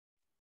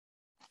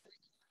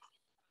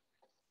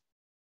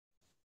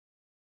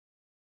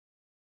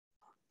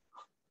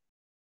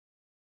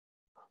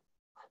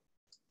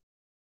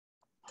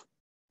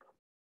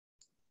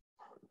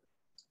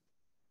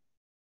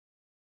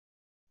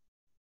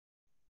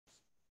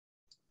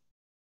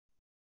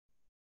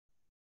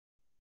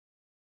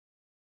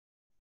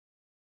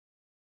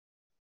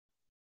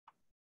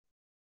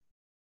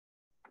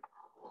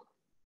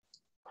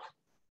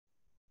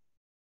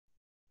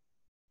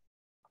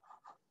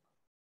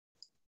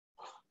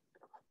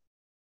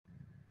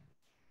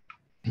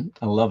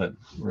I love it.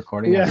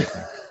 Recording Yeah.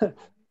 everything.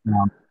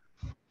 Um,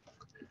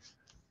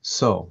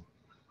 so,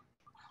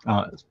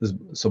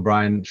 so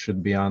Brian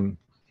should be on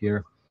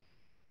here.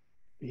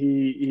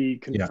 He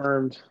Yeah.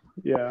 confirmed.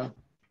 Yeah.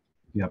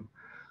 Yep.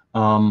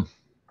 Um,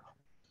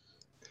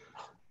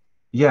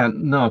 yeah.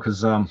 No,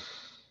 because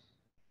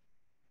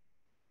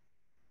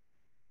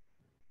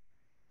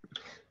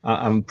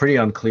I'm pretty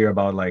unclear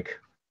about like.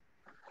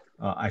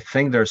 I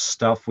think there's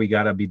stuff we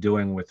gotta be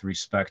doing with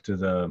respect to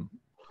the,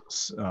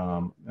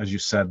 as you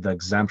said, the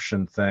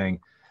exemption thing.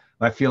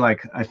 I feel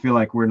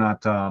like we're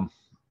not.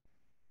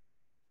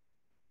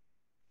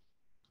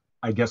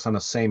 I guess on the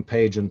same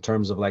page in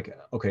terms of like,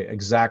 okay,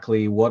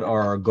 exactly what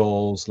are our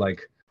goals,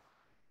 like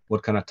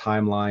what kind of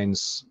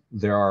timelines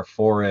there are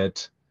for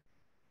it,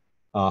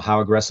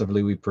 how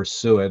aggressively we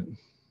pursue it.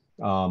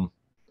 Um,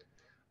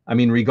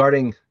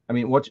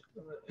 what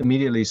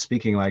immediately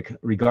speaking, like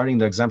regarding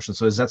the exemption.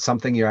 So is that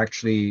something you're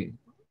actually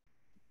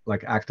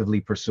like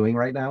actively pursuing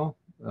right now,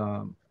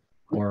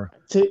 or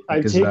like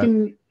I've is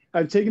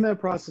that taken that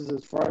process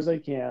as far as I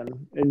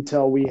can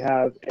until we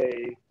have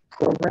a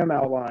program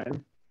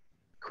outline,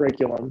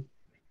 curriculum,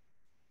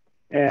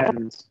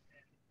 and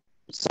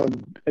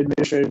some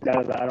administrative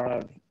data that I don't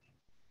have.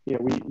 You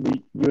know,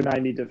 you and I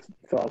need to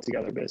fill out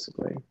together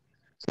basically.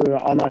 So the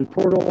online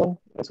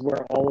portal is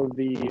where all of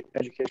the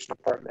education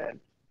department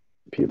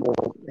people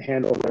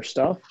handle their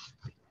stuff.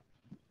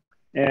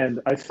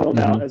 And I filled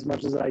out as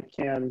much as I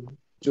can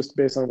just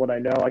based on what I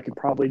know. I could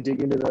probably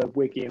dig into the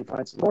wiki and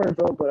find some more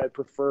info, but I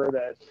prefer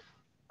that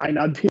I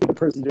not be the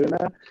person doing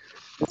that.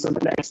 And so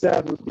the next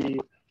step would be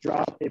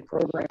drop a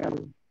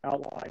program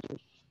outline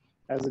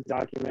as a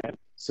document,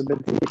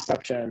 submit the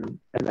exception,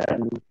 and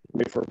then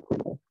wait for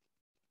approval,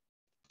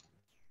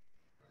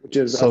 which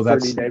is a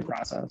 30-day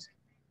process.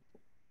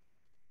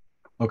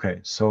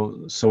 Okay,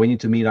 so we need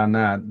to meet on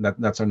that.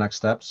 That's our next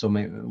step. So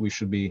maybe we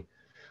should be.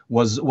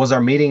 Was our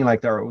meeting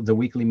like the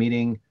weekly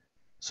meeting?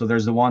 So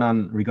there's the one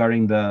on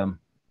regarding the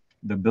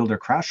builder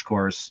crash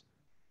course,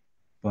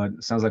 but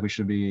it sounds like we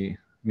should be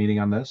meeting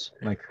on this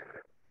like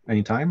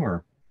anytime,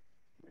 or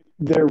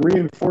they're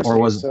reinforcing. Or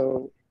was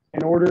So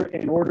in order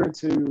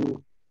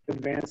to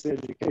advance the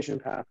education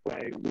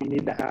pathway, we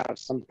need to have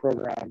some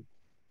program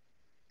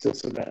to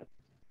submit.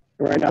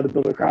 Right now, the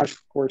builder crash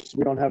course,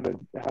 we don't have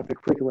the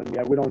curriculum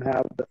yet. We don't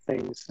have the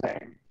things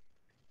saying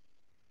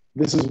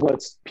this is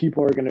what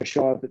people are going to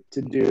show up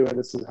to do, and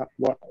this is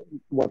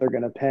what they're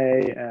going to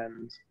pay,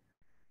 and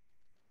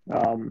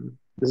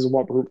this is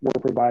what we're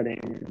providing,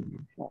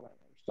 and all that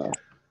stuff.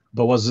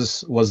 But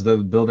was the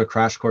builder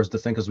crash course the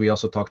thing? Because we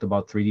also talked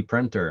about 3D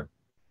printer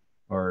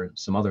or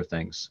some other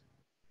things.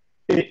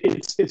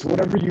 It's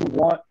whatever you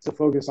want to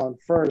focus on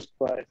first,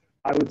 but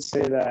I would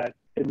say that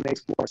it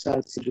makes more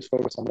sense to just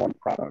focus on one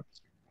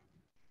product.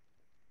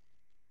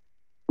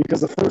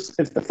 Because if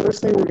the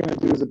first thing we're going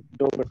to do is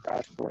build a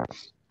crash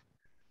course,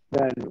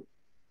 then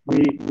we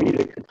need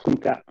to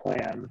complete that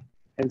plan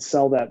and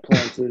sell that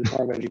plan to the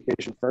Department of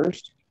Education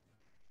first.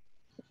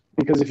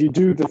 Because if you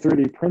do the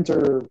 3D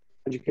printer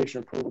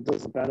education approval, it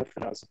doesn't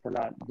benefit us if we're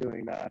not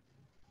doing that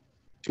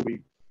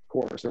 2-week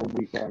course or a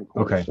week-long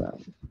course. Okay.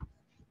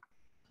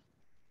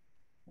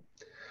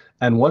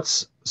 And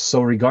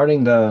so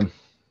regarding the,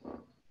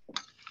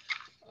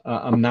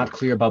 I'm not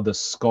clear about the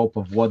scope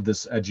of what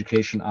this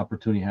education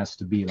opportunity has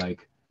to be.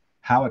 Like,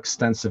 how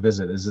extensive is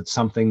it? Is it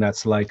something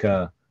that's like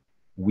a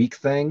week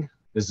thing?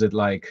 Is it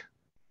like,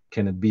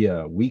 can it be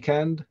a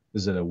weekend?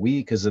 Is it a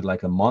week? Is it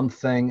like a month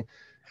thing?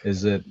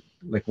 Is it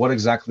like, what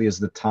exactly is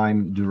the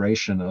time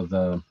duration of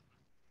the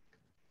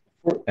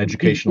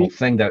educational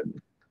thing that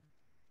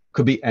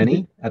could be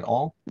any at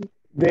all?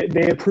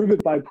 They approve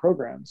it by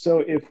program. So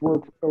if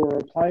we're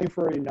applying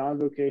for a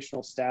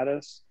non-vocational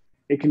status,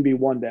 it can be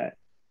 1 day.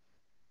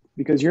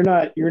 Because you're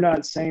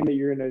not saying that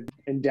you're going to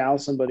endow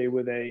somebody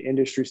with a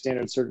industry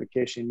standard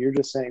certification. You're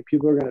just saying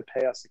people are going to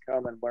pay us to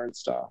come and learn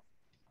stuff.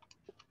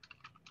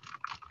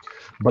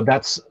 But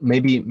that's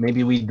maybe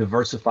we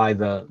diversify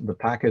the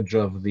package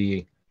of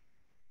the,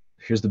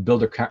 here's the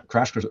builder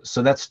crash course.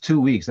 So that's 2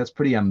 weeks. That's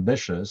pretty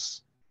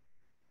ambitious.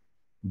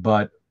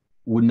 But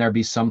wouldn't there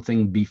be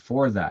something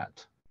before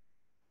that?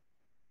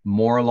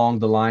 More along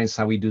the lines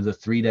how we do the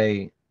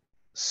 3-day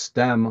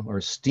STEM or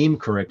STEAM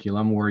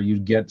curriculum, where you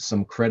get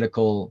some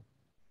critical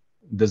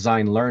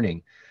design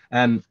learning.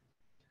 And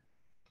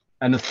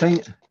the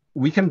thing,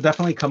 we can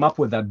definitely come up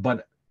with that,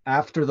 but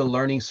after the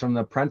learnings from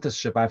the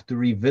apprenticeship, I have to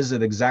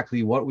revisit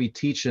exactly what we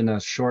teach in a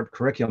short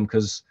curriculum,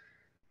 because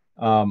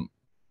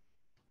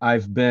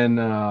I've been,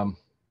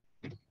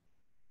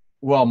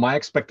 well, my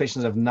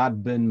expectations have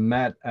not been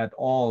met at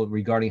all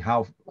regarding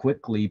how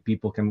quickly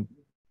people can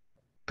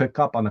pick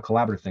up on the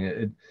collaborative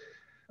thing.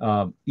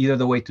 Either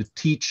the way to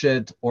teach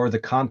it or the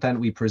content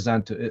we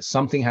present,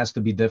 something has to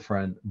be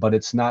different, but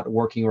it's not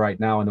working right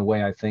now in a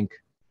way I think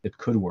it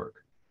could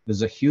work.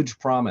 There's a huge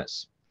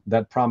promise.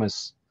 That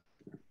promise,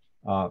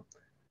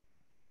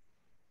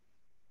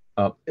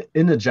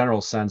 in a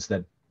general sense,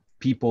 that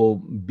people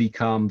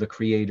become the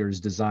creators,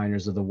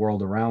 designers of the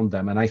world around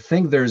them. And I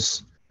think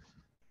there's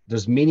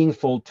there's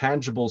meaningful,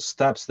 tangible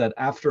steps that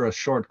after a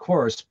short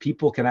course,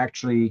 people can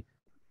actually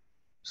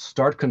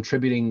start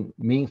contributing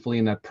meaningfully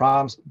in that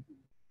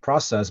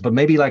process. But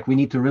maybe like we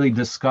need to really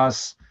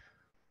discuss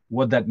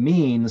what that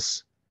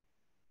means,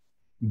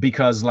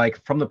 because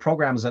like from the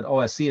programs at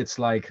OSE, it's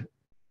like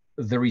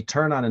the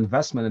return on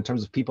investment in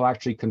terms of people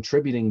actually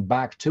contributing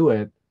back to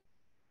it.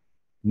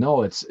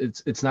 No,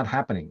 it's not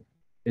happening.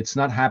 It's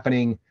not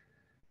happening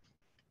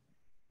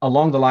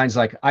along the lines,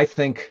 like, I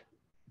think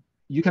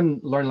you can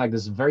learn like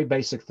this very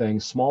basic thing,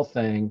 small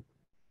thing,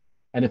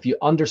 and if you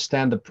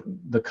understand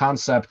the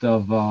concept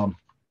of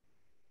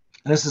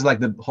this is like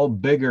the whole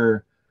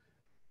bigger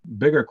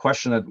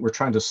question that we're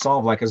trying to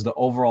solve, like, as the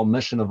overall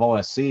mission of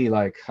OSE,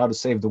 like how to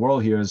save the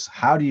world here, is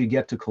how do you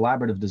get to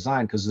collaborative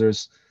design? Because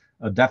there's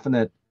a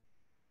definite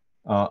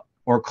or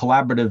a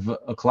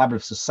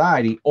collaborative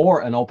society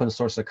or an open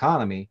source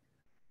economy.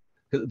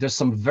 There's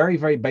some very,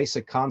 very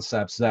basic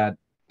concepts that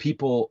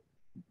people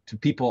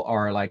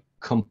are like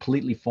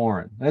completely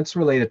foreign. And it's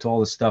related to all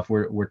the stuff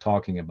we're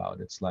talking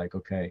about. It's like,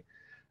 okay,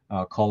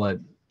 call it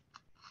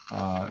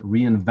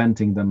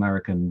reinventing the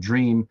American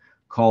dream,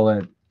 call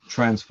it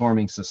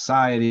transforming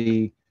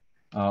society,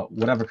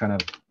 whatever kind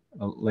of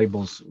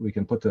labels we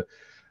can put to.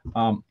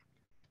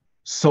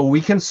 So we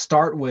can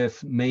start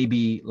with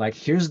maybe like,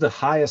 here's the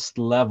highest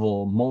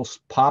level,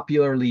 most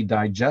popularly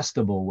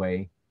digestible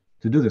way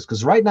to do this.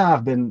 Because right now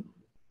I've been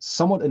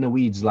somewhat in the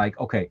weeds, like,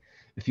 okay,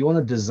 if you want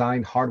to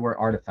design hardware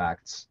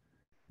artifacts,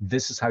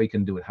 this is how you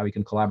can do it, how you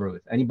can collaborate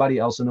with anybody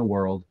else in the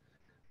world,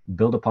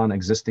 build upon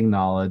existing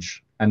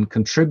knowledge, and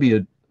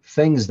contribute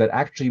things that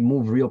actually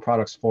move real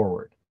products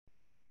forward.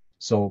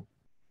 So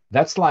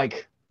that's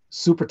like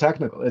super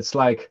technical. It's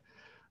like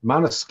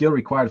amount of skill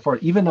required for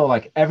it, even though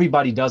like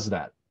everybody does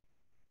that.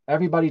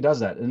 Everybody does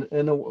that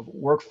in the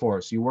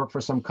workforce. You work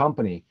for some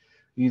company,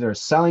 either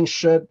selling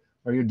shit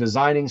or you're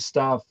designing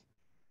stuff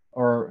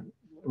or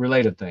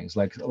related things.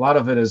 Like a lot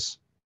of it is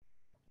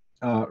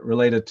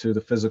related to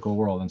the physical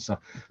world and stuff.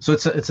 So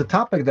it's a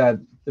topic that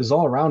is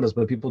all around us,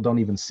 but people don't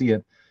even see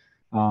it.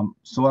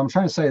 So what I'm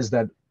trying to say is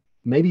that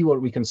maybe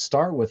what we can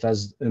start with,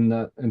 as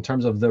in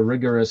terms of the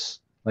rigorous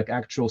like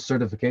actual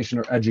certification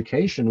or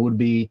education, would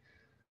be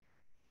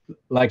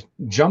like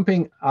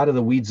jumping out of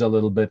the weeds a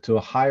little bit to a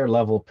higher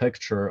level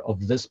picture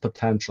of this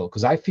potential.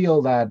 Because I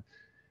feel that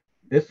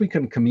if we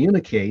can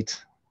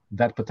communicate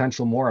that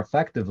potential more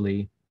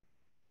effectively,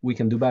 we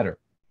can do better.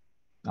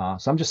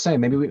 So I'm just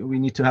saying, maybe we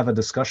need to have a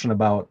discussion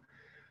about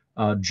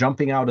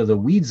jumping out of the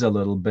weeds a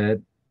little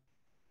bit.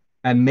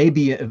 And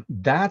maybe if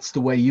that's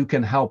the way you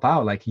can help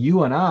out, like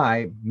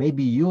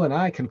maybe you and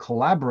I can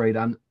collaborate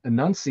on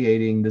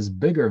enunciating this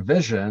bigger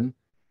vision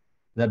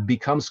that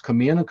becomes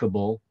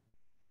communicable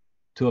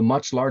to a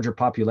much larger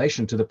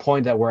population, to the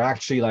point that we're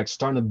actually like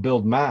starting to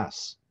build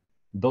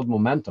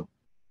momentum.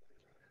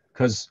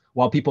 Because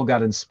while people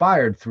got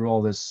inspired through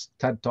all this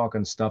TED Talk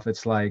and stuff,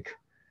 it's like,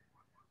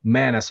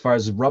 man, as far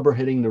as rubber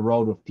hitting the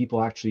road with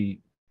people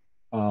actually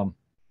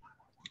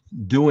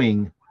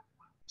doing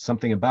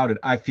something about it,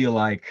 I feel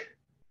like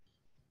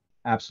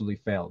absolutely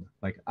failed.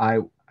 Like I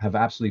have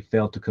absolutely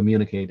failed to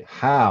communicate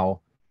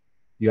how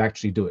you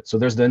actually do it. So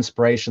there's the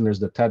inspiration, there's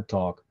the TED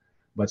Talk,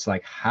 but it's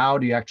like, how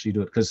do you actually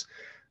do it? Because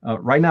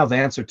right now the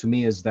answer to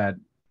me is that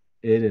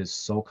it is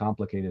so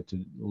complicated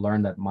to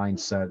learn that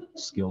mindset,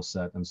 skill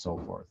set, and so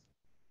forth.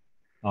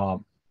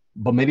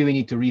 But maybe we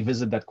need to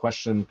revisit that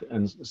question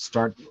and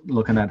start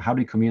looking at how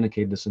do you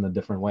communicate this in a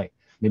different way.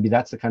 Maybe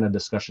that's the kind of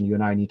discussion you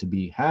and I need to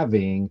be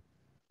having,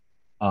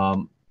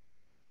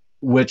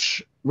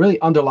 which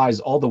really underlies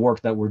all the work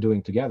that we're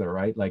doing together,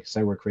 right? Like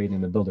say we're creating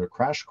the Builder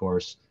crash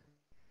course.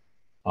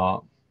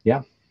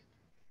 Yeah,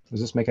 does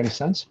this make any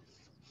sense?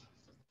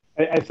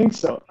 I think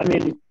so. I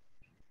mean,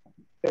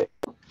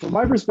 from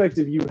my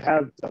perspective, you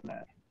have done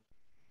that.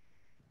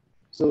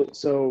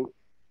 So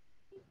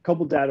a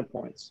couple data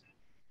points.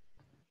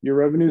 Your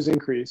revenue's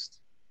increased.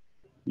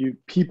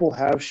 People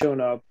have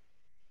shown up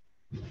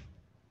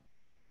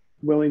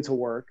willing to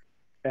work.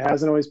 It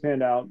hasn't always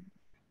panned out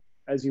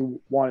as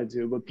you wanted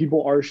to, but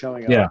people are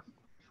showing up. Yeah.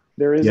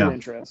 There is an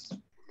interest.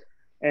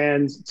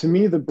 And to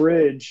me, the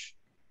bridge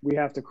we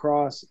have to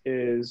cross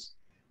is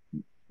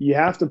you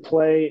have to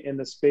play in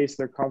the space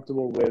they're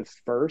comfortable with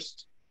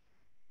first,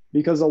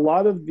 because a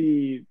lot of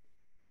the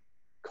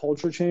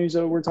culture change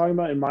that we're talking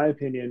about, in my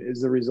opinion,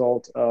 is the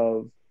result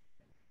of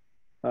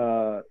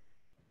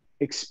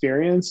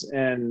experience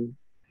and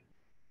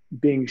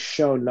being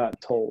shown,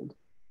 not told.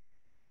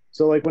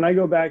 So like when I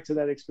go back to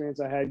that experience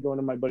I had going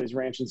to my buddy's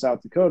ranch in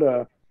South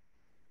Dakota,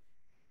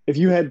 if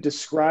you had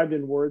described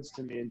in words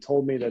to me and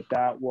told me that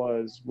that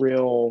was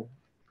real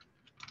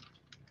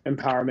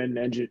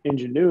empowerment and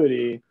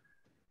ingenuity,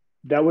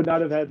 that would not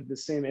have had the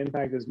same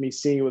impact as me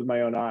seeing it with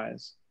my own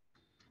eyes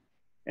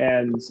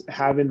and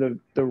having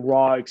the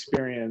raw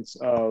experience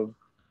of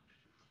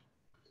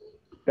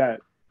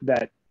that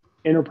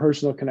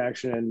interpersonal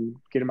connection and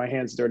getting my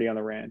hands dirty on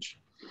the ranch.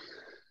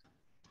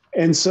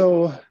 And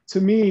so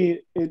to me,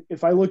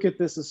 if I look at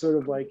this as sort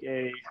of like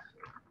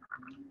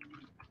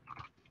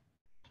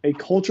a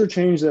culture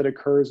change that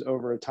occurs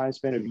over a time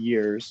span of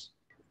years.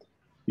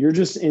 You're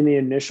just in the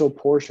initial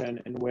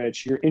portion in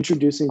which you're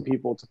introducing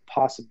people to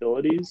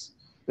possibilities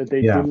that they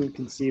Yeah. didn't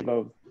conceive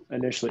of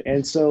initially.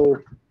 And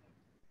so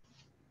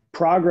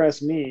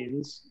progress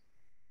means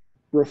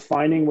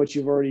refining what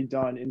you've already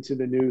done into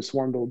the new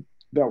swarm build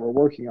that we're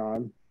working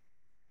on,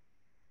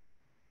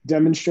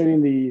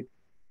 demonstrating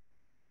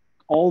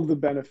all of the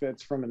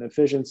benefits from an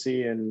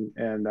efficiency and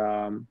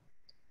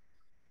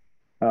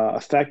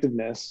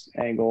effectiveness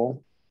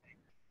angle.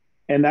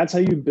 And that's how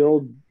you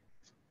build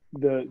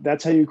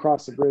that's how you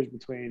cross the bridge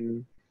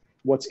between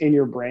what's in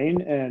your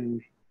brain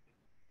and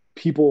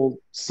people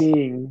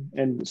seeing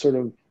and sort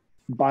of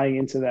buying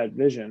into that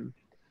vision.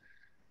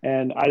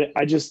 And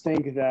I just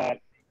think that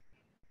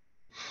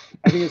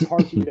I think it's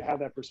hard for you to have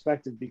that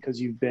perspective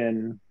because you've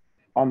been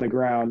on the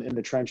ground in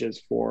the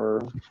trenches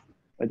for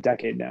a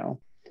decade now.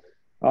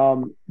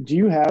 Do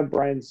you have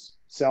Brian's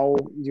cell?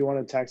 Do you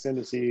want to text him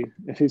to see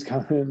if he's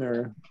coming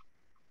or?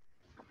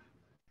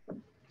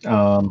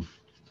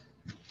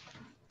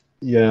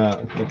 Yeah,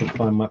 if I can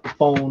find my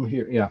phone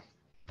here. Yeah.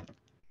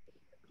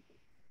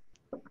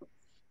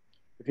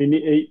 If you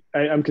need,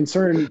 I'm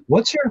concerned.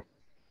 What's your?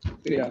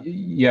 Yeah.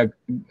 Yeah.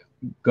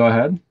 Go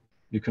ahead.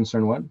 You're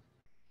concerned what?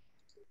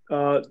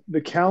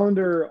 The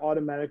calendar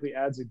automatically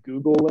adds a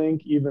Google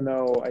link, even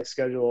though I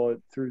schedule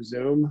it through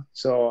Zoom.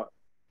 So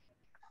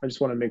I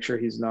just want to make sure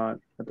he's not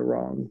at the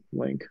wrong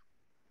link.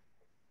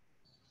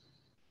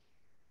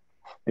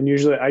 And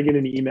usually I get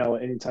an email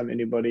anytime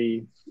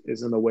anybody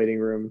is in the waiting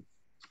room.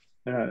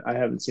 I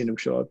haven't seen him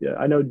show up yet.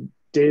 I know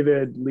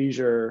David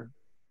Leisure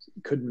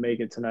couldn't make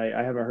it tonight.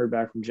 I haven't heard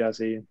back from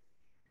Jesse,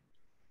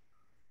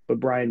 but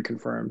Brian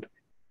confirmed.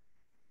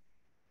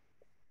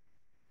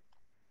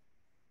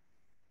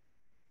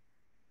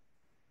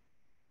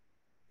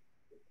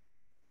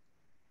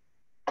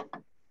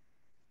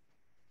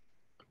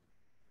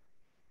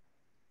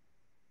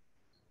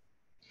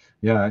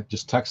 Yeah, I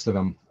just texted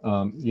him.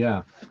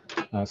 Yeah,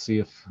 asked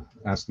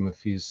him if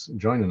he's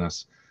joining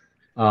us.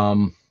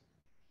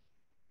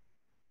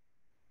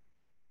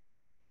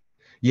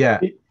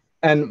 Yeah,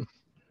 and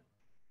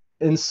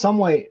in some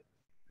way,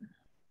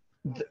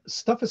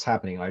 stuff is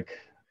happening. Like,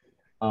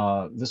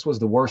 this was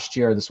the worst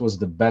year. This was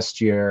the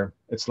best year.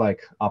 It's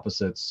like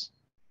opposites.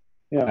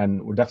 Yeah.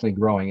 And we're definitely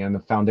growing, and the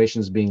foundation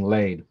is being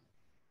laid.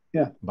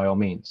 Yeah. By all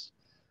means.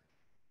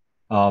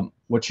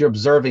 What you're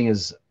observing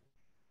is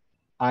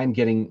I'm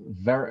getting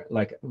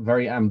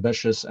very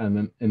ambitious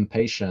and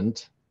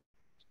impatient.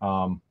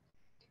 I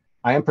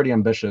am pretty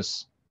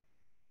ambitious.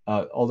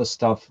 All the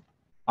stuff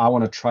I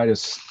want to try to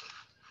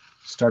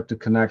start to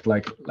connect,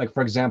 like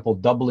for example,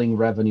 doubling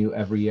revenue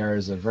every year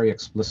is a very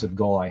explicit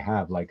goal I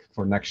have. Like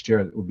for next year,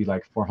 it would be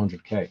like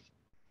 400K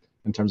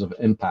in terms of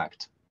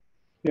impact.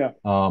 Yeah.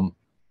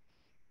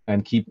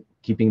 And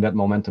keeping that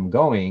momentum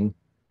going.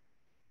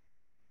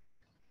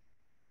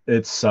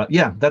 It's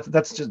yeah,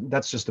 that's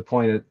just the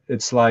point.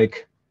 It's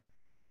like,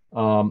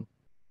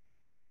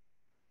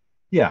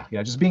 yeah,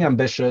 just being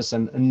ambitious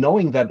and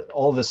knowing that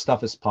all this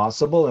stuff is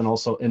possible and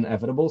also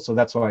inevitable. So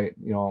that's why,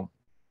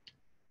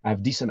 I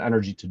have decent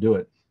energy to do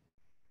it.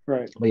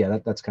 Right. But yeah,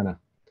 that's kind of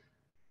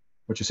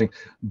what you're saying.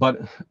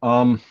 But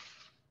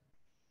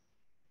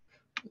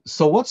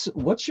so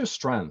what's your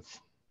strength,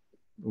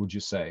 would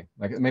you say?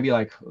 Like maybe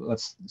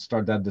let's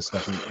start that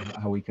discussion,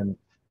 how we can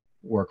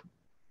work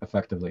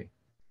effectively.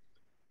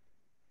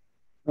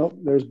 Oh,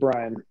 there's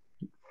Brian.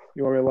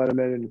 You want me to let him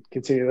in and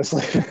continue this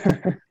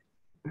later?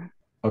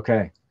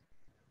 Okay.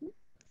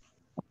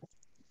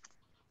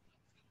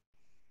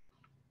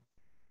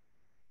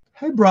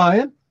 Hey,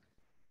 Brian.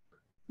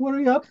 What are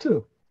you up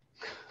to?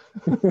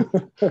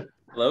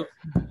 Hello?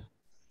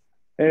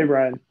 Hey,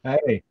 Brian.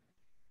 Hey.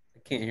 I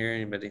can't hear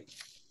anybody.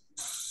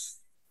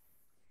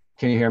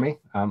 Can you hear me?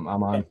 I'm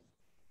on.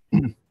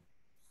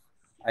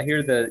 I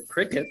hear the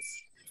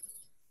crickets.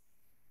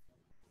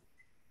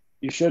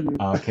 You shouldn't.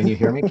 Can you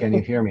hear me? Can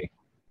you hear me?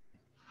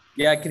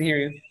 Yeah, I can hear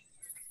you.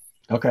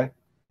 Okay.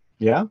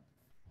 Yeah?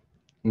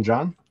 And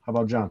John? How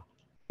about John?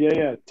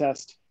 Yeah.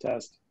 Test.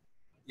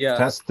 Yeah.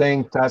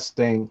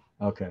 Testing.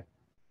 Okay.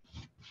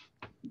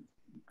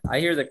 I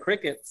hear the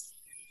crickets.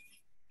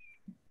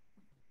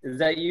 Is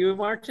that you,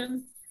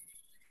 Marcin?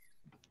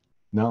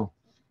 No.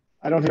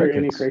 I don't hear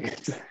any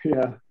crickets.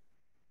 Yeah.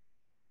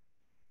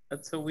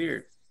 That's so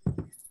weird.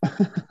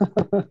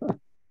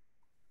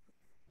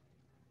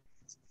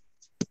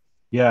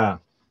 Yeah.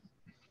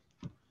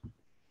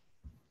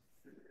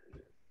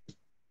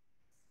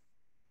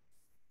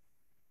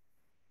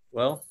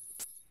 Well,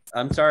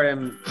 I'm sorry.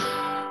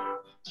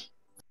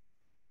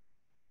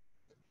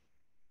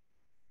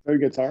 No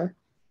guitar?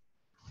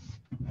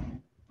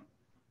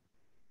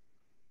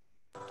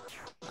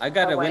 I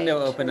got a window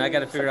open. I got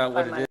to figure out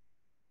what it is.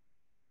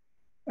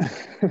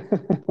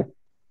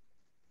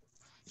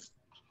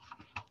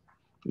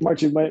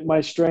 Marcin,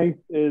 my strength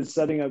is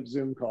setting up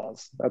Zoom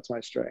calls. That's my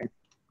strength.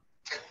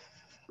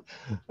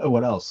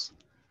 What else?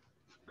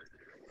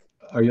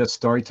 Are you a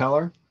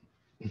storyteller?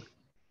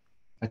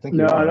 I think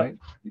no, you are, right?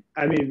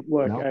 I mean,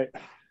 look, no?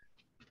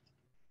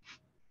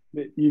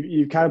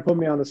 You kind of put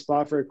me on the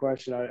spot for a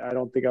question I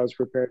don't think I was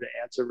prepared to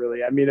answer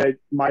really. I mean,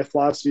 my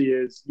philosophy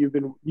is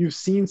you've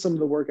seen some of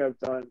the work I've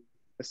done,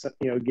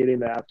 getting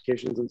the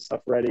applications and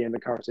stuff ready and the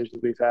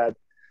conversations we've had.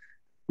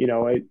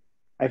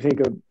 I think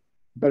a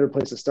better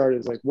place to start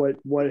is like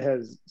what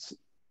has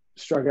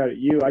struck out at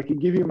you. I can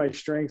give you my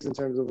strengths in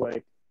terms of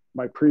like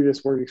my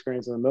previous work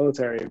experience in the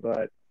military,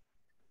 but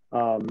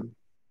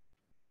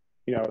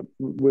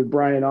with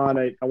Brian on,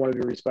 I wanted to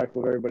be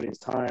respectful of everybody's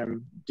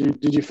time.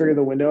 Did you figure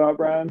the window out,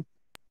 Brian?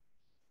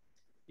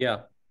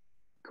 Yeah.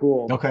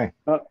 Cool. Okay,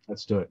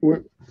 let's do it.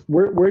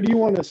 Where do you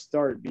want to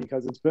start?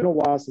 Because it's been a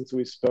while since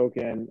we've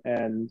spoken,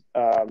 and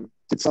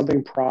did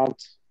something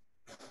prompt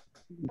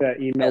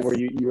that email Yes. where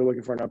you were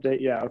looking for an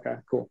update? Yeah. Okay.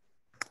 Cool.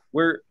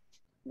 We're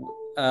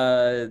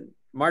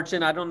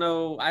Marcin, I don't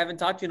know. I haven't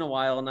talked to you in a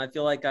while, and I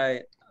feel like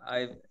I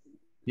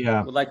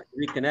would like to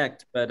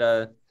reconnect,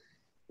 but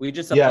we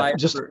just applied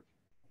for.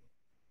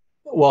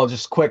 Well,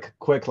 just quick,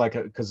 like,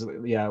 because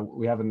we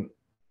haven't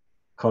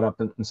caught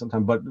up in some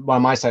time. But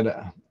on my side,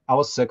 I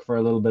was sick for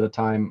a little bit of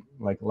time,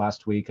 like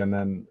last week, and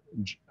then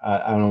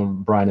I don't know,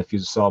 Brian, if you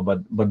saw,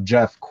 but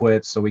Jeff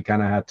quit, so we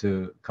kind of had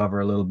to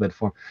cover a little bit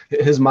for him.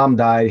 His mom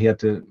died. He had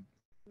to,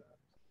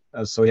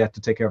 so he had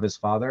to take care of his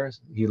father.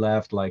 He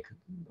left like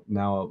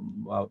now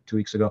about 2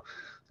 weeks ago.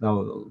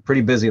 Now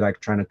pretty busy, like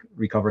trying to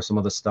recover some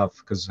of the stuff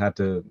because had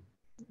to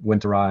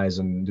winterize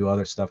and do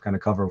other stuff, kind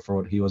of cover for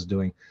what he was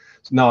doing.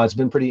 So no, it's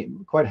been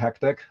quite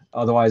hectic.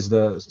 Otherwise,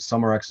 the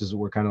summer X's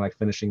were kind of like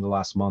finishing the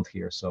last month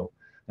here, so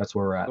that's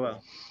where we're at.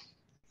 Well,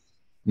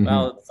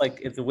 well, it's like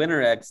it's a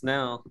winter X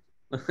now.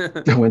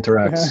 Winter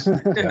X.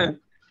 Yeah.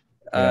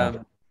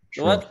 Well,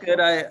 that's good.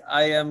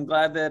 I am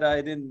glad that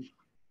I didn't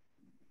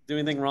do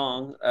anything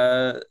wrong.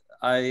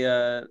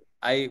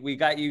 We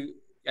got you.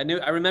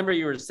 I remember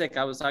you were sick.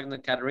 I was talking to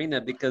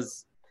Katerina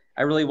because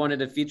I really wanted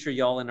to feature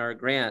y'all in our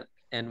grant,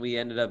 and we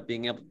ended up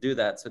being able to do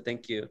that. So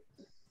thank you.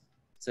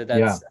 So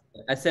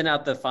I sent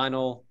out the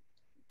final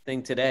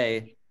thing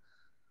today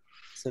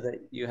so that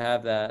you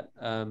have that.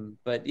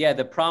 But yeah,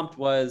 the prompt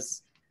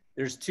was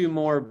there's 2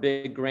 more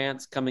big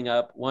grants coming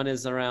up. One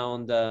is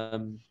around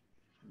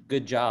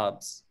good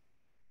jobs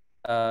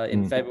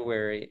in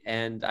February.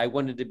 And I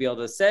wanted to be able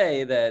to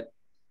say that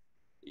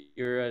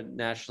you're a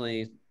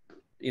nationally,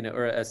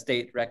 or a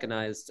state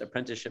recognized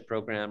apprenticeship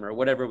program or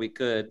whatever we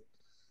could.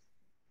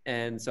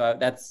 And so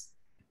that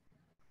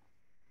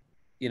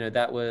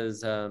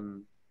was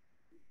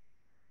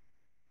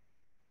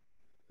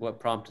what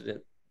prompted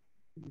it.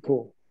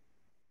 Cool.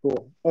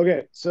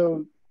 Okay,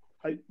 so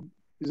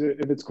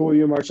if it's cool with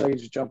you, March, I can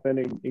just jump in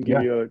and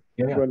give you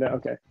a rundown.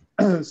 Okay.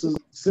 So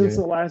since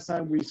the last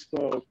time we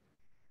spoke,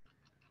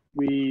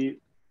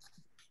 we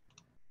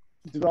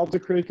developed a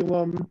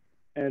curriculum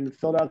and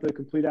filled out the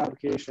complete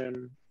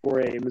application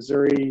for a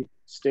Missouri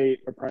state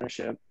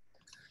apprenticeship.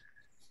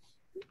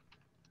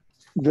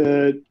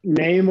 The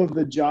name of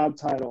the job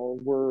title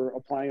we're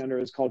applying under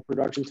is called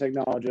production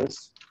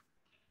technologist.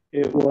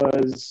 It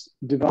was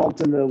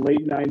developed in the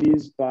late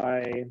 90s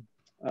by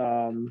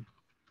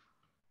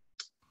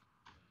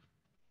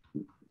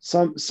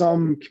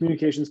some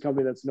communications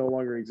company that's no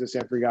longer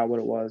existing. I forgot what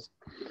it was.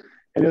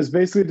 And it was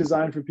basically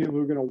designed for people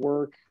who are going to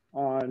work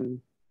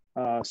on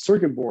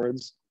circuit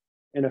boards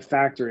in a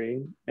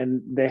factory,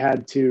 and they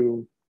had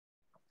to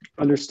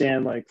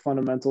understand like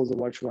fundamentals of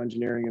electrical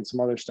engineering and some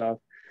other stuff.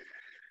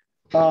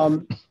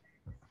 When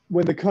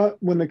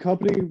the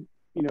company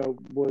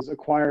was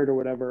acquired or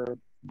whatever,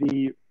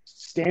 the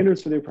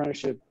standards for the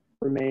apprenticeship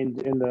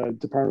remained in the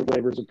Department of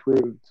Labor's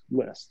approved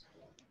list.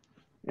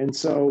 And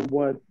so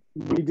what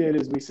we did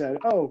is we said,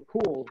 oh,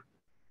 cool,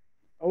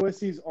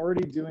 OSE is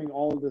already doing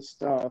all of this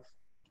stuff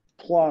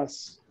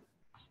plus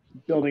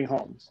building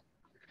homes.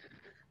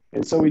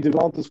 And so we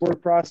developed this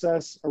work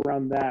process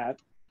around that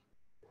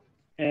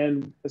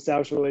and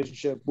established a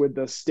relationship with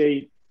the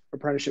state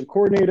apprenticeship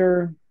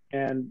coordinator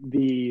and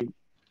the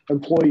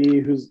employee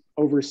who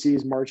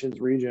oversees Marcin's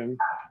region.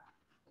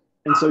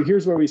 And so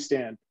here's where we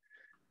stand.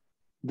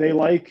 They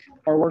like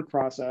our work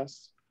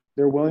process.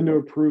 They're willing to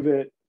approve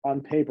it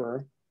on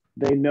paper.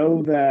 They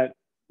know that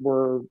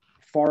we're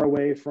far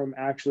away from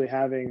actually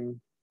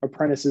having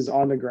apprentices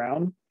on the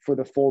ground for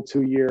the full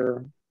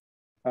 2-year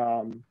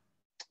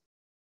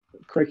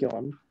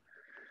curriculum.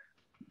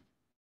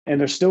 And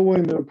they're still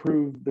willing to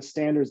approve the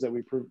standards that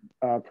we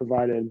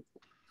provided.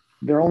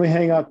 Their only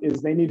hang up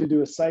is they need to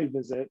do a site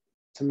visit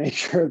to make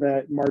sure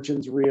that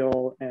Marcin's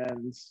real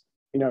and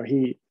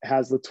he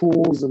has the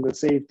tools and the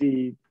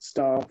safety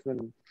stuff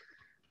and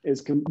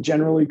is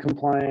generally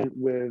compliant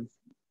with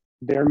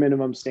their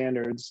minimum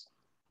standards.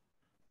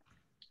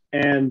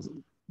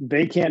 And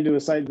they can't do a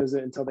site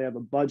visit until they have a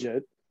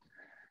budget.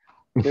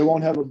 They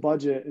won't have a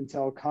budget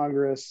until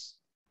Congress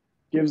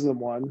gives them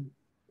one.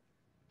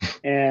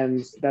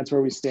 And that's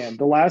where we stand.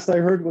 The last I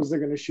heard was they're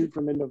going to shoot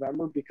for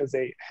mid-November because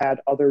they had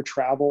other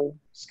travel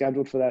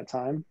scheduled for that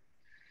time.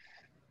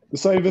 The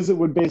site visit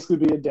would basically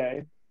be a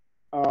day.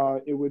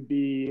 It would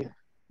be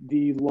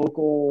the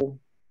local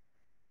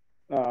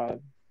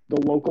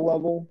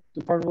level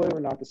Department of Labor,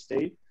 not the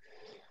state.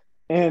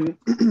 And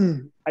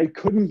I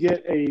couldn't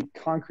get a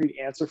concrete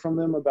answer from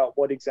them about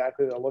what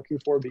exactly they're looking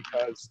for,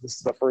 because this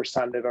is the first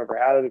time they've ever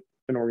had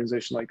an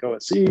organization like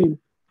OSE.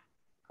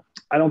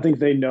 I don't think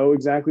they know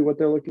exactly what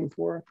they're looking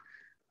for.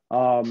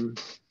 And,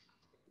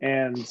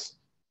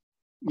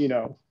 you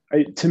know,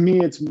 to me,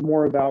 it's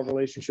more about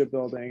relationship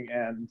building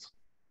and,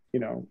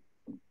 you know,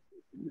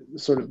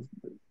 sort of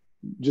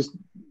just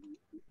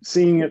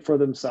seeing it for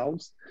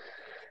themselves.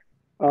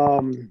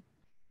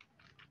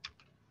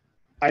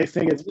 I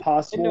think it's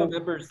possible.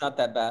 Mid-November is not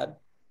that bad.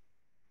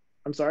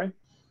 I'm sorry?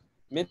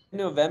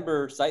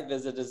 Mid-November site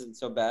visit isn't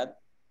so bad.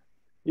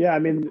 Yeah, I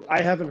mean,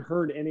 I haven't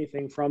heard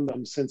anything from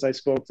them since I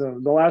spoke to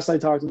them. The last I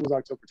talked to them was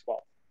October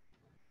 12th.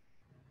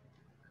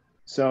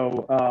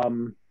 So,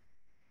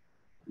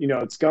 you know,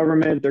 it's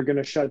government. They're going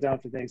to shut down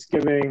for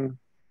Thanksgiving.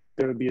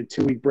 There will be a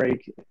 2-week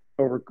break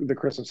over the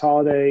Christmas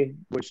holiday,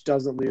 which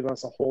doesn't leave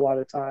us a whole lot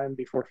of time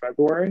before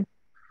February.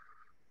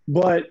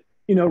 But,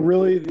 you know,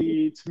 really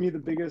to me, the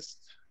biggest,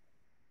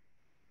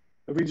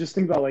 if we just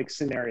think about like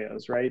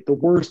scenarios, right? The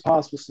worst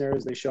possible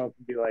scenarios, they show up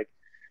and be like,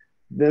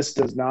 this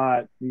does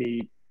not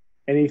meet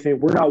anything.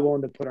 We're not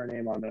willing to put our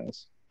name on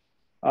this.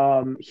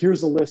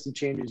 Here's a list of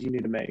changes you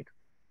need to make,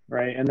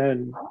 right? And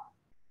then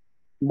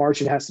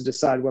Marcin has to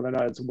decide whether or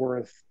not it's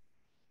worth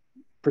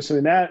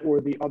pursuing that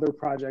or the other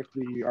project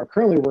we are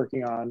currently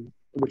working on,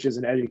 which is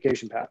an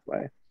education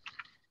pathway,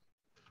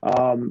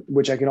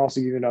 which I can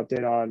also give you an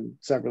update on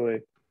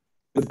separately.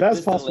 The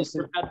best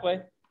possible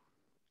pathway?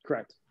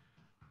 Correct.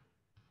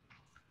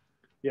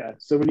 Yeah.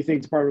 So when you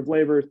think Department of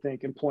Labor,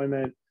 think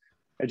employment.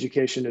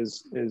 Education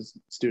is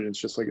students,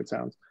 just like it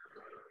sounds.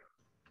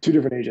 2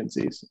 different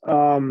agencies.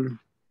 The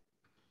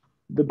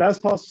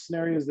best possible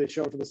scenario is they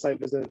show up for the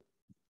site visit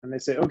and they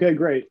say, okay,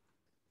 great.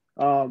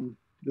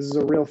 This is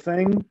a real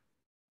thing.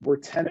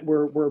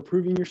 We're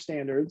approving your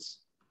standards,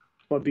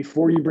 but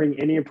before you bring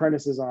any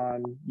apprentices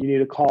on, you need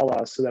to call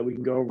us so that we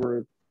can go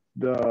over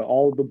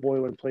all of the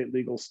boilerplate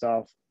legal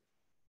stuff.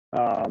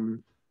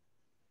 And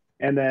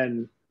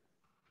then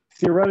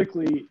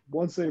theoretically,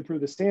 once they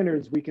approve the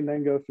standards, we can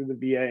then go through the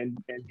VA and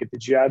get the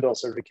GI Bill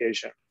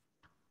certification.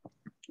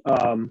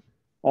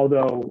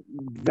 Although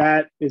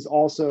that is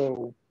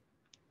also,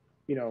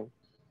 you know,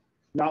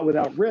 not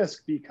without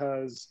risk,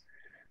 because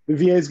the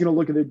VA is going to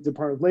look at the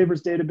Department of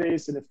Labor's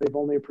database, and if they've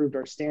only approved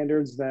our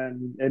standards,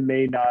 then it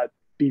may not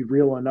be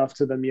real enough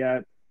to them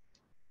yet.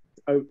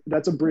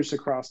 That's a bridge to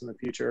cross in the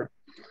future.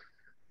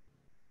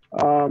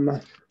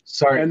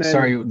 Sorry.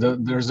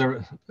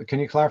 Can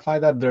you clarify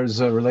that there's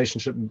a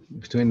relationship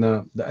between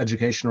the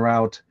education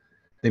route?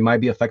 They might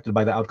be affected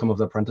by the outcome of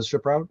the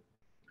apprenticeship route.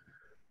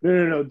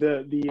 No.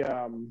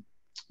 The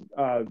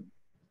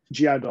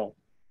GI Bill.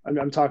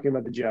 I'm talking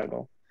about the GI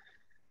Bill.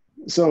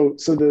 So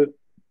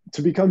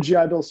to become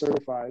GI Bill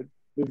certified,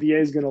 the VA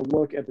is going to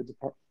look at the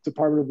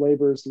Department of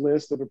Labor's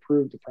list of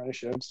approved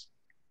apprenticeships.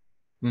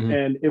 Mm-hmm.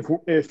 And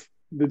if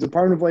the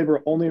Department of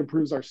Labor only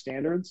approves our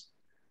standards,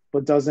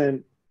 but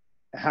doesn't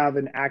have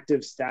an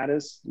active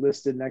status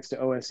listed next to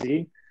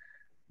OSE,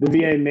 the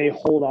VA may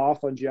hold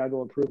off on GI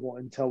Bill approval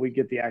until we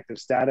get the active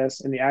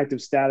status. And the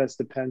active status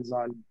depends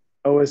on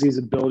OSE's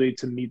ability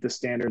to meet the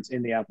standards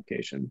in the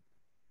application.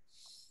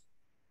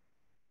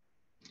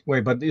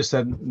 Wait, but you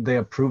said they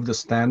approved the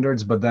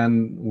standards, but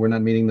then we're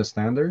not meeting the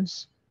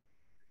standards?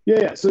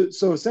 Yeah.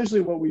 So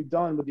essentially what we've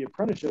done with the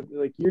apprenticeship,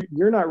 like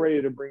you're not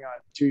ready to bring on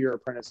 2-year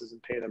apprentices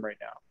and pay them right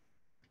now,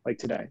 like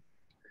today.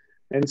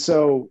 And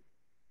so,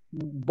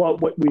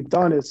 but what we've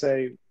done is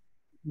say,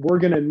 we're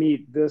going to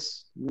meet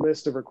this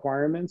list of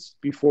requirements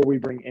before we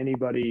bring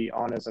anybody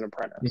on as an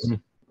apprentice. Mm-hmm.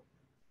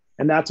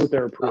 And that's what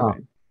they're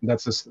approving.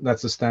 That's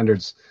the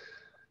standards.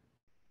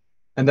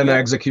 And then the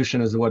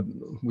execution is what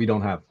we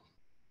don't have.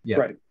 Yeah.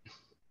 Right.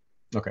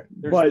 Okay.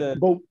 There's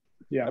but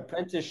yeah,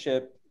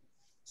 apprenticeship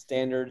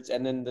standards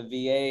and then the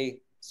VA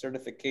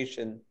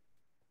certification.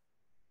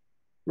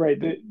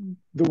 Right.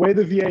 The way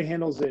the VA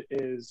handles it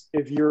is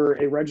if you're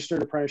a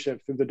registered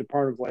apprenticeship through the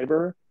Department of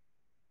Labor,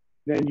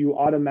 then you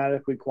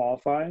automatically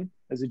qualify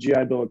as a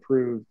GI Bill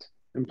approved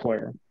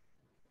employer.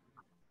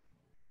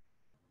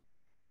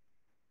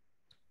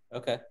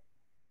 Okay.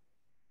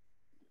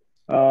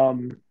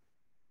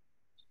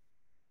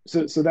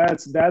 So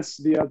that's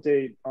the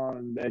update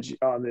on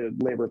the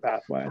labor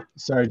pathway.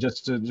 Sorry,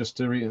 just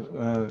to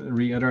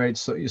reiterate.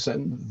 So you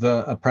said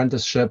the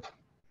apprenticeship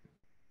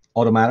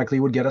automatically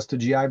would get us to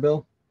GI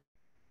Bill?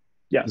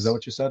 Yes. Is that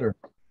what you said, or?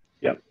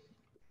 Yep.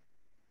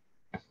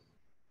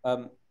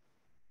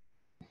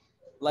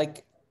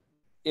 Like,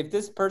 if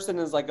this person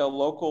is like a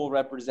local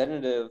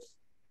representative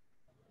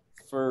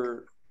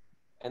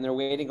and they're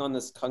waiting on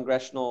this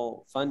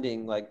congressional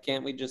funding, like,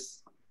 can't we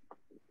just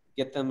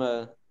get them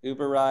a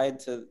Uber ride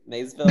to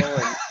Maysville?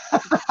 And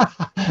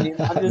I mean,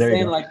 I'm just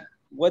saying, like,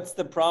 what's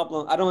the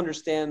problem? I don't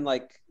understand,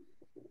 like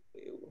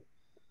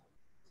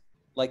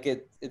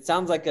it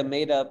sounds like a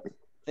made up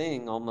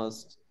thing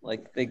almost.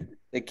 Like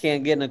they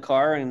can't get in a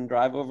car and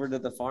drive over to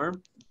the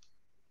farm.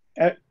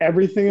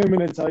 Everything I'm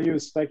going to tell you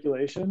is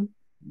speculation,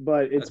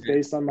 but it's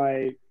based on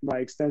my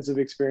extensive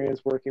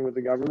experience working with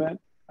the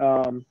government.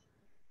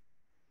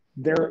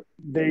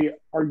 they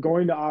are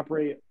going to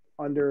operate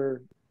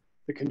under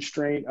the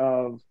constraint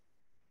of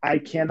I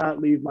cannot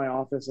leave my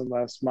office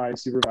unless my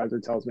supervisor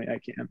tells me I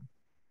can.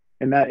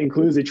 And that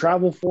includes a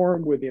travel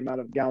form with the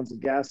amount of gallons of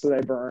gas that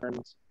I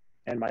burned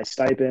and my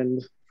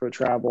stipend for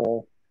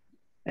travel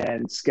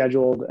and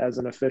scheduled as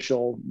an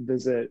official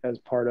visit as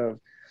part of.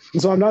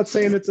 And so I'm not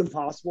saying it's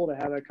impossible to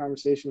have that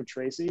conversation with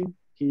Tracy.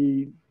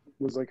 He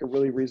was like a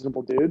really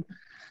reasonable dude.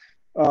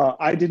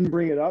 I didn't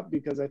bring it up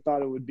because I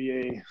thought it would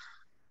be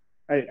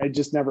it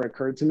just never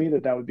occurred to me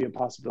that that would be a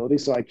possibility.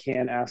 So I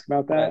can ask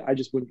about that. I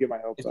just wouldn't get my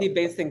hopes up. Is he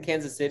based in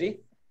Kansas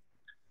City?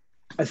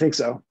 I think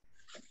so.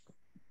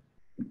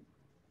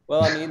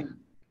 Well, I mean,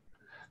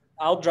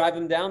 I'll drive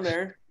him down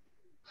there.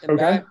 And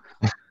okay.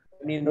 Back.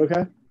 I mean,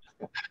 okay.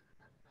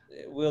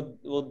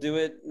 We'll do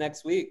it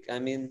next week. I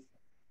mean,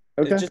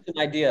 okay. It's just an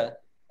idea.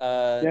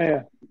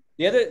 Yeah.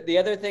 The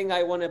other thing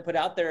I want to put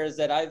out there is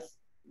that I've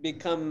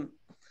become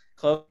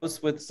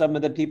close with some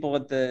of the people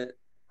at the,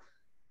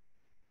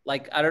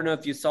 like, I don't know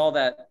if you saw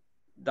that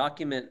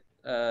document,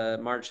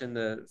 Marcin,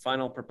 the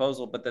final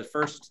proposal, but the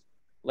first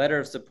letter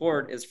of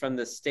support is from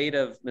the state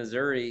of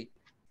Missouri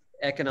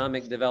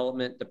Economic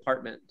Development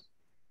Department.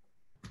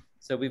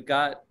 So we've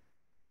got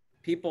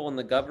people in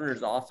the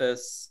governor's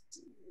office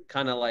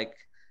kind of like,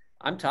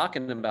 I'm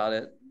talking about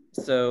it.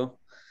 So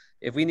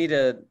if we need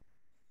to,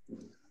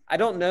 I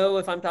don't know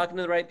if I'm talking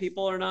to the right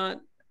people or not,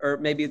 or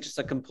maybe it's just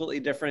a completely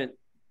different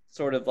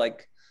sort of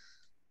like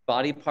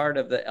body part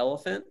of the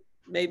elephant,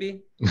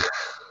 maybe.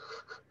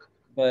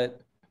 But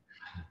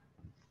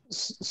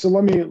so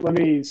let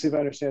me see if I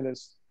understand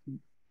this.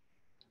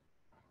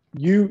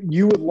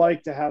 You would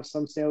like to have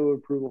some stamp of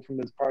approval from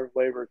the Department of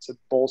Labor to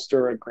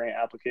bolster a grant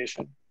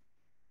application?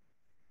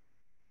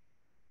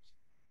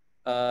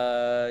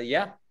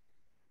 Yeah.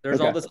 There's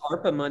all this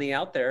ARPA money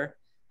out there,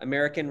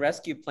 American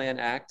Rescue Plan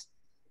Act.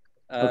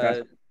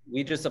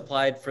 We just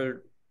applied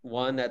for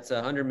one that's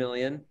 100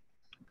 million,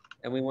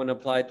 and we want to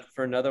apply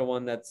for another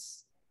one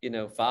that's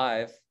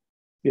 5.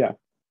 Yeah.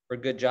 For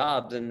good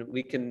jobs, and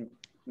we can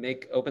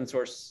make open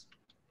source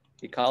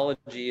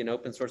ecology and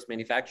open source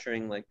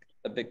manufacturing like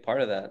a big part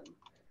of that.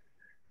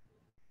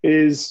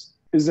 Is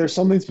there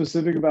something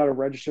specific about a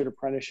registered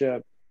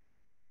apprenticeship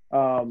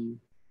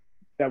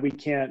that we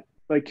can't,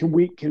 like, can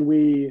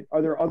we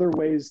are there other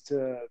ways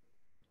to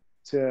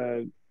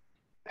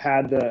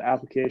pad the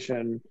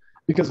application?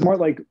 Because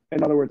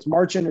in other words,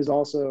 Marcin is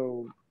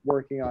also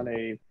working on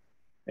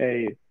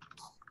a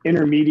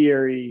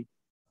intermediary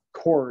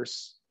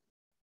course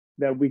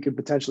that we could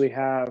potentially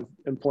have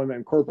employment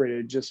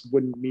incorporated, just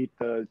wouldn't meet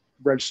the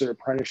registered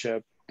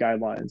apprenticeship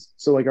guidelines.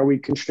 So like, are we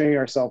constraining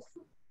ourselves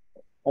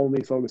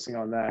only focusing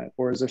on that,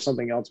 or is there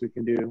something else we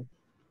can do?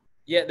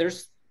 Yeah,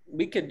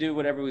 we could do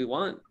whatever we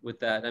want with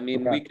that. I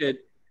mean, we could,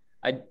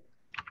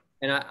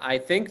 I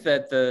think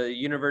that the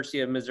University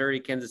of Missouri,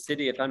 Kansas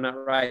City, if I'm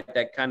not right,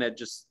 that kind of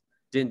just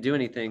didn't do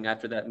anything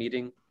after that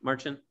meeting,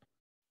 Marcin.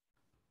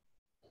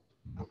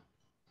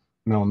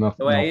 No, nothing.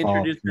 So I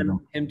introduced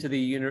him to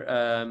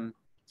the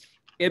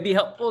it'd be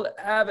helpful to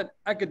have an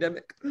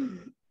academic.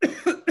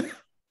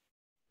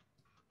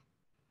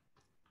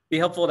 Be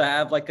helpful to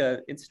have like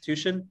a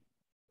institution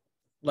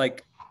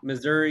like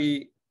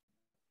Missouri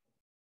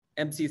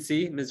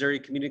MCC, Missouri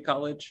Community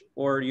College,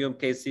 or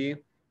UMKC.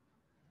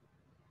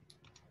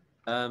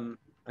 I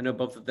know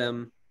both of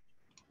them.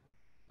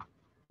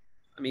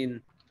 I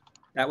mean,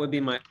 that would be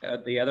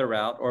the other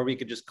route, or we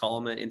could just call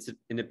them an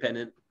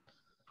independent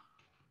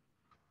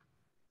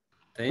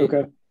thing.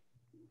 Okay.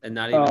 And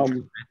not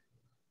even.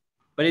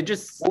 But it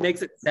just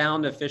makes it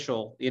sound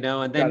official,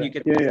 and then you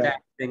could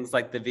stack things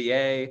like the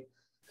VA.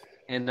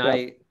 And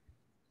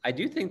I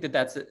do think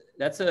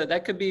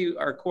that could be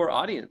our core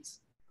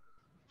audience.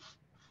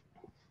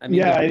 I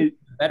mean,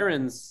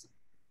 veterans,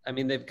 I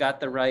mean, they've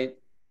got the right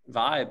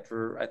vibe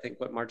for, I think,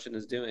 what Marcin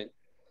is doing.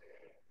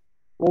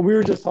 Well, we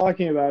were just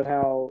talking about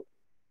how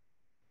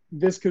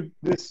this could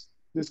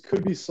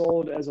be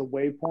sold as a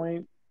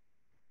waypoint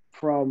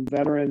from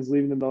veterans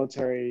leaving the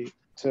military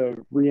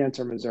to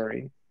re-enter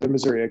Missouri, the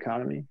Missouri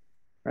economy,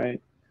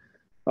 right?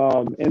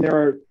 And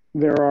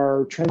there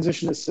are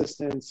transition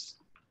assistance.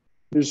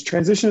 There's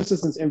transition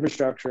assistance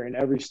infrastructure in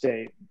every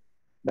state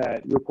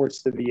that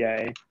reports to the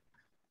VA,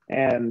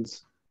 and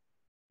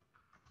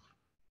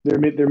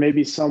there may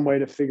be some way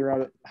to figure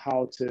out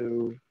how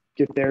to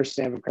get their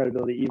stamp of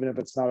credibility, even if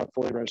it's not a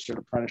fully registered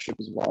apprenticeship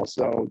as well.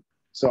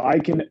 So I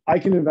can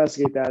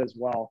investigate that as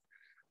well.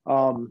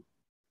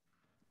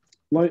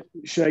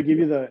 Should I give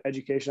you the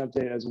education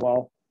update as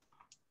well?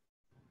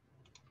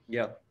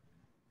 Yeah,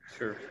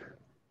 sure.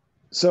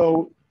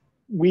 So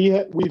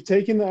we've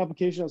taken the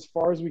application as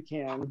far as we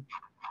can.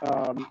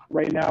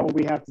 Right now, what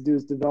we have to do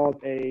is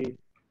develop a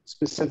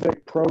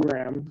specific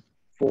program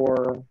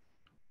for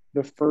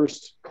the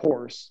first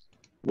course,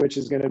 which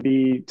is going to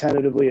be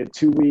tentatively a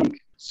 2-week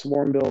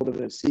swarm build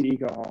of a seed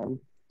eco home.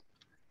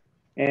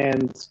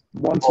 And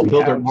once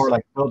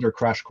builder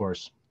crash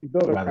course.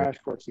 Crash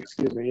course,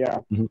 excuse me. Yeah.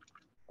 Mm-hmm.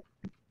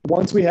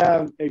 Once we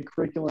have a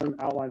curriculum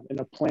outline and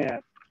a plan,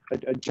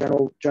 a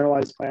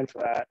generalized plan for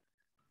that,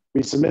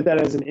 We submit that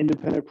as an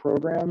independent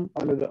program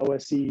under the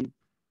OSE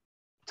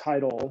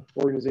title,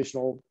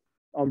 organizational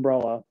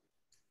umbrella,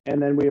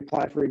 and then we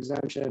apply for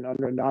exemption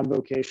under a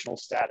non-vocational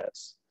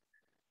status.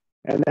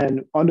 And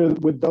then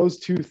with those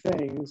two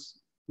things,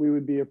 we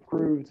would be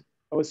approved,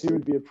 OSE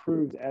would be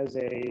approved as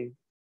a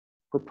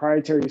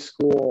proprietary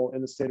school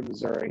in the state of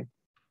Missouri.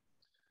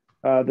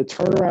 The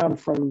turnaround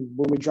from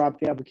when we drop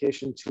the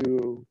application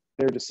to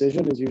their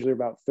decision is usually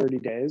about 30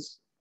 days.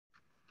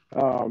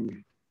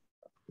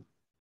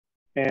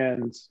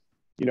 And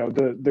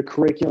the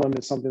curriculum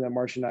is something that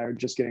Marcin and I are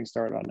just getting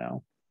started on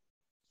now.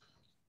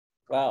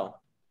 Wow.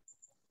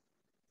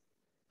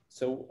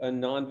 So a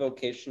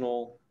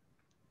non-vocational,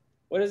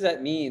 what does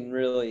that mean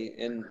really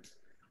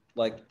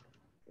because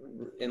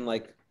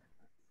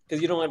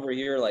you don't ever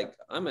hear like,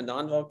 I'm a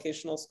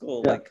non-vocational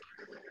school. Yeah. Like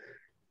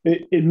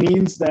it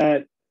means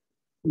that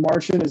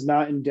Marcin is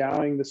not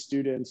endowing the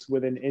students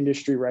with an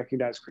industry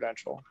recognized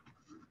credential.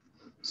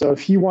 So if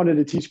he wanted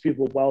to teach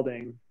people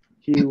welding,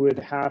 he would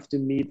have to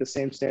meet the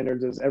same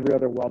standards as every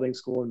other welding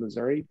school in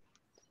Missouri.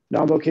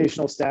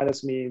 Non-vocational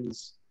status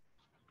means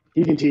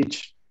he can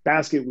teach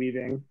basket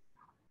weaving.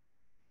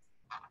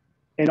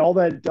 And all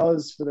that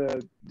does for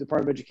the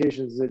Department of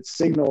Education is it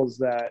signals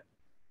that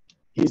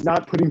he's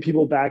not putting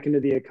people back into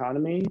the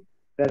economy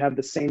that have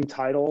the same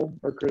title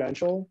or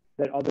credential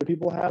that other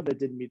people have that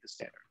didn't meet the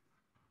standard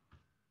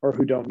or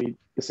who don't meet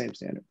the same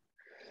standard.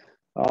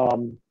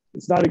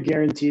 It's not a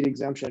guaranteed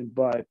exemption,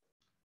 but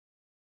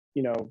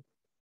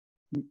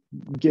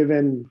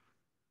given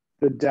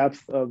the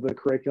depth of the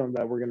curriculum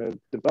that we're going to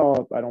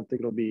develop, I don't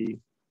think it'll be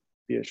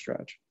a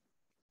stretch.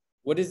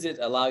 what does it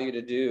allow you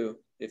to do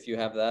if you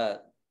have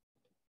that?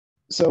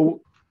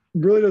 So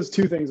really does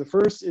two things. The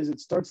first is it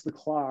starts the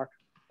clock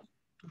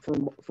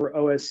for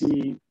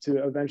OSE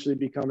to eventually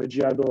become a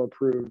GI Bill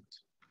approved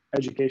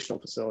educational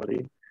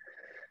facility.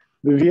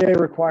 The VA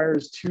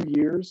requires 2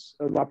 years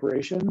of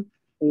operation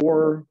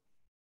or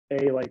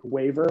a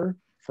waiver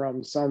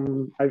from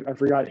I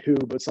forgot who,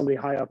 but somebody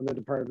high up in the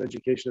Department of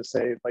Education to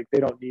say they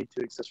don't need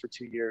to exist for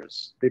 2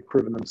 years. They've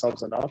proven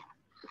themselves enough.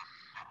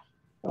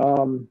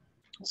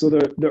 So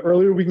the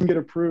earlier we can get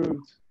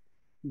approved,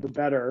 the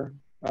better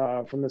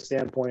from the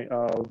standpoint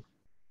of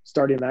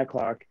starting that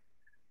clock.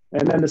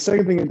 And then the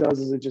second thing it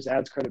does is it just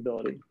adds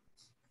credibility.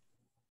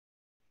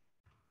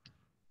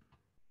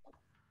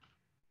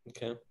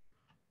 Okay.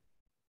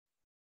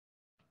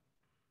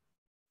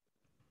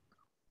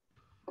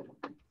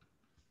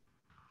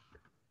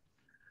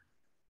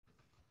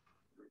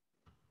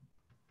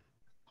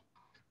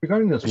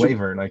 Regarding this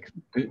waiver,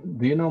 do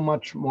you know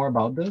much more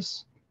about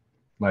this?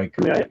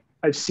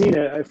 I've seen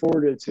it. I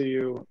forwarded it to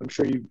you. I'm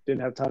sure you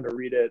didn't have time to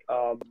read it.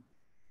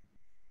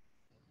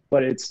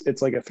 But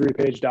it's like a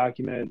 3-page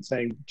document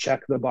saying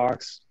check the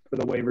box for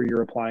the waiver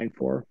you're applying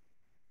for.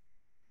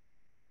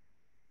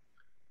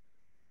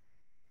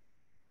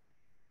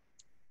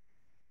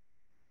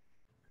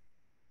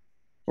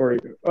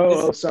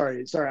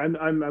 Sorry.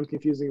 I'm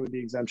confusing it with the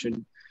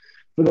exemption.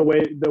 For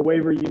the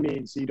waiver you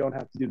mean, so you don't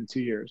have to do the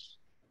 2 years.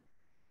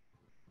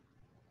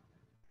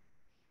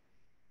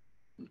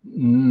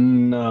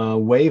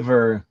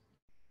 Waiver.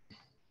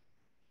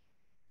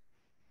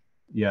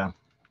 Yeah.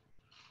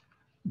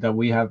 That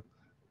we have.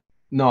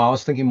 No, I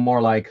was thinking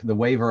more like the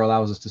waiver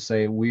allows us to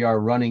say we are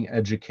running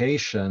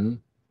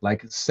education,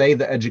 say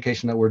the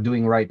education that we're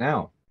doing right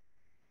now,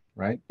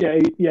 right? Yeah.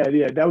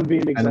 That would be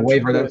an exemption. And a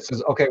waiver that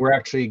says, okay, we're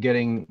actually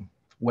getting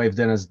waived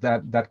in as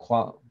that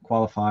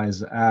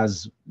qualifies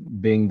as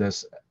being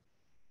this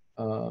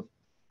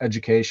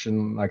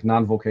education,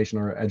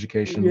 non-vocational or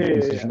education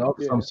institution of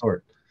some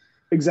sort.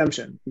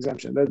 Exemption.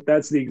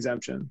 That's the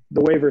exemption.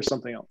 The waiver is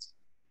something else.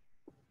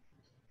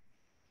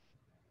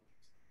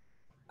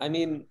 I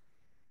mean,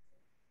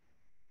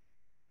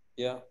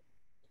 yeah,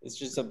 it's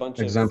just a bunch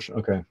exemption.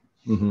 Okay.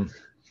 Mm-hmm.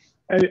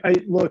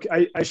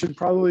 I should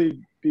probably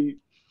be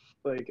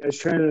as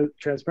transparent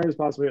as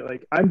possible.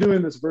 I'm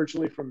doing this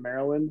virtually from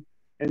Maryland,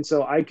 and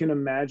so I can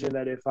imagine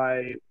that if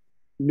I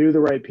knew the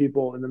right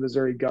people in the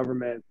Missouri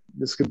government,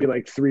 this could be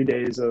 3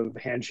 days of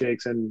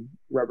handshakes and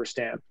rubber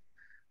stamp.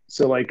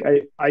 So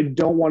I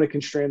don't want to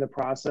constrain the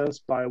process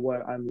by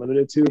what I'm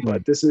limited to,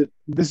 but this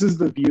is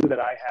the view that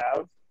I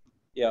have.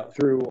 Yeah.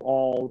 Through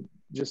all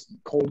just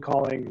cold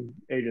calling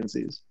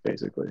agencies,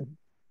 basically.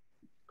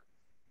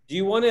 Do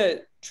you want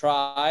to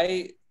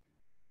try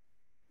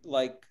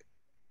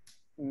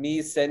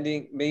me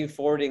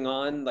forwarding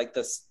on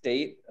the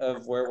state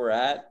of where we're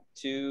at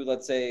to,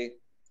 let's say,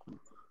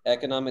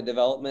 economic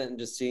development and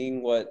just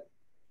seeing what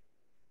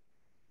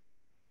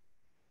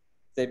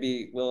they'd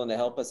be willing to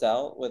help us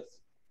out with?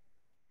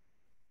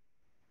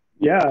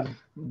 Yeah,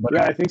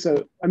 I think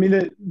so. I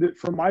mean,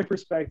 from my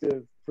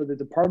perspective, for the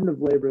Department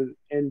of Labor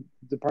and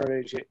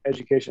Department of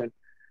Education,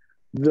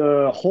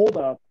 the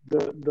holdup,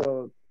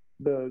 the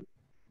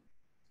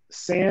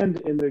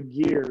sand in the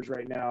gears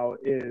right now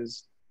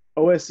is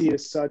OSE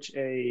is such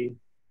a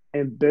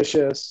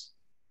ambitious,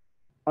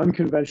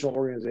 unconventional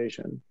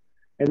organization,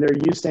 and they're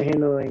used to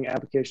handling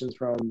applications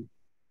from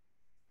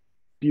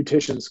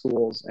beautician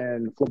schools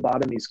and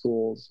phlebotomy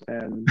schools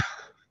and,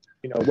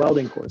 you know,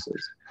 welding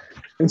courses.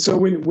 And so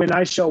when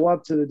I show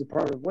up to the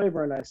Department of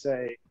Labor and I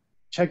say,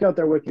 check out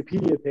their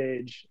Wikipedia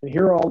page, and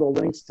here are all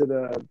the links to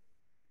the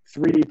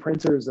 3D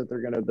printers that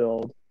they're going to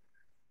build,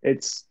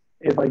 it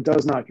like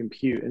does not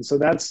compute. And so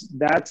that's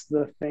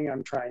the thing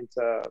I'm trying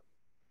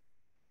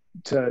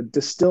to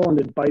distill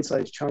into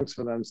bite-sized chunks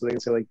for them, so they can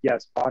say like,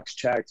 yes, box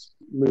checked,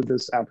 move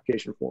this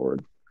application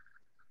forward.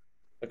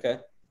 Okay.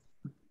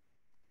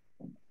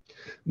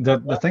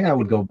 The thing I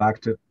would go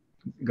back to,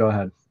 go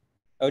ahead.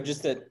 Oh,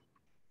 just that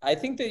I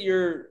think that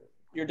you're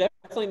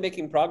definitely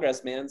making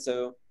progress, man.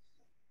 So,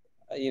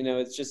 you know,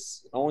 it's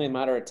just only a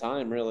matter of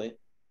time, really.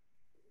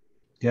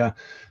 Yeah.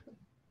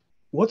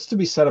 What's to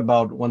be said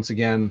about, once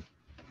again,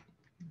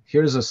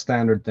 here's a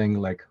standard thing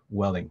like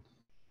welding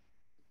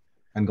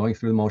and going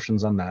through the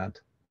motions on that,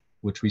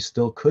 which we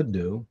still could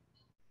do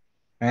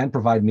and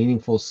provide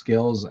meaningful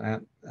skills,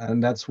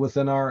 and that's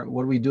within our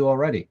what we do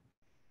already,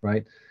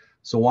 right?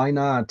 So why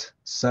not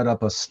set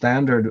up a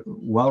standard,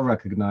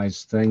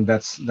 well-recognized thing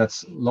that's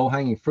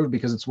low-hanging fruit,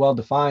 because it's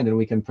well-defined and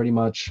we can pretty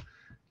much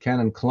can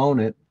and clone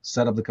it,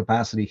 set up the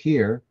capacity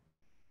here,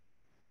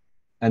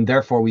 and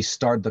therefore we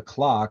start the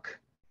clock.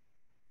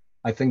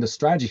 I think the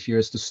strategy here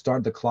is to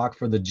start the clock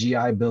for the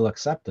GI Bill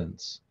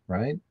acceptance,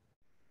 right?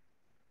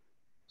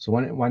 So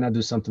why not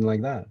do something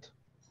like that?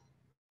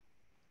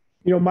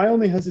 You know, my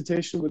only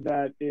hesitation with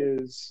that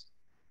is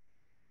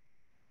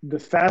the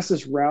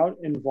fastest route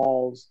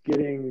involves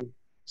getting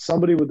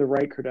somebody with the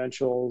right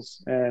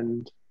credentials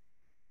and,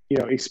 you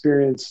know,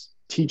 experience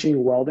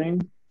teaching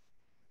welding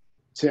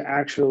to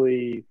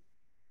actually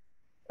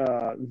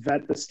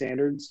vet the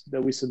standards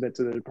that we submit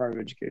to the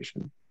Department of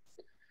Education.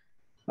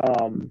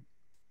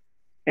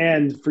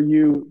 And for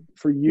you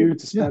to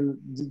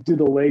do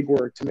the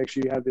legwork to make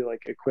sure you have the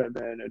like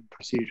equipment and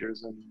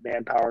procedures and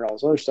manpower and all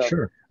this other stuff.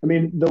 Sure. I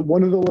mean,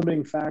 one of the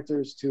limiting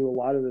factors to a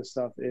lot of this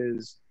stuff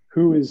is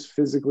who is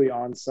physically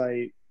on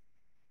site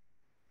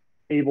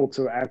able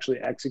to actually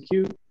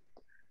execute.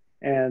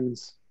 And,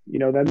 you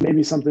know, that may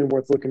be something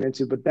worth looking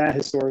into, but that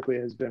historically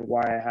has been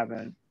why I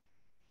haven't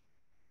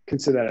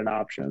considered that an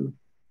option.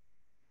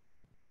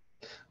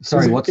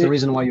 Sorry, what's the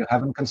reason why you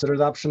haven't considered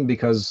the option?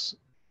 Because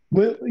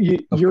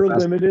you're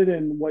limited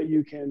in what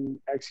you can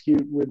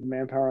execute with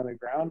manpower on the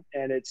ground.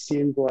 And it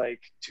seemed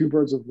like two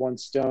birds with one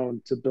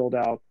stone to build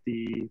out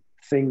the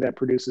thing that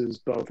produces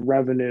both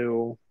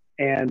revenue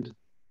and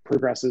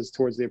progresses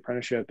towards the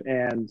apprenticeship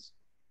and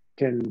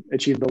can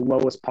achieve the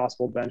lowest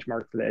possible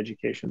benchmark for the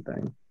education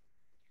thing.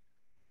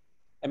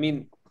 I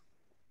mean,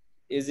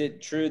 is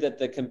it true that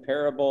the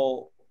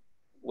comparable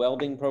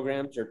welding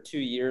programs are 2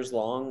 years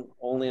long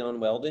only on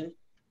welding?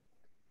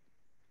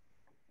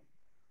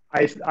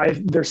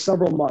 There's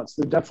several months.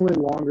 They're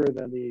definitely longer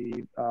than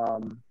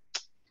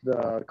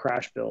the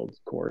crash build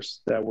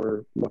course that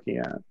we're looking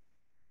at.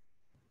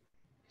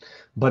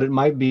 But it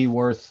might be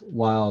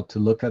worthwhile to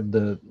look at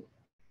the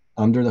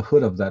under the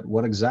hood of that.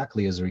 What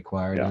exactly is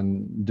required,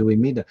 and do we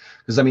meet it?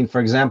 Because I mean, for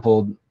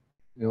example,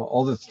 you know,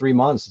 all the 3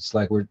 months, it's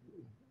like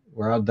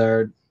we're out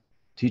there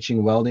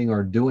teaching welding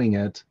or doing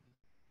it.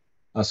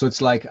 So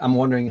it's like I'm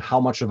wondering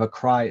how much of a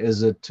cry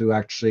is it to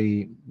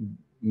actually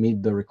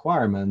meet the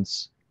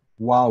requirements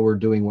while we're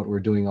doing what we're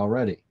doing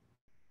already.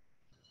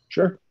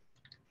 Sure.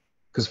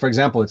 Because for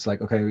example, it's like,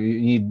 okay,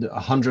 you need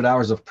 100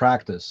 hours of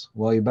practice.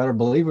 Well, you better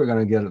believe we're going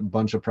to get a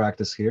bunch of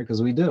practice here,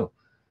 because we do.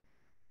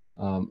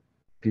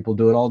 People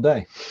do it all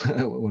day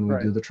when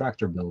we do the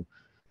tractor build.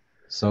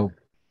 So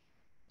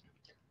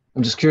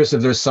I'm just curious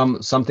if there's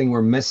something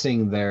we're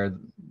missing there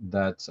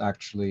that's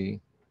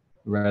actually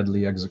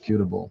readily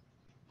executable.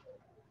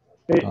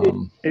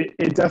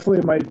 It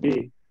definitely might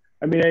be.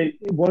 I mean,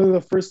 one of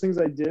the first things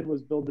I did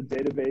was build a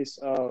database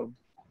of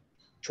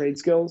trade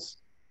skills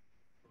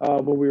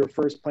when we were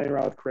first playing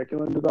around with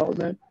curriculum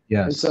development.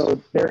 Yes. And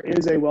so there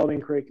is a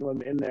welding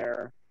curriculum in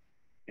there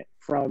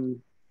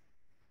from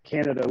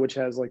Canada, which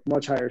has like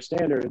much higher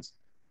standards.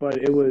 But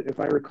it was, if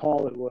I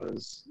recall, it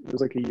was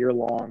like a year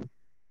long.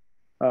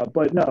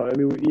 But no, I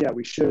mean, yeah,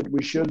 we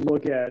should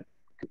look at,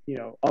 you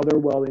know, other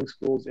welding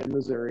schools in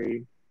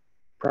Missouri,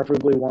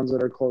 preferably ones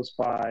that are close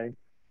by,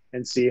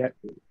 and see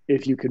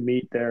if you could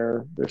meet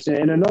their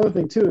standard. And another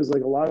thing too is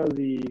like a lot of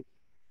the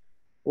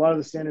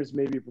standards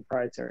may be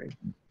proprietary,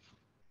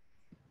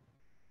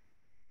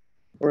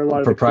 or a lot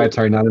of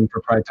proprietary, not in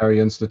proprietary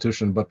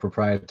institution, but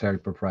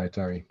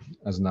proprietary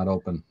as not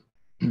open.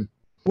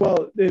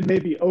 Well, it may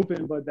be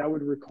open, but that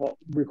would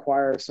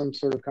require some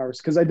sort of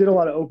conversation. Because I did a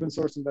lot of open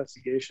source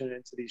investigation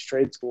into these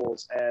trade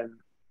schools, and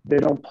they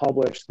don't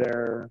publish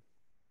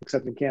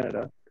except in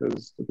Canada,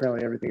 because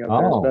apparently everything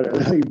out there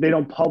is better. They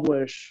don't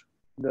publish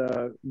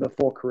the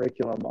full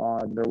curriculum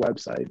on their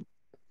website.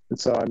 And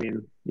so, I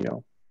mean, you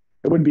know,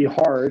 it wouldn't be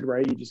hard,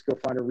 right? You just go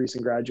find a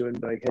recent graduate and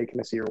be like, hey, can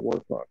I see your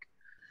workbook?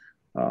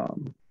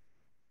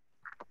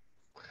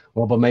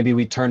 Well, but maybe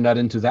we turn that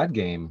into that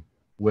game,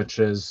 which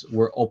is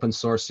we're open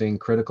sourcing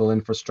critical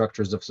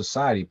infrastructures of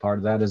society. Part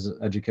of that is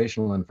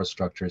educational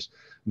infrastructures.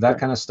 That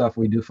kind of stuff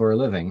we do for a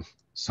living.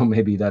 So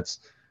maybe that's,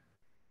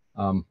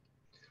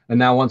 And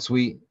now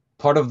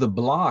part of the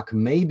block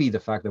may be the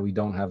fact that we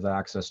don't have the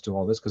access to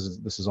all this because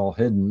this is all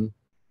hidden.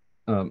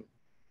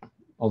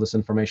 All this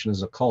information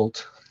is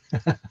occult.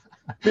 I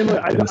mean,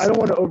 look, I don't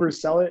want to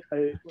oversell it.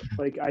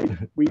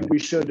 We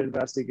should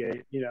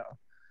investigate,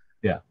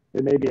 Yeah.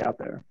 It may be out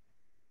there.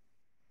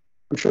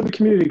 I'm sure the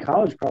community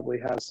college probably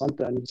has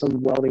something,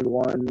 some welding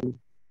one.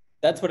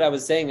 That's what I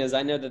was saying is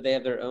I know that they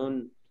have their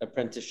own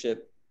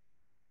apprenticeship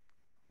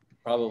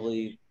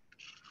probably,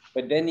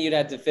 but then you'd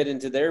have to fit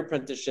into their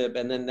apprenticeship,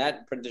 and then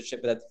that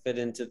apprenticeship would have to fit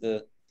into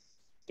the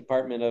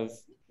Department of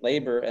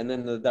Labor, and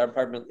then the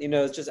department,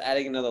 it's just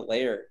adding another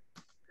layer.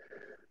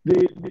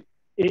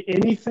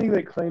 Anything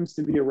that claims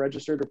to be a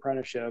registered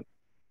apprenticeship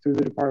through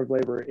the Department of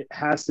Labor, it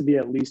has to be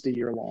at least a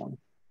year long.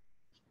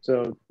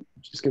 So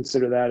just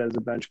consider that as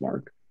a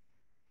benchmark.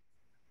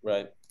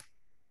 Right.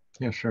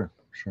 Yeah, sure.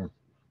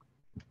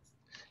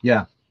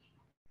 Yeah.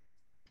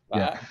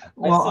 Yeah.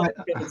 I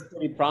think it's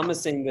pretty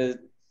promising to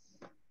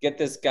get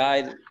this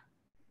guide,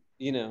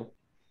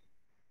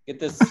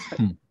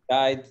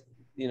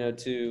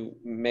 to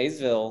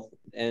Maysville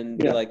and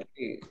be like,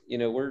 hey,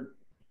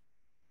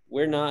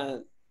 we're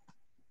not,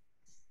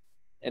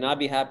 and I'd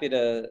be happy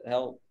to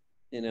help,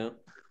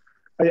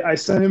 I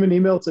sent him an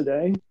email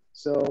today.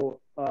 So,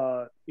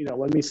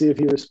 let me see if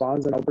he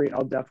responds, and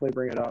I'll definitely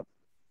bring it up.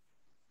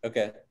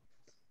 Okay.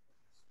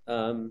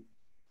 And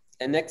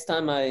next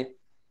time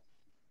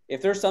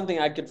if there's something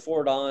I could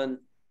forward on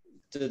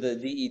to the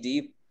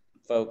DED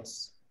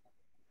folks,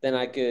 then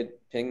I could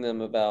ping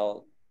them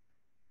about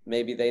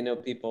maybe they know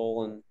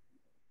people, and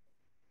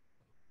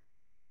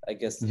I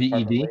guess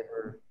VED?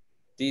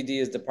 DED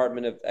is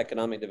Department of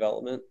Economic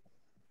Development.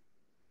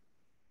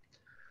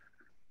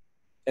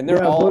 And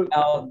they're all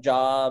about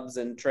jobs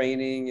and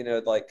training,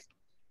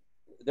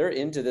 they're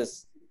into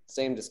this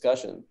same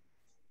discussion.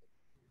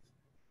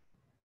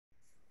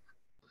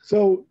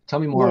 So tell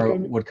me more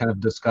what kind of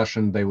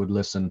discussion they would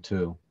listen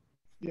to.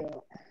 Yeah.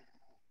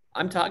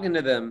 I'm talking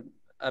to them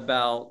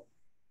about,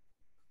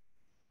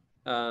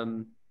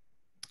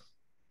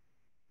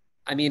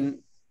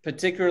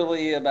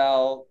 particularly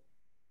about,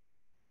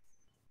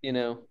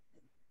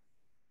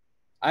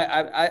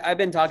 I've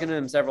been talking to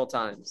them several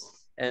times,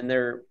 and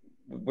they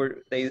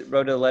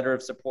wrote a letter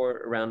of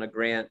support around a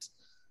grant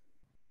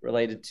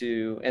related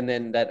to, and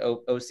then that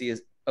OSE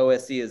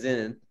is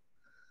in.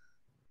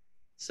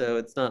 So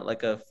it's not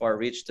like a far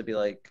reach to be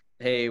like,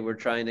 hey, we're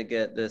trying to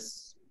get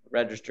this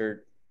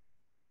registered.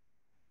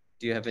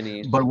 Do you have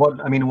any? But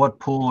what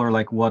pool or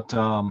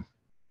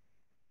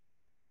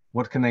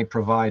what can they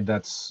provide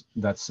that's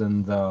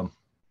in the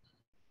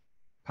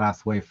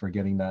pathway for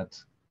getting that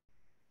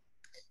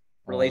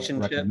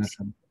relationships?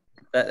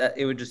 That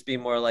it would just be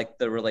more like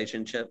the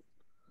relationship.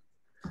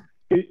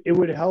 It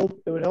would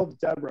help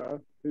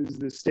Deborah, who's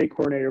the state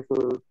coordinator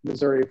for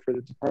Missouri for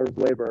the Department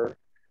of Labor,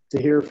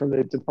 to hear from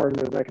the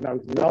Department of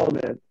Economic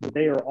Development that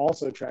they are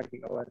also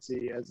tracking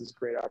OSE as this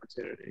great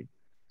opportunity.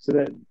 So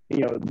that,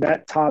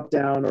 that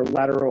top-down or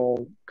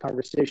lateral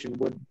conversation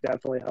would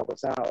definitely help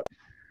us out.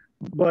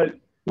 But,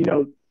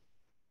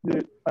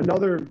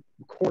 another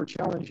core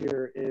challenge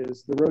here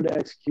is the road to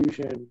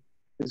execution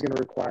is going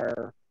to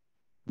require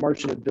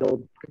Marcin to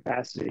build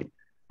capacity.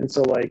 And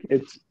so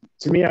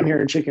to me, I'm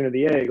hearing chicken or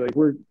the egg.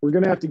 We're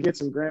going to have to get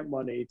some grant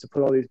money to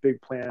put all these big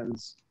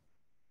plans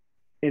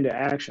into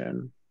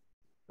action.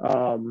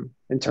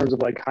 In terms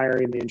of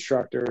hiring the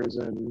instructors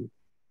and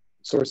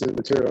sourcing the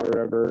material or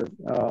whatever.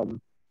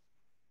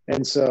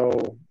 And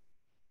so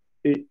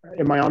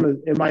am I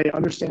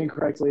understanding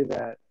correctly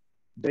that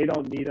they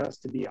don't need us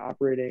to be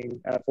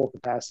operating at full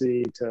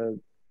capacity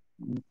to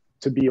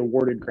be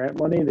awarded grant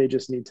money? They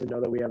just need to know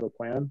that we have a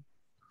plan?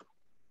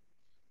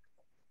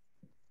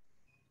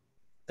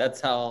 That's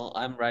how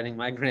I'm writing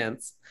my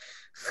grants.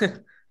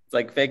 It's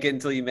like fake it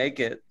until you make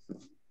it.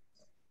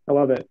 I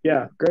love it.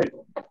 Yeah, great.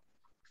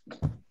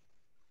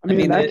 I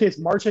mean, in that case,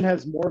 Marcin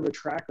has more of a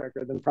track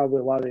record than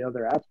probably a lot of the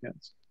other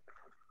applicants.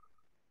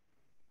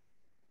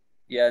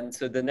 Yeah, and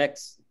so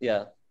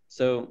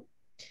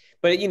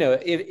but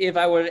if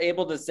I were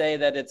able to say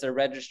that it's a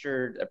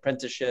registered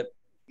apprenticeship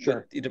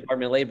with the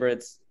Department of Labor,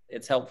 it's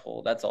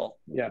helpful. That's all.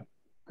 Yeah,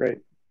 great.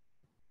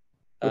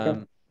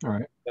 Okay. All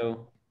right.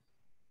 So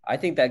I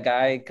think that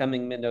guy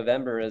coming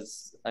mid-November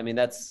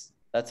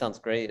that sounds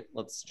great.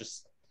 Let's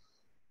just.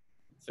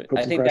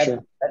 I think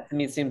that to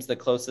me seems the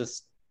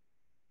closest.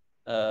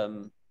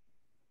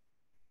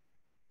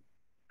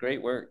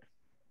 Great work.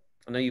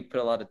 I know you put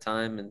a lot of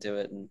time into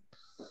it and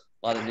a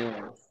lot of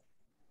nuance.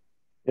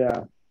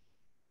 Yeah,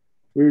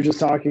 we were just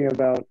talking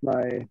about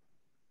my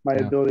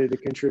ability to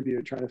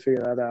contribute, trying to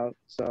figure that out.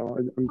 So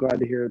I'm glad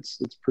to hear it's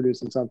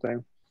producing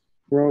something.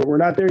 We're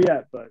not there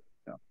yet, but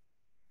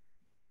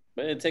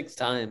But it takes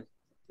time.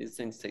 These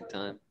things take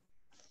time.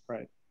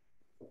 Right.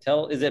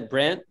 Is it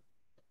Brent?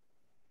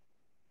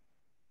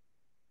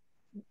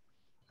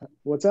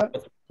 What's that?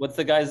 What's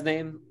the guy's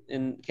name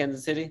in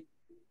Kansas City?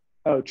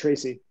 Oh,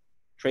 Tracy.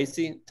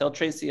 Tracy? Tell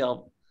Tracy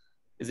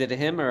is it a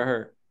him or a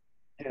her?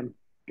 Him.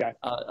 Okay.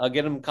 I'll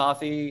get him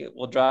coffee.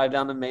 We'll drive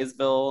down to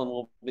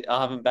Maysville, and I'll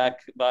have him back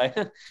by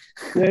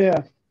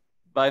Yeah.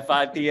 by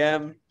 5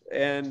 p.m.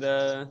 and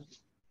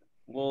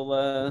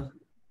we'll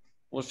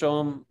show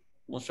him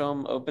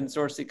open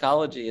source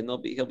ecology, and he'll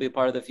be a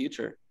part of the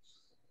future.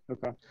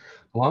 Okay.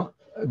 Well,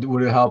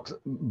 would it help,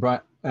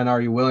 Brian? And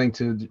are you willing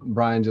to,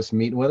 Brian, just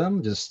meet with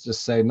him? Just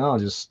say no.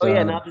 Just oh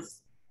yeah,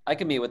 I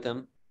can meet with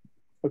him.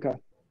 Okay.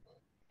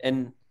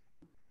 And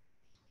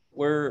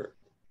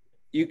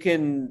you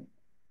can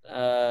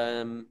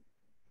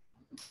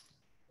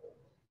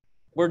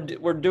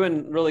we're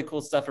doing really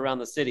cool stuff around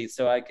the city,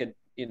 so I could,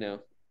 I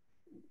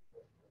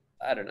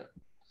don't know,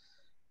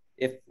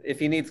 if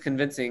he needs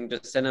convincing,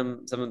 just send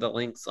him some of the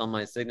links on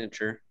my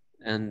signature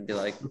and be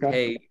like,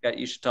 okay. Hey,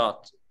 you should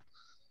talk.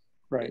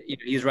 Right.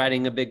 He's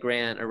writing a big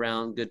grant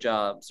around good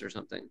jobs or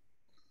something.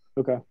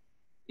 Okay.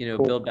 Cool.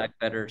 Build back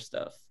better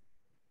stuff.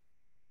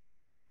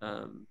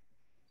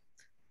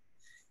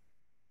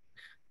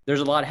 There's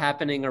a lot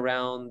happening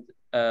around,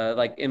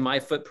 like in my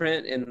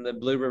footprint in the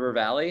Blue River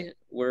Valley,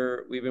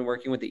 we've been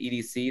working with the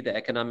EDC, the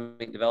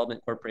Economic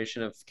Development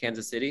Corporation of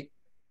Kansas City,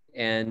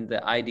 and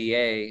the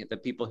IDA, the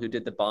people who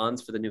did the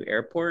bonds for the new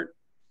airport,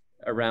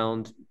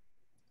 around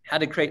how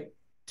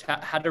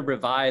to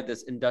revive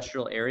this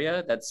industrial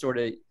area that's sort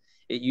of,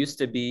 it used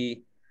to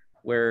be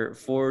where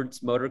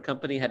Ford's Motor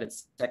Company had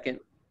its second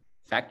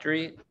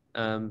factory,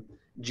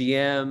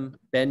 GM,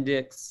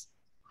 Bendix,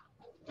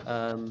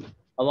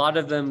 a lot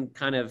of them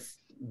kind of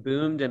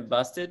boomed and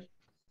busted.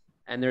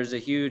 And there's a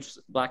huge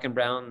black and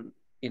brown,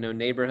 8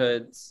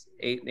 neighborhoods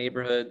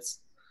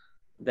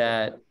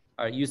that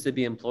used to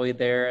be employed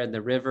there. And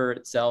the river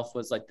itself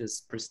was like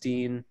this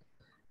pristine,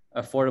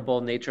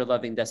 affordable,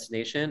 nature-loving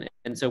destination.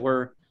 And so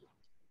we're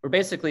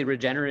basically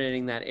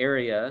regenerating that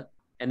area.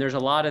 And there's a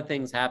lot of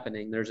things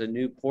happening. There's a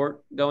new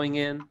port going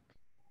in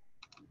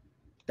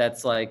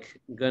that's like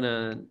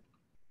gonna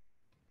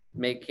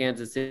make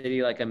Kansas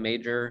City like a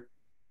major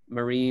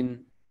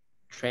marine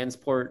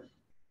transport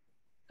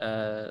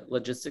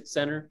logistics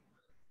center.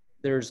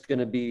 There's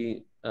gonna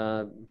be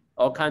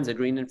all kinds of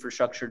green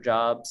infrastructure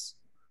jobs,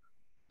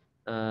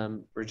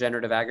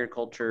 regenerative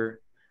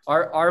agriculture.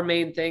 Our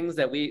main things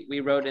that we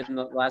wrote in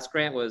the last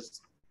grant was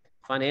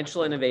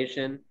financial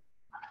innovation,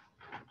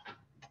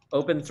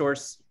 open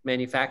source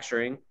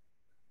manufacturing,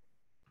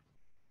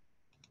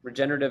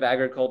 regenerative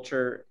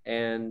agriculture,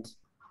 and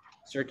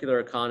circular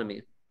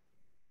economy.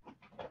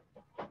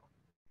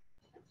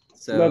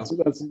 So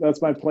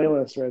that's my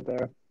playlist right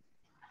there.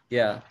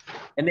 Yeah,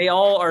 and they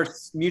all are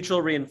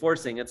mutual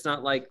reinforcing. It's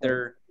not like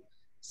they're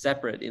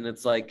separate, and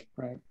it's like,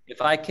 right,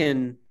 if I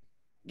can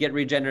get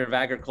regenerative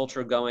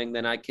agriculture going,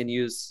 then I can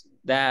use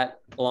that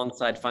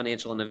alongside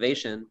financial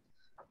innovation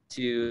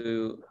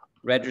to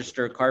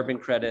register carbon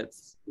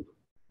credits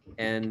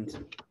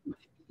and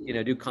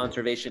do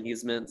conservation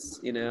easements,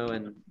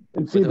 and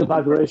feed the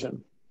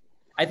population.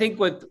 I think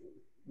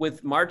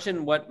with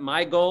Marcin, what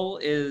my goal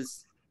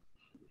is,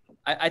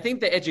 I think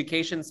the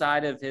education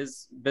side of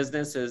his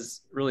business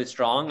is really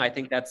strong. I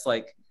think that's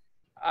like,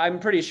 I'm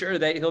pretty sure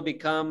that he'll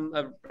become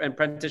an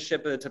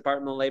apprenticeship at the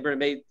Department of Labor.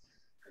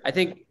 I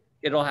think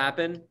it'll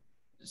happen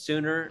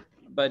sooner,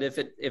 but if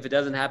it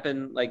doesn't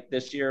happen like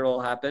this year,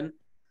 it'll happen.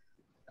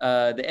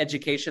 The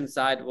education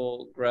side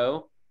will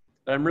grow,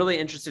 but I'm really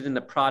interested in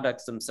the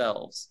products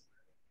themselves.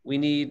 We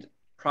need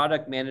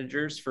product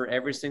managers for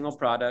every single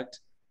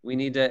product. We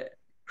need to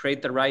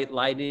create the right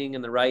lighting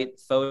and the right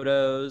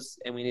photos,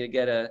 and we need to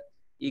get a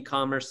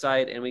e-commerce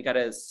site, and we got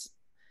to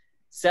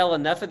sell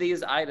enough of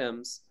these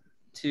items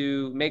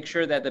to make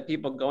sure that the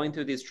people going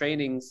through these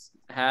trainings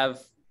have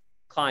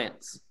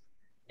clients.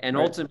 And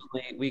right,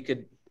 ultimately, we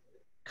could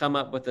come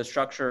up with a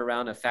structure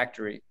around a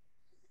factory.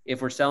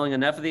 If we're selling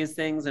enough of these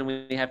things and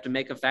we have to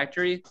make a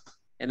factory,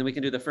 and then we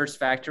can do the first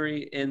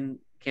factory in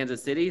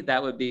Kansas City,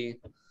 that would be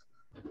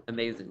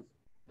amazing.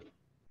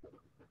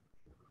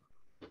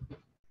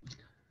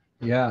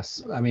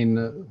 Yes, I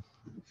mean,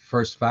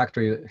 first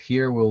factory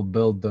here will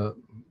build the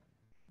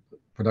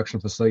production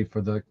facility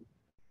for the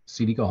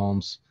CDECO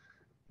homes,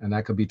 and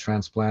that could be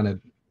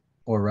transplanted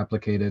or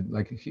replicated.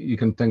 Like, you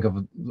can think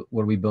of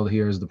what we build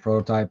here as the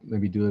prototype,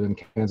 maybe do it in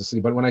Kansas City.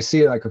 But when I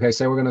see it, like, okay,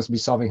 say we're going to be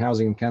solving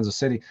housing in Kansas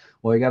City,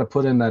 well, you got to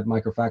put in that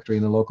microfactory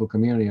in the local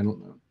community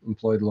and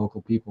employ the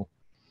local people.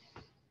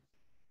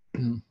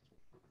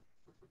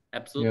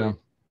 Absolutely. Yeah.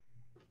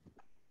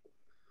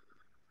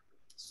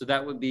 So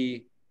that would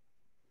be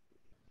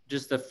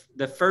just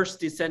the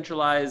first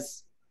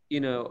decentralized,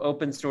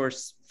 open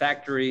source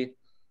factory.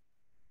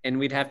 And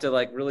we'd have to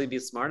like really be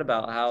smart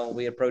about how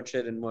we approach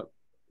it and what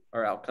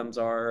our outcomes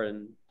are.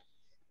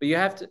 But you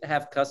have to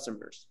have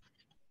customers.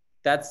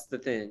 That's the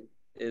thing,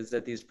 is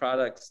that these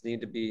products need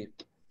to be,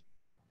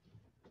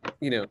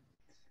 you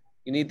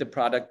need the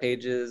product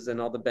pages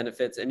and all the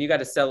benefits, and you got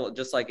to sell it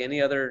just like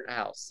any other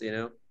house,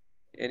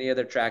 any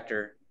other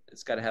tractor.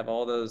 It's got to have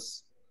all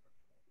those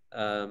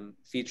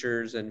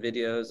features and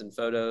videos and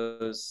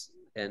photos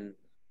and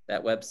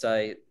that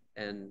website.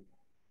 And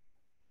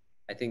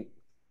I think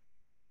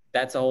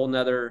that's a whole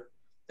nother,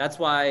 that's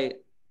why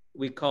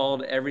we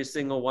called every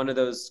single one of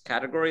those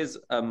categories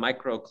a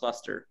micro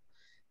cluster,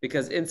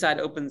 because inside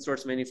open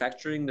source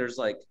manufacturing, there's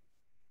like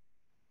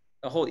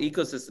a whole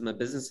ecosystem of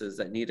businesses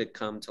that need to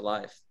come to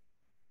life.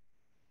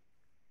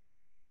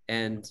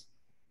 And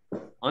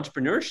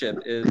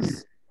entrepreneurship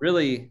is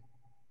really,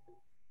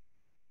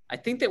 I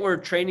think that we're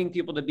training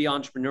people to be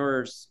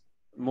entrepreneurs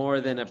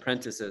more than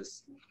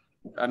apprentices.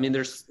 I mean,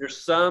 there's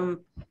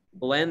some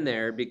blend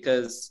there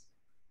because,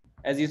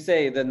 as you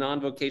say, the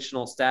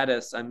non-vocational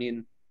status, I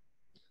mean,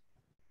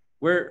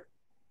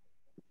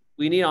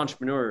 we need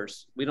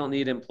entrepreneurs. We don't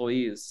need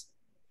employees.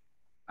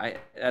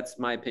 That's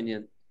my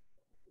opinion.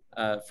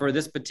 For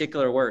this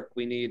particular work,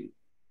 we need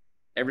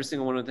every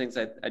single one of the things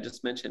I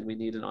just mentioned. We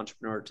need an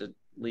entrepreneur to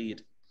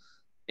lead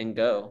and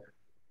go,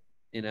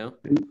 you know?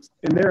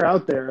 And they're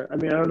out there. I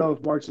mean, I don't know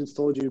if Marcin's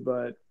told you,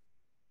 but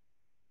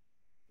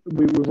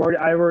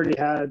I've already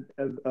had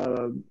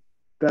a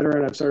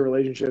veteran I've started a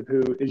relationship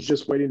who is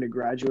just waiting to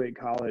graduate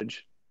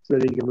college so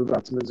that he can move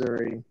out to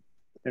Missouri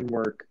and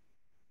work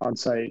on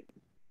site.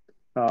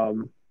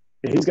 And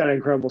he's got an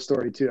incredible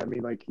story too. I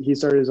mean, like he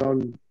started his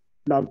own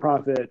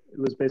nonprofit. It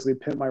was basically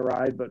Pimp My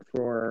Ride, but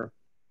for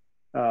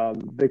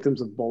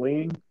victims of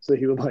bullying. So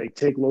he would like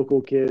take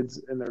local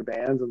kids in their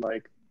vans and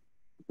like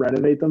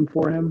renovate them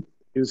for him.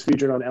 He was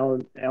featured on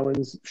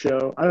Ellen's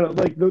show. I don't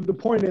know. Like the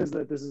point is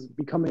that this is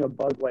becoming a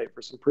bug light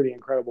for some pretty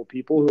incredible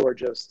people who are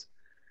just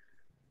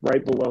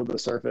right below the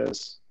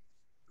surface.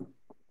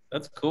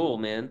 That's cool,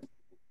 man.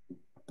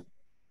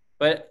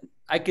 But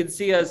I could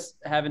see us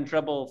having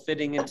trouble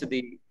fitting into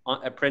the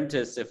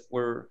apprentice if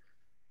we're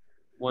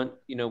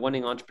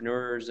wanting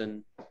entrepreneurs.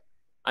 And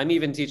I'm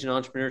even teaching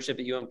entrepreneurship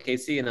at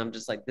UMKC, and I'm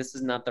just like, this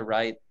is not the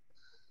right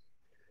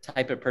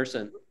type of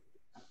person.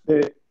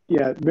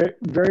 Yeah,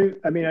 very.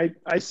 I mean,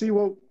 I see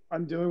what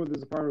I'm doing with the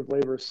Department of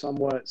Labor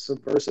somewhat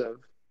subversive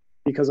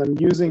because I'm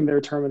using their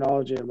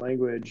terminology and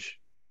language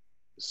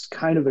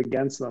kind of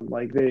against them.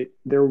 Like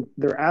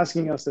they're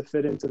asking us to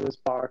fit into this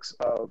box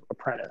of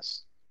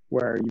apprentice,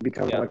 where you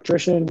become an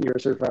electrician, you're a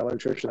certified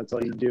electrician, that's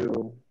all you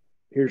do.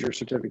 Here's your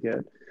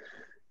certificate.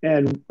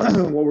 And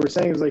what we're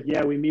saying is like,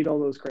 yeah, we meet all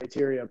those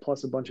criteria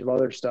plus a bunch of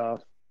other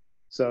stuff.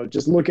 So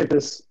just look at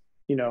this,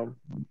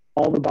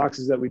 all the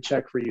boxes that we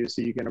check for you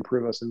so you can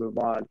approve us and move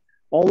on.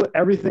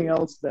 Everything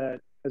else that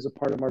as a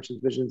part of Marcin's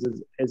visions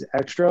is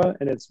extra,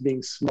 and it's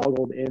being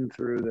smuggled in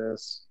through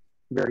this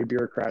very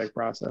bureaucratic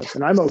process.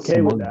 And I'm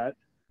okay with that.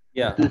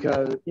 Yeah.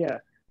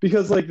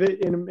 Because like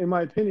in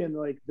my opinion,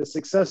 like the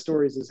success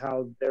stories is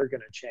how they're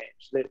going to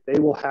change. They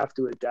will have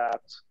to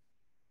adapt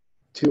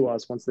to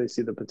us once they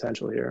see the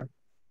potential here.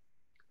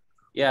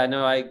 Yeah,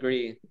 no, I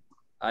agree.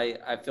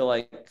 I feel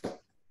like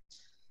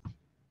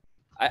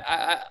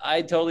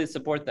I totally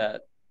support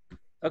that.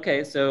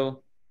 Okay,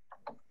 so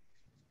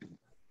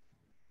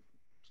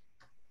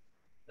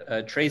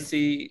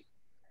Tracy,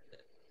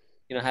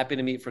 happy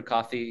to meet for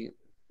coffee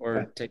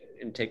or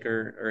take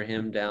her or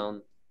him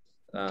down.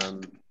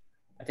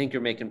 I think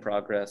you're making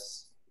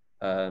progress.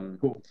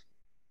 Cool.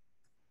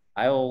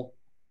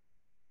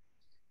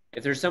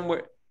 If there's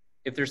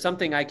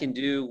something I can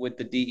do with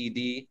the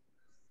DED,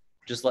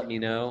 just let me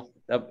know.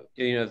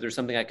 If there's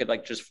something I could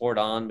like just forward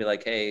on, be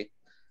like, hey,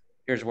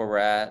 here's where we're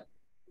at.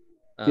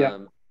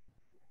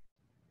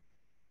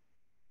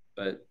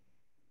 But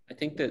I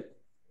think that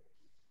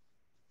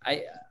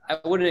I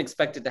wouldn't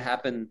expect it to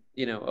happen,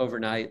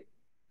 overnight.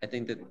 I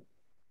think that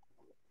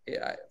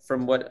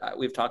from what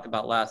we've talked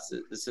about last,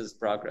 this is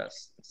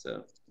progress.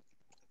 So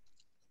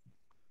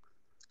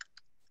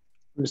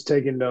I'm just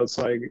taking notes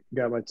so I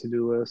got my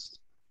to-do list.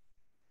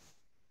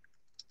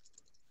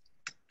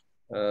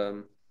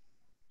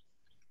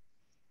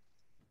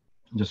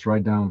 Just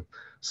write down,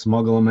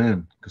 smuggle them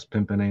in, because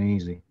pimping ain't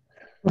easy.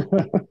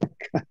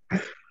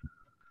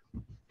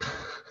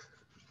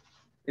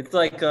 It's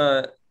like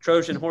a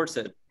Trojan horse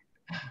it.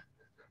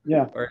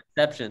 Yeah. Or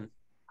Inception.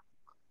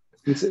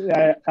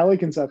 I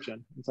like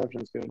Inception.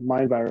 Inception's good.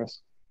 Mind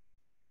virus.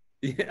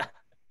 Yeah.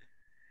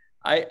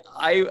 I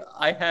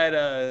had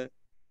the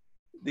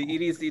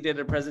EDC did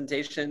a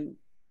presentation,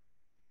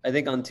 I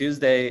think on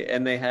Tuesday,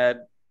 and they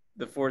had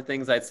the 4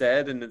 things I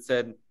said, and it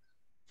said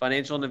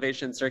financial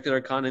innovation, circular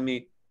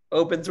economy,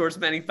 open source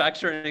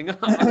manufacturing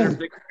on their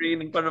big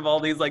screen in front of all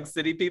these like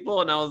city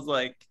people, and I was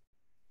like,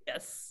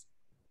 yes.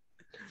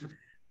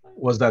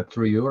 Was that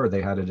through you, or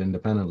they had it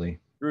independently?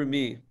 Through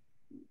me.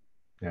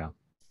 Yeah.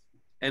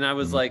 And I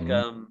was like, he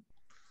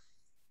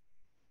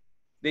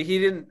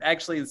didn't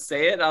actually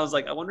say it. I was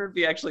like, I wonder if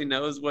he actually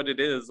knows what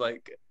it is,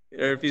 like,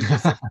 or if he's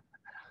just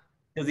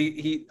because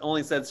he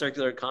only said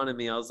circular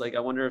economy. I was like, I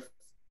wonder if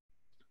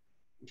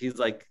he's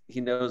like, he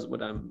knows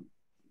what I'm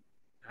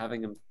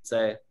having him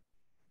say.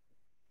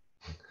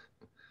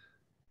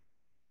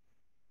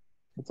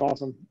 That's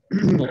awesome.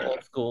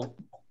 Old school.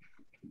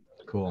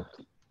 Cool.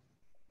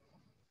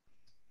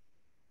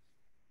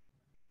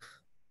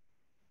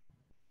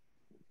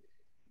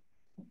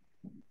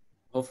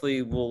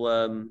 Hopefully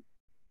we'll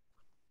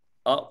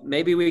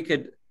maybe we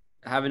could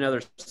have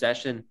another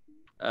session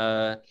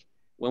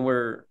when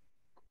we're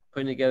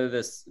putting together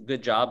this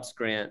good jobs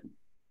grant.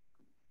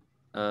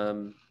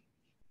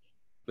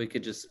 we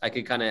could just, I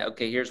could kind of,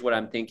 okay, here's what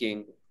I'm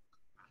thinking.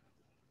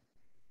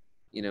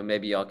 You know,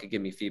 maybe y'all could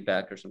give me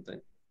feedback or something.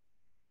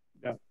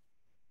 Yeah.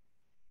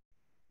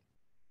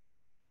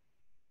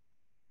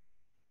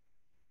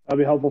 That'll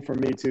be helpful for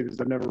me too, because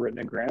I've never written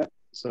a grant.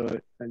 So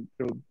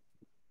it'll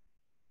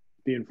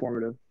be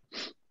informative.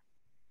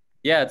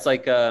 Yeah, it's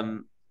like, I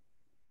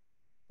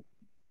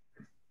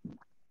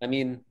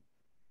mean,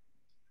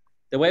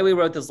 the way we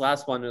wrote this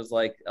last one was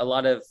like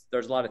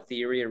there's a lot of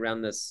theory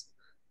around this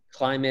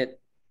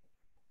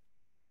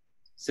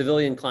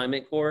civilian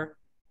climate corps.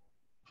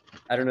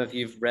 I don't know if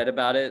you've read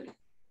about it.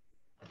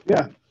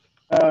 Yeah.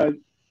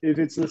 If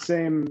it's the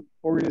same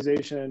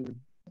organization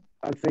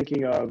I'm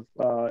thinking of,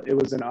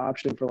 it was an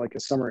option for like a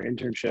summer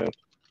internship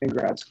in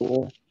grad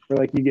school where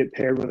like you get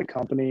paired with a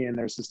company in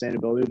their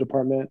sustainability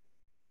department.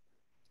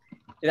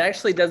 It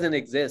actually doesn't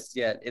exist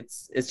yet.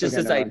 It's just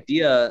this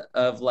idea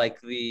of like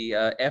the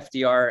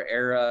FDR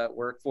era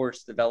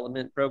workforce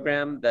development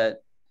program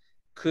that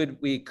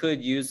we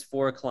could use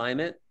for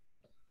climate.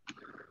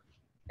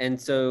 And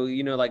so,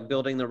 you know, like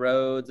building the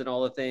roads and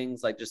all the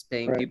things, like just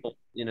paying people,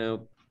 you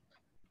know,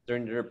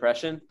 during the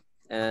Depression.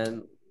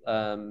 And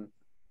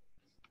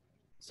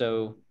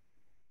so,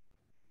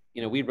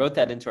 you know, we wrote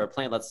that into our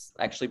plan. Let's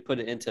actually put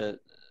it into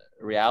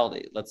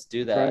reality. Let's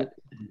do that.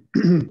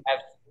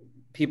 Have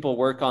people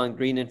work on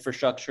green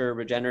infrastructure,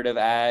 regenerative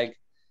ag,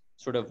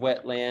 sort of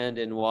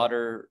wetland and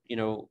water, you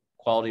know,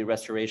 quality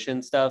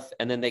restoration stuff.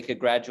 And then they could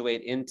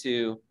graduate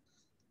into,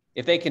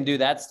 if they can do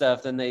that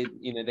stuff, then they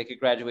could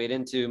graduate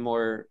into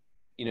more,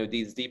 you know,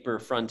 these deeper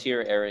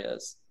frontier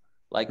areas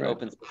like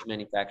open source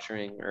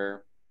manufacturing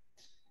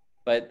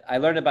but I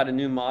learned about a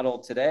new model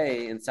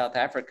today in South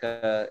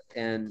Africa.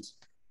 And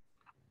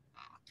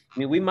I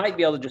mean, we might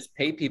be able to just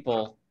pay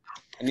people.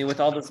 I mean, with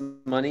all this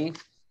money,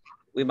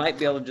 we might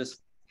be able to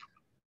just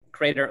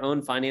create our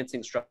own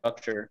financing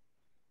structure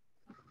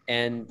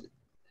and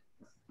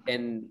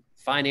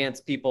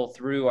finance people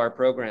through our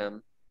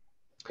program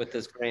with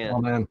this grant.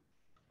 Oh man.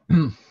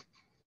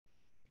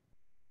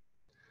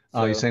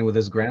 Oh, you're saying with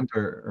this grant,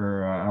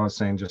 or I was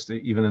saying just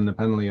even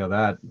independently of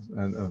that,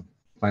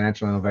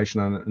 financial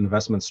innovation and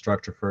investment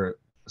structure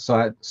so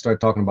I started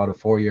talking about a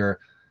 4-year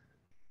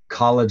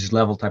college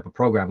level type of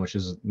program, which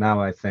is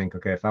now I think,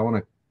 okay, if I want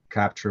to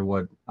capture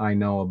what I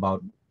know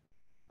about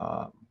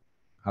how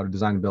to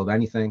design and build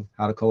anything,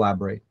 how to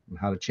collaborate, and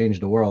how to change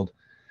the world,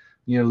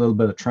 you need a little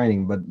bit of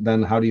training. But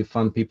then how do you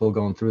fund people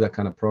going through that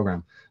kind of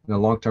program? In the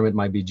long term, it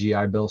might be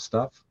GI Bill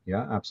stuff.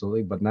 Yeah,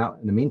 absolutely. But now,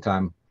 in the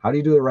meantime, how do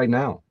you do it right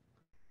now?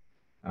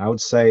 I would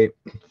say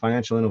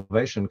financial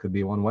innovation could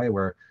be one way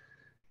where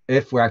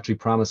if we're actually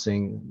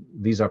promising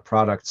these are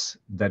products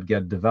that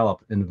get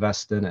developed,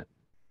 invest in it.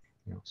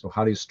 You know, so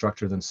how do you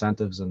structure the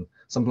incentives and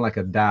something like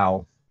a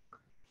DAO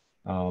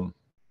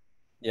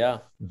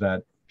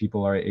that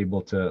people are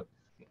able to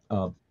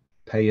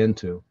pay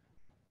into?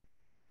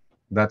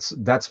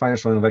 That's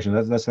financial innovation.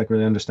 That's like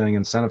really understanding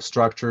incentive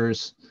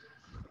structures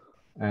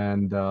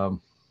and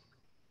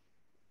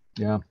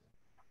yeah.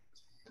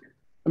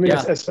 I mean,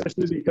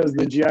 especially because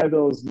the GI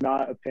Bill is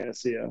not a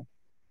panacea.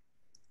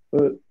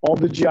 All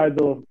the GI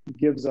Bill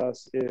gives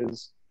us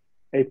is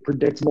a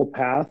predictable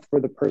path for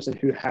the person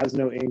who has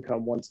no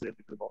income once they leave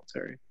the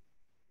military.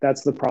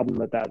 That's the problem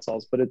that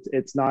solves, but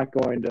it's not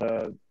going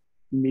to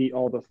meet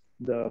all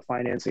the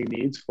financing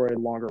needs for a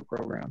longer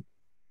program.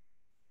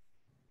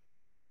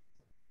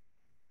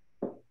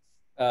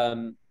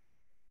 And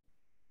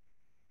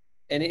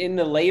in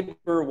the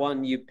labor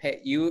one,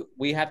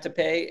 we have to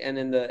pay, and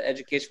in the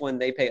education one,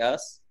 they pay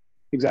us.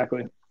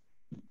 Exactly.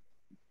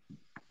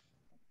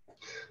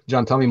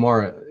 John, tell me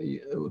more.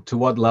 To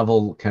what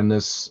level can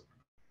this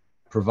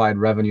provide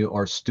revenue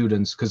or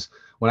students? Because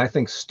when I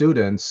think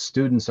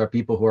students are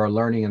people who are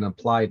learning and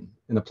applied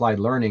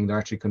learning. They're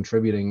actually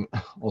contributing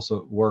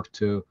also work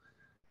to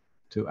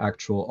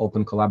actual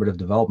open collaborative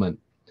development.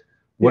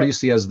 What do you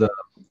see as the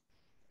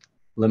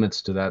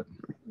limits to that,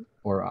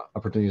 or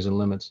opportunities and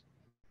limits?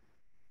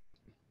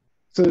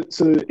 So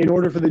in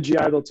order for the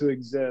GI Bill to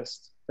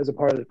exist as a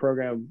part of the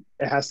program,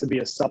 it has to be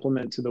a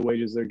supplement to the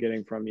wages they're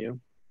getting from you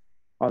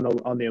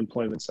on the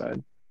employment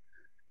side.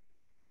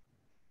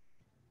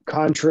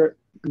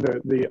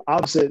 The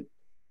opposite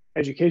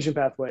education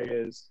pathway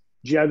is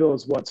GI Bill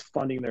is what's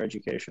funding their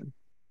education.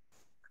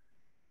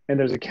 And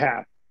there's a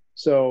cap.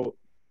 So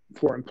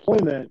for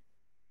employment,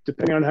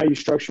 depending on how you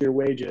structure your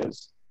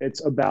wages,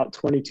 it's about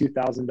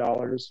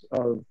 $22,000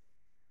 of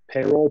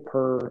payroll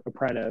per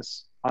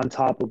apprentice on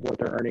top of what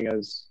they're earning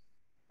as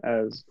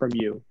from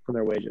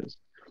their wages.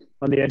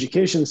 On the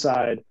education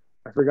side,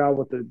 I forgot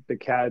what the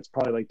CAD, it's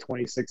probably like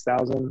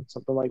 26,000,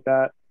 something like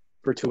that,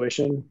 for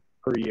tuition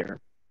per year.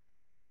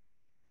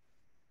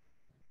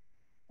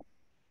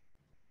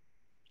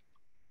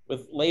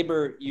 With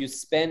labor, you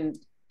spend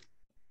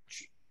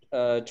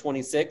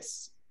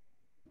 26.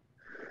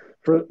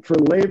 For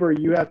labor,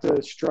 you have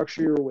to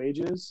structure your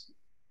wages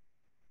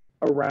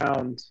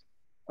around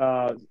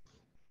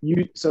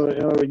you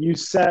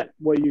set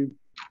what you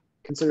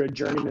consider a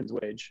journeyman's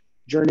wage.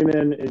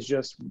 Journeyman is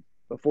just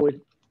a fully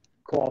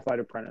qualified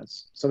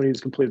apprentice, somebody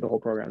who's completed the whole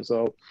program.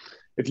 So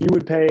if you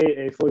would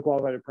pay a fully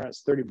qualified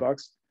apprentice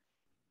 $30,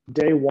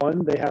 day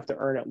one, they have to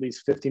earn at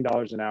least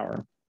 $15 an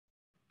hour.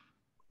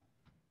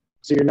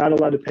 So you're not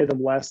allowed to pay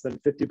them less than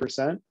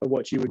 50% of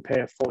what you would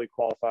pay a fully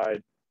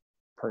qualified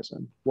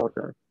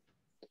worker.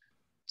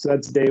 So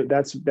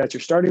that's your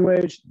starting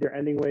wage. Their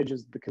ending wage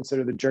is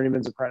considered the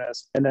journeyman's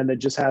apprentice. And then there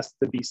just has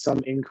to be some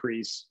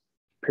increase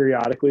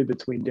periodically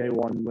between day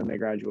one and when they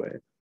graduate.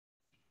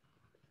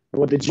 And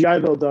what the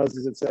GI Bill does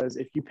is it says,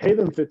 if you pay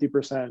them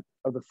 50%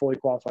 of the fully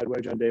qualified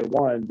wage on day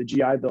one, the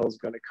GI Bill is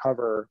going to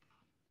cover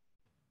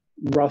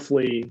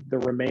roughly the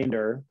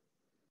remainder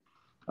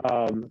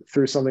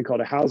through something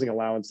called a housing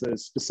allowance that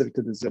is specific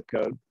to the zip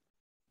code.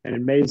 And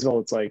in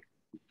Maysville, it's like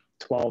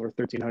 $1,200 or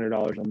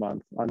 $1,300 a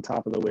month on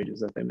top of the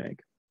wages that they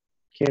make.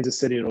 Kansas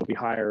City, it'll be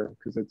higher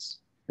because it's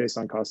based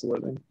on cost of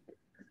living.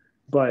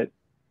 But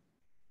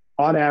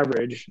on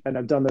average, and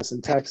I've done this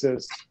in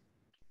Texas,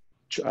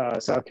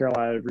 South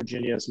Carolina,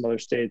 Virginia, some other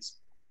states,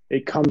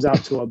 it comes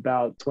out to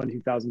about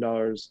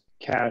 $22,000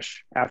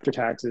 cash after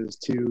taxes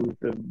to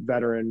the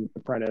veteran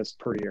apprentice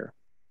per year.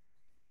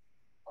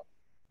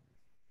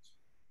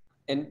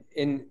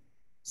 And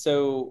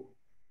so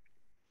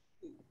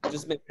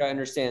just make sure I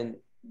understand,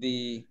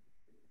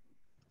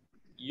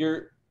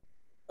 your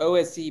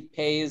OSE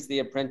pays the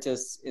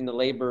apprentice in the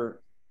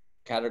labor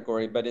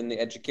category, but in the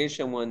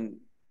education one,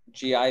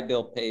 GI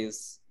Bill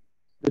pays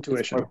the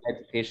tuition.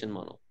 Education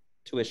model.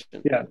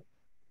 Tuition. Yeah.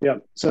 Yeah.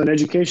 So in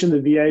education, the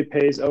VA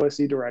pays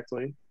OSE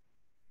directly,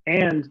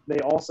 and they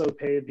also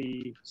pay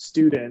the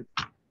student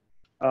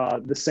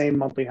the same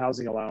monthly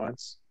housing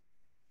allowance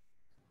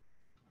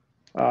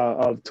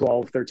of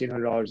 $1,200,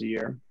 $1,300 a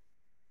year.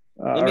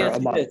 Let me ask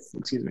you month, this.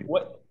 Excuse me.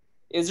 What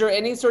is there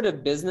any sort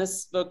of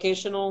business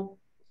vocational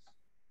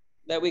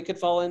that we could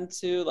fall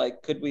into?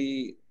 Like, could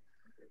we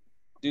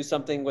do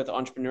something with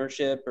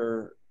entrepreneurship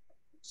or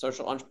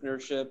social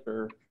entrepreneurship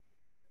or?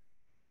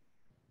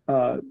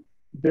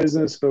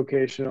 Business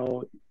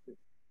vocational,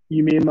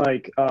 you mean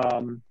like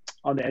on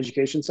the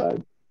education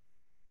side?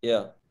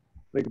 Yeah.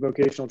 Like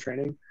vocational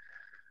training?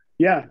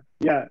 Yeah.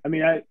 I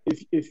mean,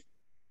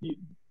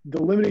 the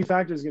limiting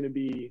factor is going to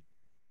be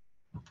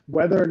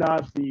whether or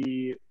not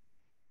the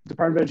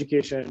Department of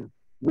Education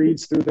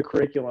reads through the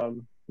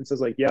curriculum and says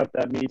like, yep,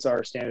 that meets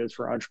our standards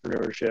for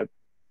entrepreneurship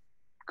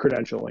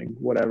credentialing,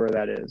 whatever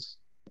that is.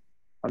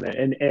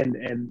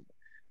 And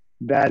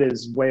that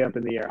is way up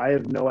in the air. I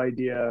have no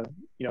idea,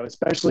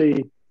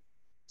 especially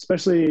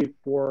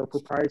for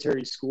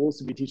proprietary schools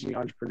to be teaching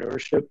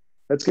entrepreneurship,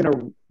 that's going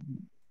to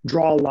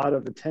draw a lot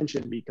of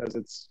attention because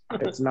it's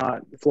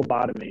not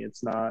phlebotomy.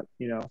 It's not,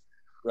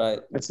 right.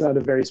 It's not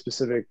a very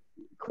specific,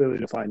 clearly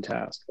defined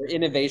task. Or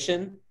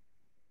innovation.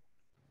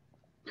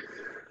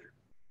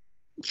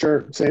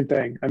 Sure. Same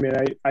thing. I mean,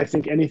 I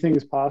think anything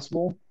is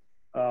possible.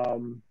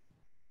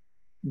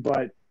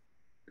 But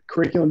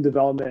curriculum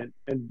development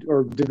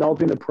or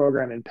developing the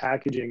program and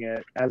packaging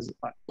it as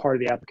part of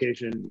the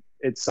application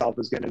itself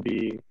is going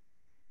to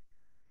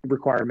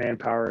require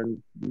manpower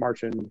and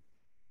Marcin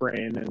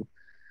brain and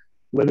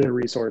limited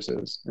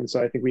resources. And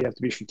so I think we have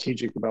to be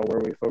strategic about where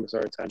we focus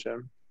our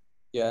attention.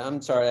 Yeah,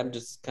 I'm sorry. I'm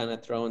just kind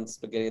of throwing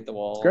spaghetti at the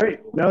wall.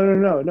 Great.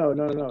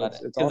 No.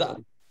 It's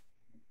awesome.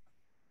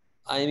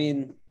 I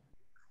mean,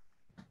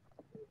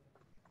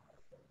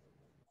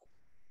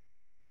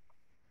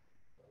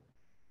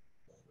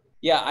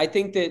 yeah, I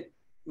think that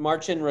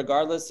Marcin,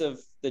 regardless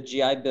of the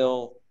GI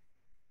Bill,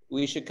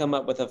 we should come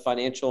up with a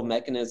financial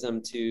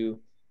mechanism to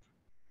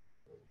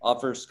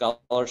offer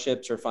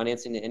scholarships or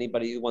financing to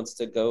anybody who wants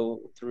to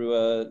go through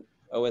a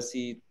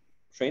OSE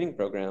training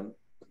program.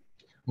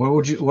 What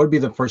would be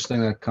the first thing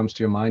that comes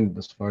to your mind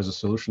as far as a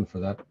solution for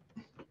that?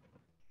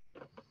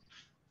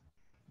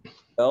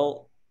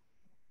 Well,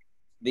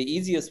 the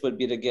easiest would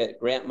be to get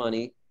grant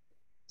money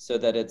so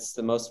that it's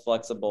the most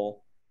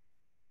flexible,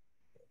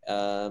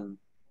 and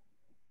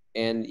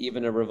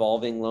even a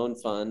revolving loan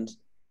fund,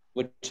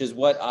 which is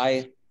what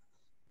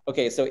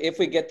okay, so if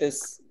we get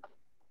this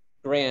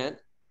grant,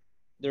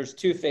 there's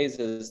two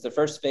phases. The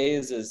first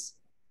phase is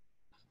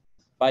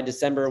by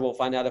December, we'll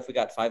find out if we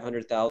got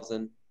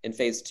 500,000. In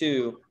phase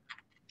two,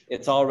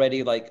 it's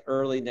already like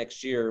early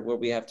next year where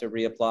we have to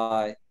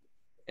reapply.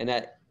 And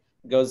it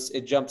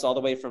jumps all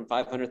the way from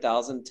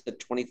 500,000 to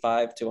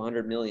 25 to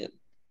 100 million.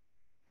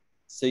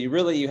 So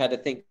you had to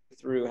think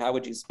through, how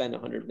would you spend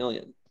 100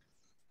 million?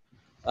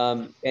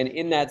 And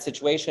in that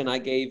situation, I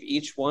gave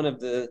each one of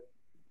the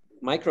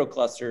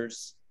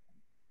microclusters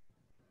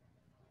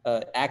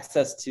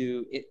access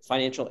to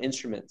financial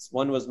instruments.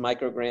 One was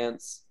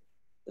microgrants.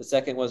 The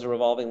second was a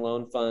revolving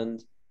loan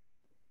fund.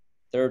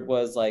 Third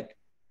was like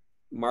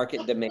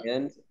market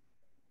demand,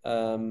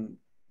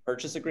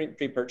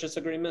 pre-purchase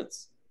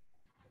agreements.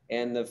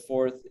 And the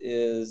fourth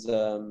is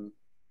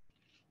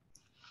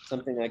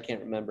something I can't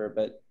remember.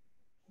 But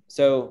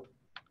so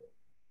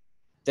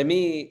to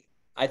me,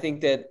 I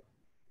think that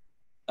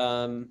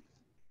I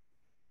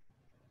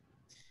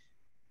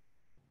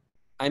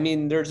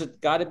mean, there's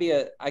got to be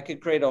I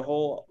could create a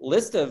whole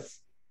list of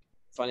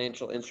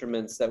financial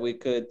instruments that we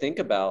could think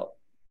about.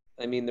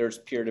 I mean, there's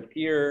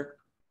peer-to-peer,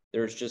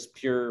 there's just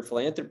pure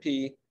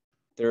philanthropy,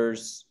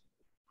 there's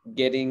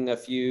getting a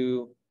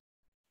few,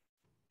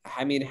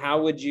 I mean,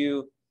 how would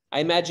you, I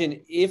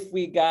imagine if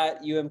we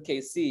got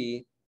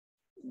UMKC,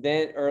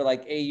 then, or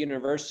like a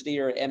university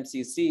or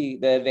MCC,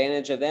 the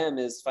advantage of them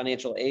is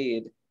financial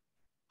aid.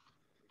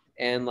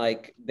 And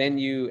like, then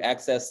you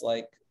access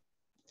like,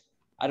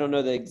 I don't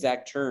know the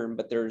exact term,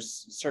 but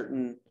there's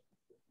certain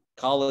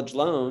college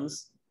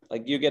loans.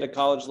 Like you get a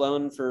college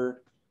loan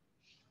for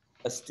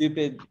a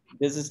stupid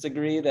business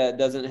degree that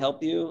doesn't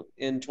help you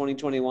in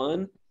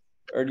 2021,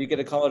 or do you get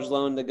a college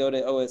loan to go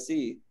to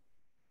OSE?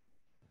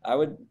 I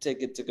would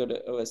take it to go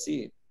to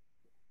OSE.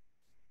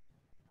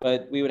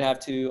 But we would have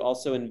to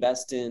also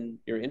invest in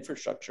your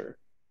infrastructure.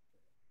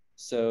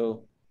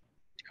 So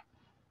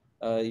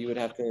you would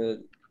have to,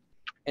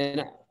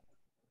 and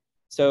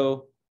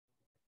so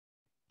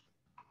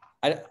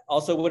I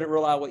also wouldn't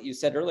rule out what you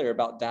said earlier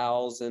about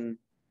DAOs, and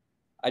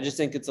I just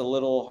think it's a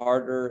little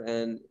harder,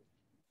 and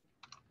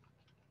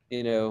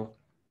you know,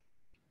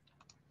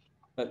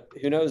 but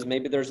who knows,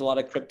 maybe there's a lot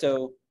of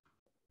crypto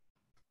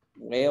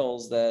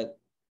whales that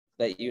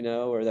you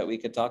know, or that we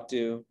could talk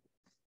to.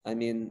 I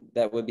mean,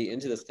 that would be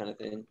into this kind of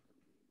thing.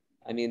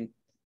 I mean,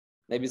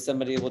 maybe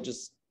somebody will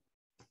just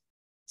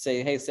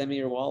say, hey, send me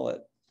your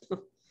wallet.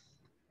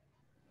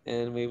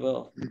 And we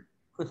will.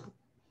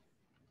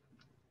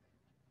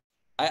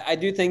 I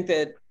do think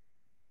that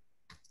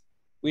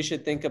we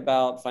should think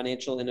about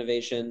financial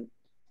innovation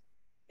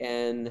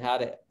and how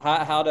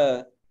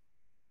to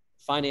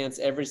finance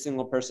every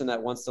single person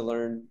that wants to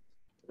learn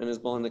and is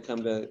willing to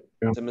come to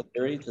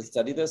Missouri to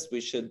study this.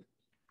 We should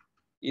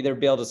either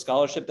be able to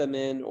scholarship them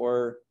in,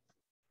 or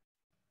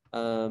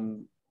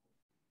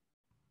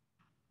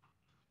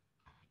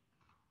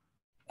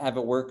have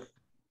a work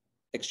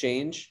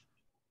exchange,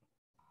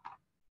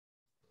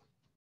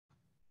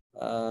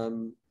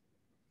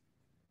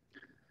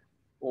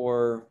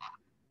 or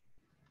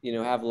you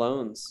know, have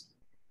loans,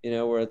 you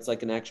know, where it's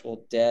like an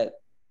actual debt.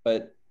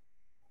 But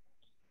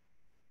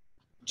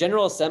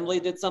General Assembly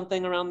did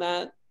something around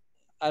that.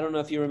 I don't know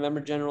if you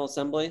remember General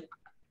Assembly.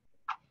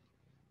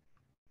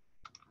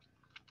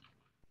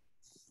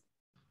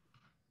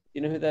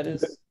 You know who that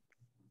is?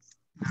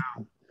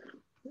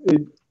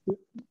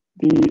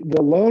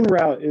 The loan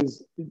route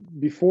is,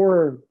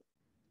 before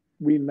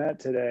we met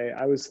today,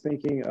 I was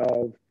thinking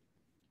of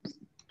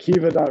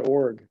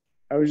kiva.org.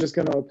 I was just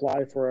going to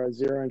apply for a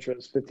zero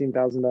interest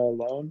 $15,000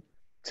 loan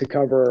to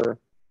cover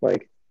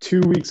like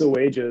 2 weeks of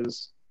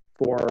wages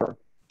for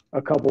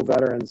a couple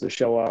veterans to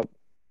show up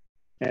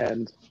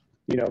and,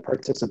 you know,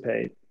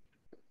 participate.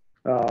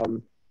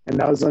 And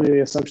that was under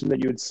the assumption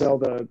that you would sell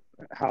the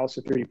house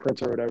or 3D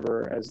printer or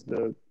whatever as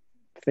the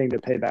thing to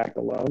pay back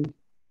the loan.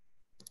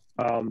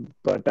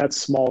 But that's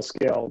small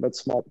scale, that's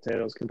small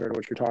potatoes compared to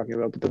what you're talking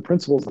about. But the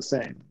principle is the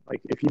same.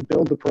 Like if you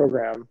build the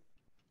program,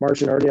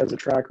 Marcin already has a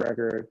track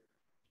record.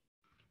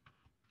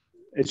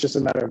 It's just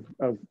a matter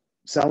of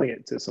selling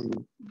it to some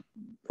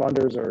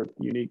funders or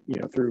unique, you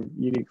know, through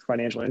unique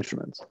financial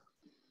instruments.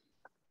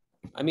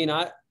 I mean,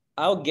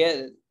 I'll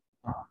get,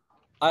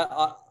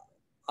 I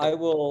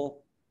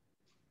will,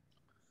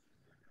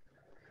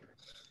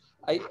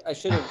 I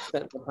should have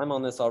spent some time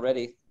on this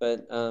already,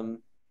 but I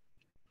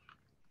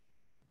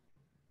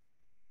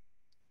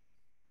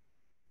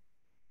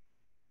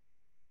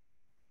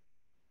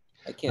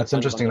can't. That's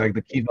interesting. Like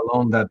the Kiva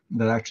loan that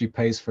actually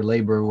pays for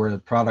labor, where the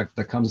product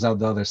that comes out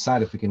the other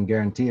side, if we can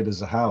guarantee it,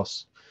 is a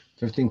house.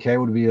 15K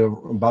would be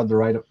about the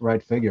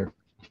right figure,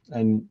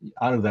 and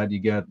out of that you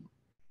get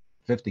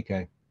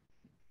 50K.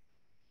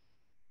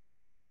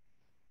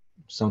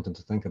 Something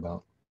to think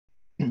about.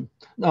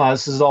 No,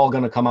 this is all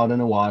going to come out in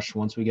a wash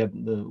once we get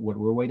what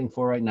we're waiting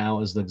for right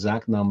now is the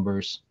exact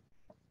numbers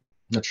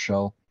that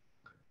show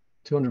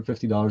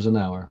 $250 an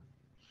hour,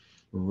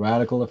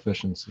 radical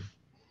efficiency.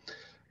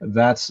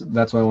 That's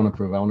what I want to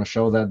prove. I want to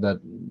show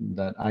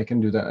that I can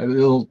do that.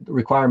 It'll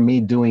require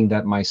me doing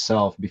that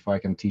myself before I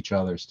can teach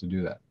others to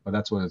do that. But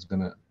that's what it's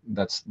gonna.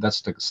 That's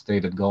the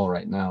stated goal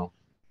right now.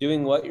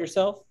 Doing what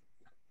yourself?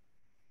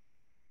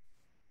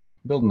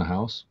 Building a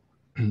house.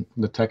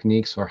 The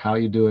techniques for how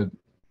you do it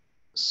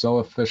so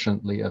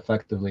efficiently,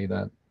 effectively,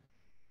 that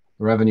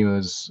the revenue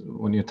is,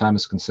 when your time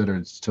is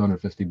considered, it's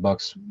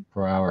 $250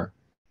 per hour.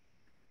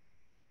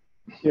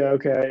 Yeah.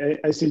 Okay.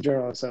 I see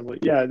General Assembly.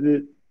 Yeah.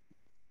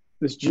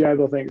 This GI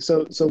Bill thing.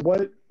 So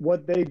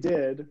what they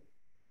did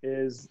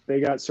is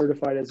they got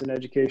certified as an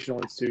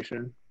educational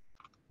institution,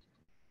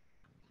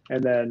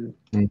 and then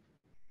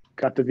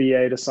got the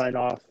VA to sign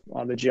off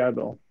on the GI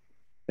Bill.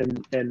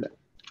 And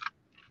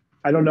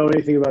I don't know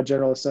anything about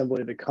General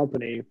Assembly, the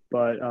company,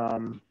 but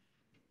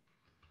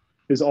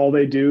is all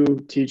they do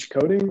teach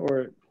coding?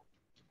 Or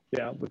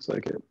yeah, looks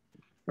like it.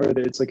 Or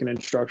it's like an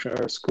instruction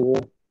or a school.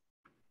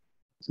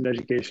 It's an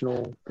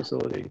educational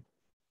facility.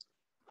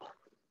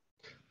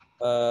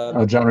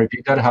 John,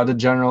 repeat that. How did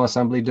General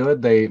Assembly do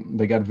it? They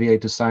got VA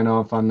to sign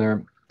off on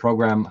their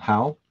program.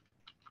 How?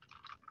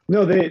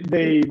 No,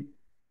 they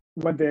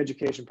went the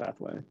education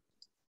pathway.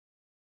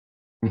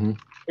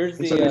 Here's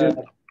the so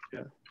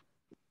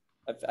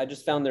I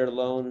just found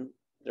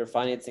their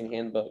financing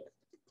handbook.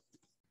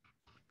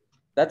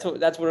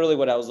 That's really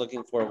what I was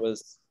looking for.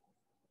 Was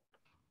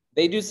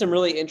they do some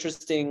really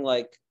interesting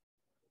like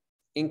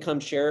income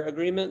share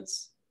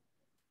agreements.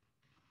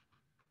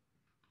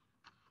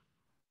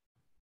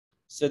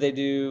 So they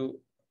do.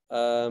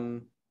 I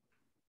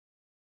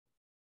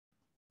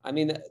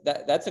mean,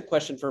 that's a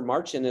question for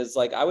Marcin. Is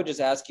like, I would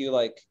just ask you,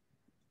 like,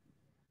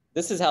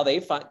 this is how they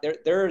find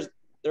they're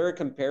a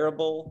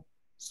comparable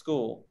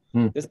school.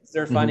 This is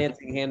their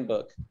financing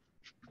handbook.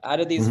 Out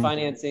of these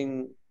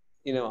financing,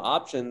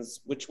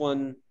 options, which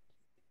one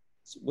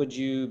would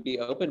you be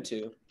open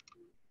to?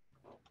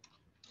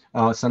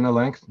 Send a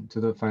link to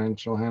the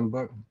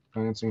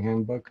financing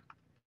handbook.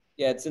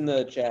 Yeah, it's in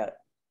the chat.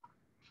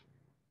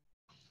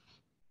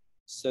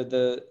 So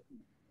the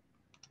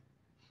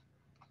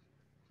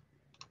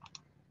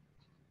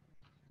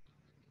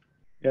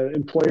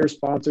employer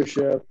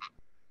sponsorship.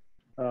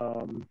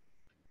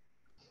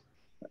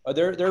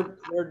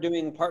 They're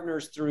doing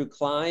partners through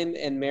Climb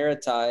and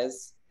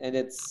Meritize, and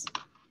it's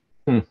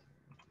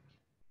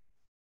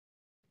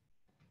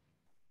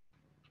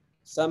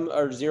some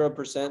are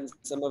 0%,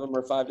 some of them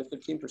are 5 to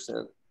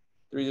 15%,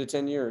 3 to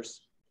 10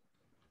 years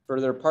for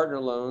their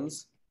partner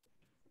loans.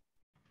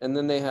 And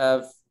then they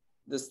have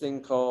this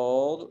thing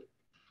called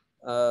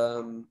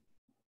the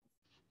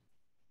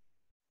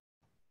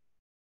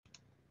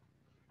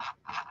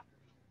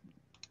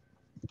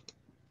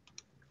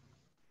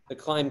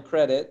Climb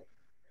Credit.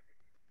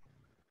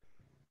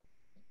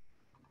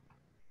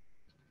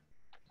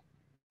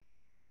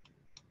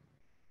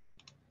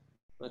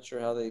 Not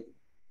sure how they.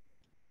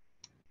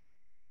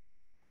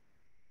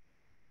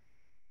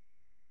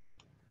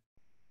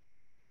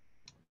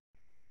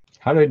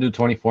 How do they do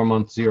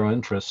 24-month zero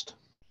interest?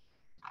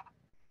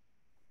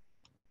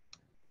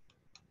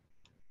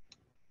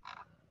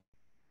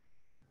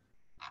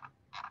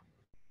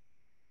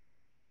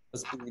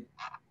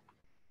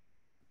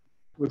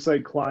 Looks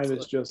like Climb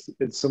is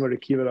it's similar to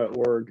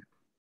Kiva.org.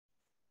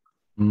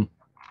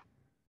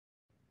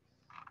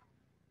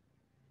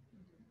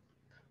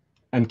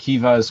 And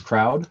Kiva is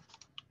crowd?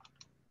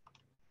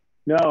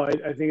 No,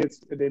 I think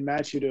they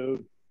match you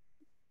to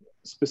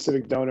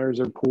specific donors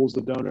or pools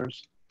of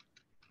donors.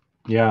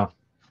 Yeah.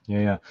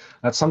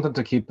 That's something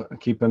to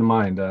keep in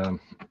mind.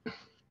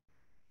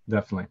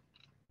 Definitely.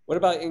 What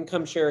about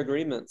income share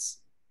agreements?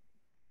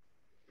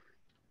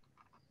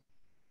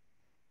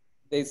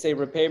 They say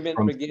repayment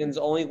begins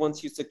only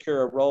once you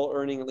secure a role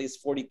earning at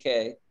least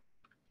 40K.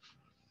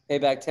 Pay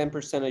back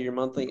 10% of your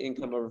monthly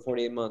income over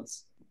 48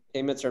 months.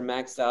 Payments are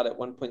maxed out at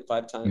 1.5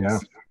 times. Yeah.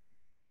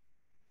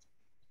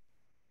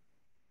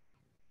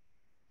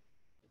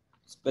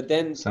 But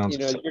then,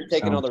 you're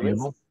taking all the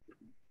risks.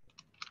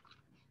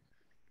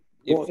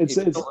 If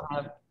you don't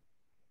have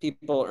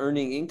people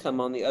earning income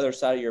on the other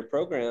side of your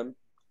program,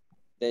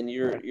 then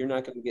you're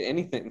not going to get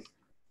anything.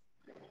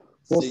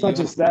 Well, it's not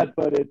just that,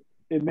 but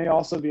it may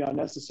also be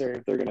unnecessary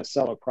if they're going to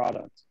sell a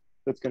product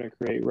that's going to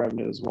create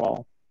revenue as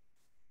well.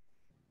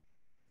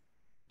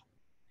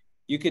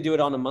 You could do it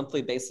on a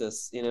monthly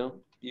basis.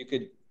 We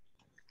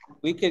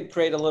could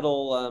create a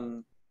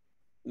little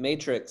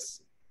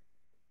matrix,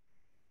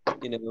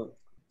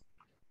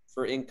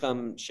 for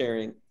income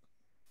sharing.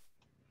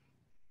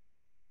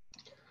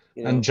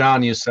 And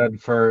John, you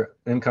said for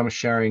income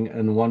sharing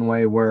in one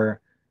way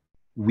where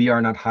we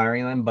are not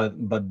hiring them,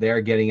 but they're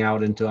getting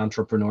out into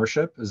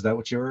entrepreneurship. Is that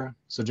what you were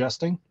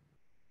suggesting?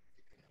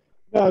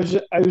 No,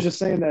 I was just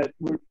saying that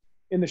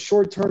in the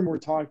short term, we're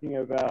talking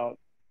about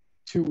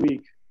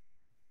 2-week,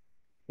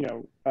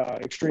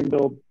 extreme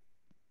build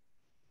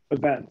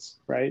events,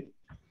 right?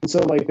 And so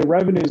like the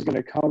revenue is going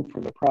to come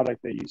from the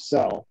product that you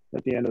sell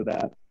at the end of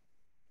that.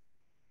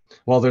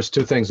 Well, there's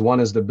two things.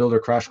 One is the builder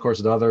crash course.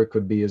 The other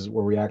could be is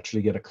where we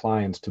actually get a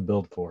client to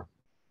build for.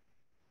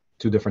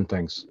 Two different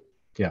things.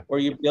 Yeah. Or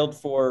you build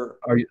for.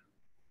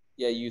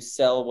 You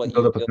sell what you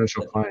build a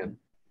potential client.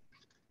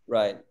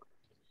 Right.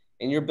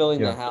 And you're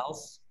building the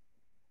house.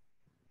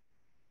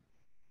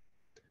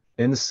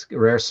 In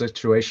rare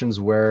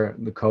situations where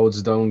the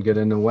codes don't get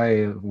in the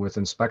way with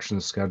inspection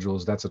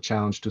schedules, that's a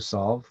challenge to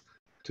solve.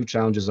 Two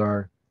challenges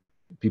are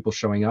people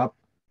showing up.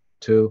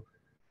 Two,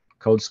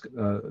 codes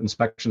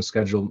inspection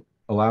schedule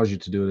allows you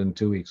to do it in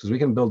 2 weeks. Because we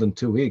can build in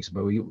 2 weeks,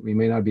 but we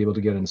may not be able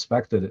to get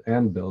inspected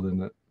and build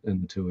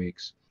in 2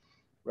 weeks.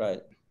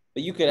 Right.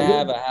 But you could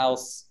have a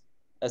house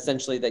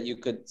essentially that you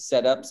could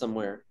set up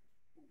somewhere.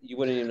 You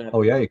wouldn't even have.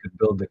 Oh yeah, you could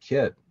build the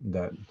kit.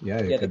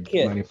 You could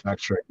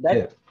manufacture a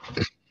kit.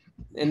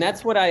 And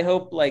that's what I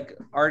hope. Like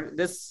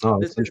this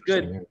is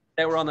good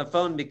that we're on the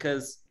phone,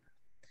 because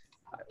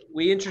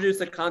we introduced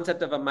the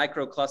concept of a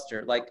micro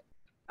cluster. Like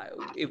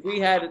if we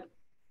had,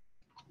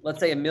 let's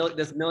say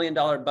this $1 million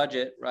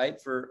budget, right,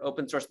 for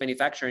open source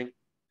manufacturing,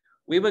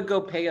 we would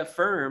go pay a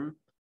firm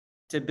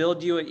to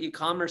build you an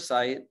e-commerce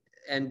site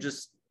and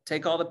just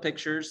take all the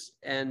pictures,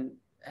 and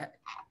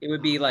it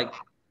would be like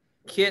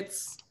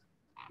kits,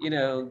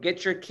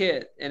 get your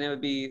kit, and it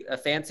would be a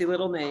fancy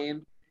little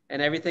name,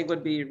 and everything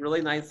would be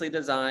really nicely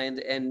designed,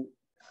 and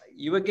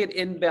you would get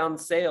inbound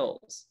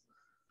sales.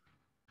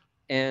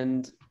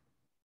 And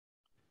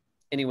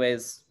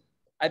anyways,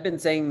 I've been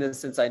saying this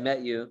since I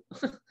met you.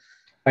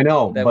 I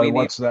know, that but we need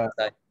what's the,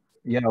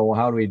 yeah, well,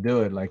 how do we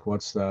do it? Like,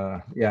 what's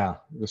the, yeah,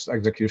 just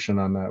execution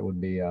on that would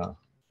be,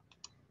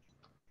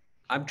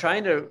 I'm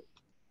trying to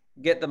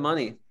get the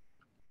money.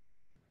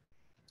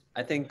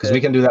 I think because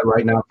we can do that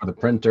right now for the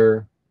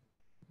printer,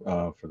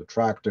 for the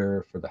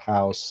tractor, for the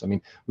house. I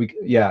mean,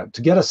 yeah,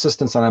 to get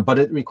assistance on it, but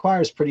it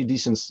requires pretty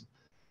decent,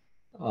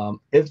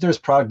 if there's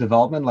product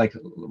development, like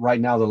right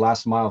now, the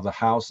last mile of the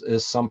house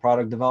is some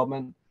product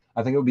development.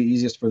 I think it would be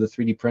easiest for the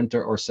 3D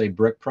printer or say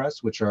brick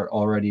press, which are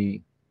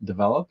already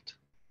developed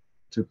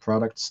to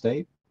product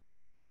state.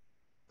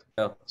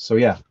 Yeah. So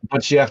yeah,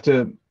 but you have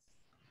to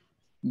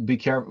be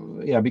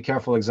careful. Yeah, be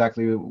careful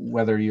exactly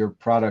whether your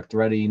product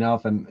ready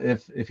enough, and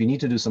if you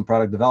need to do some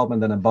product development,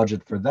 then a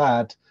budget for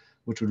that,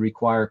 which would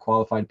require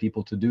qualified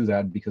people to do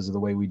that because of the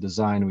way we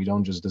design. We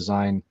don't just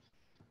design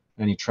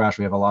any trash.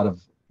 We have a lot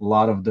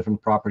of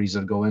different properties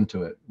that go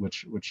into it,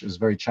 which is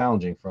very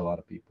challenging for a lot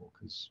of people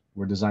because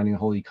we're designing a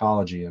whole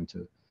ecology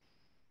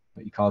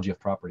of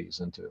properties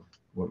into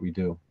what we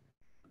do.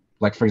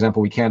 Like, for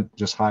example, we can't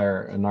just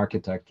hire an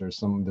architect or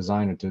some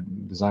designer to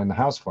design the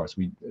house for us.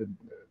 We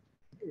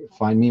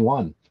find me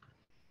one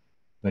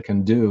that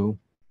can do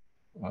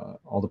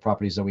all the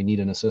properties that we need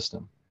in a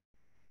system.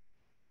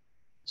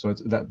 So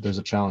it's that there's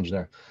a challenge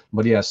there.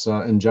 But yes,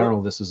 in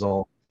general, this is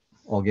all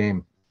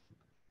game.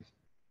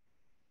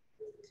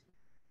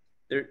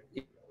 There,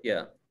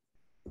 yeah.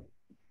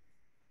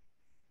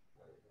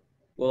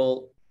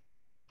 Well,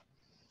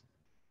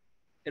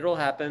 it'll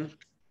happen.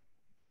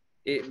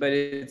 But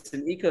it's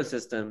an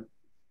ecosystem,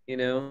 you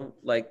know,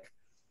 like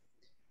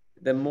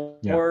the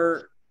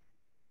more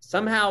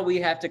somehow we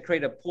have to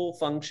create a pull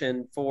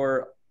function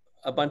for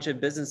a bunch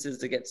of businesses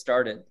to get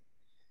started.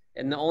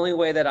 And the only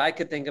way that I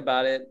could think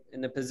about it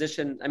in the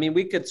position, I mean,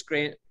 we could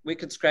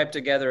scrape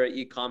together an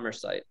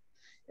e-commerce site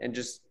and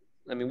just,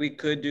 I mean, we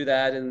could do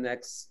that in the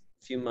next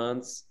few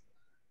months,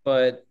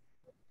 but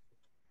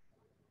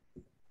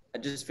I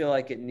just feel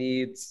like it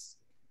needs,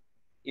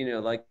 you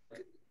know, like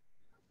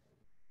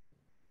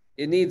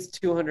it needs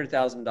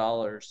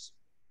 $200,000.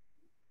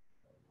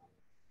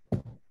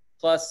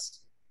 Plus,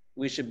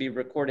 we should be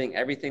recording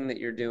everything that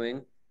you're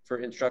doing for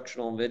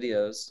instructional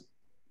videos.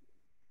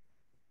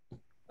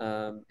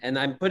 And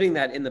I'm putting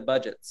that in the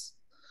budgets.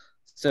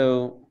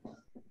 So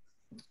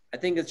I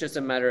think it's just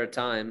a matter of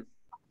time.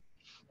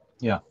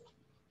 Yeah.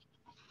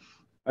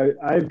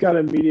 I've got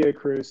a media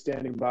crew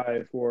standing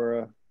by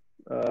for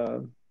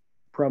a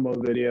promo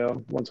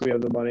video once we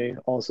have the money.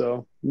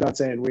 Also, I'm not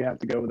saying we have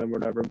to go with them or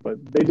whatever,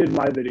 but they did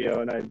my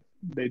video and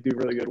they do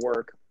really good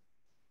work.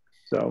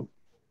 So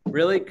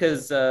really,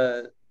 because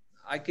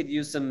I could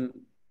use some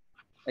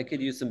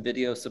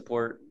video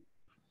support.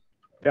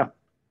 Yeah.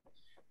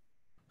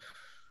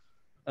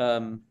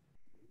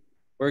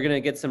 We're gonna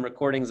get some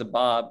recordings of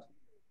Bob,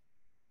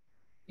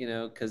 you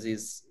know, because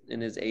he's in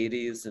his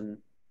 80s and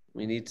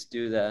we need to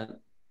do that.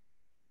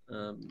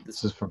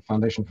 This is for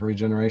Foundation for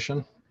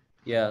Regeneration.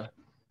 Yeah.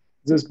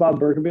 Is this Bob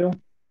Berkebile?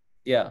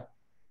 Yeah.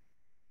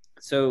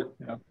 So,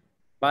 yeah.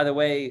 By the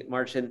way,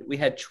 Marcin, we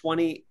had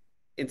 20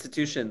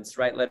 institutions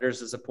write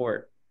letters of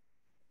support.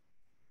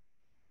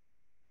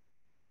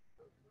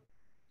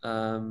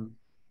 And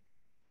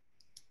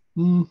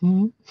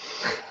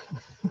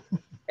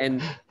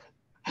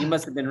you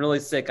must have been really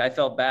sick. I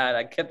felt bad.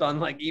 I kept on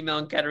like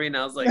emailing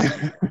Katerina. I was like,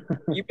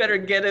 you better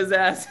get his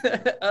ass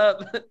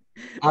up.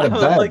 Out of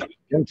bed. Like,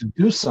 get him to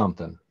do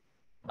something.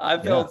 I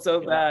felt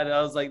so bad.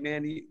 I was like,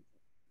 man,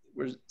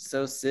 we're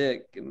so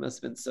sick. It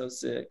must have been so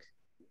sick.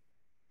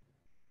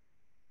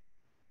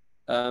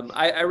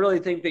 I really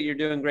think that you're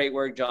doing great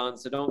work, John.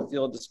 So don't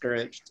feel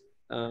discouraged.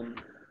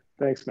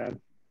 Thanks, man.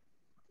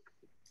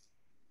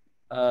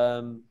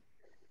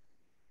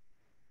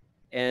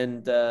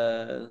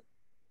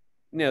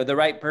 You know, the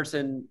right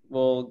person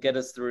will get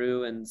us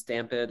through and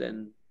stamp it.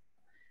 And,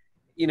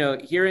 you know,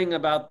 hearing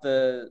about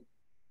the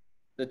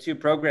two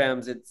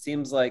programs, it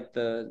seems like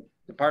the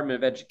Department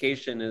of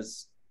Education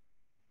is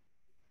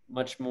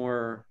much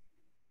more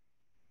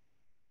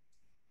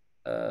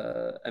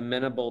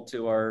amenable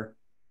to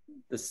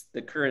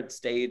the current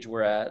stage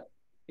we're at,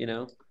 you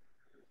know?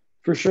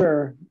 For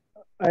sure.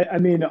 I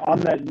mean,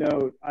 on that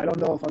note, I don't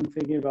know if I'm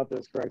thinking about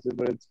this correctly,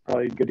 but it's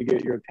probably good to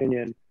get your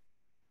opinion.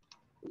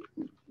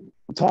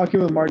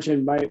 Talking with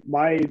Marcin,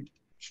 my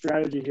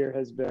strategy here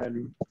has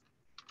been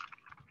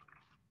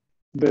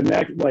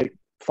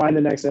find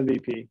the next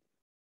MVP.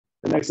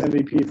 The next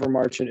MVP for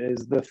Marcin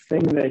is the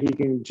thing that he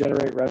can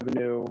generate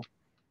revenue,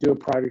 do a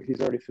project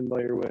he's already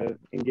familiar with,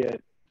 and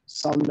get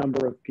some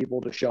number of people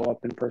to show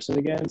up in person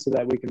again so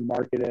that we can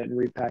market it and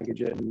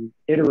repackage it and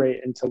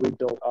iterate until we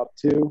build up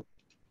to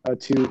a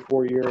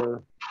 2-4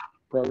 year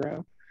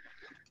program.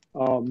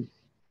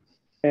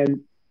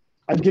 And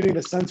I'm getting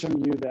the sense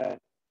from you that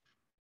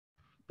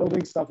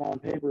building stuff on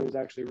paper is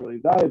actually really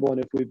valuable. And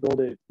if we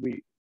build it,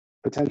 we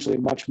potentially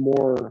much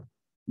more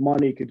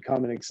money could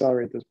come and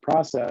accelerate this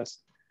process.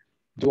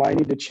 Do I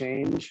need to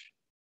change?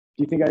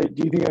 Do you think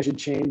I should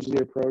change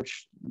the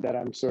approach that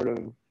I'm sort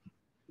of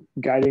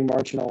guiding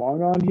Marcin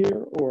along on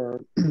here,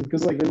 or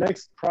because like the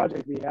next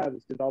project we have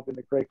is developing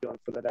the curriculum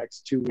for the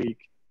next 2-week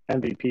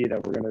MVP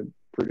that we're going to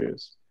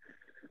produce.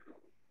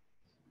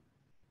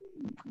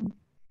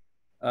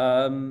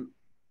 And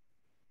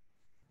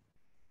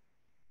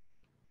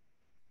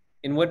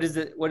what is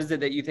it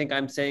that you think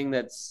I'm saying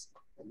that's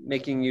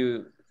making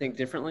you think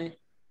differently?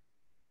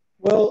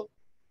 Well,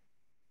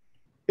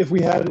 if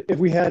we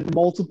had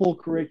multiple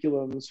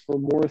curriculums for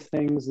more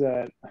things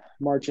that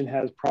Marcin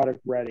has product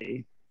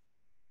ready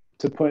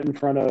to put in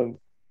front of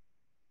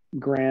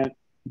grant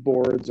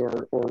boards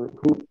or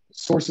who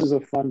sources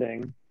of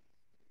funding,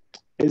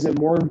 is it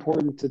more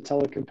important to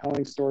tell a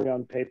compelling story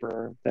on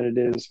paper than it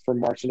is for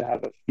Marcin to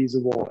have a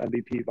feasible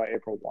MVP by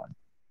April 1?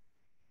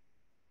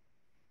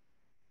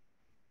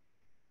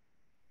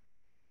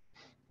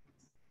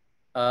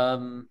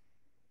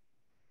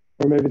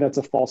 Or maybe that's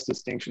a false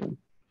distinction.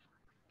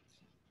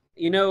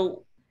 You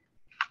know,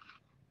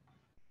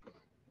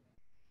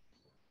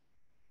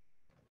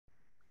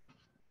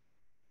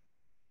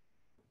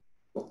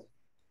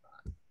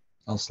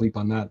 I'll sleep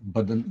on that.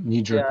 But the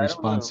knee-jerk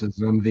response is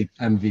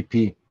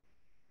MVP.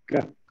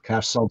 Okay.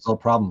 Cash solves all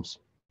problems.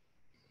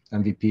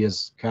 MVP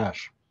is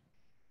cash.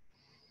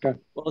 Okay.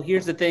 Well,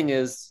 here's the thing: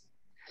 is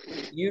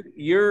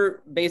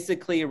you're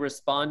basically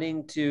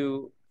responding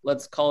to,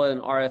 let's call it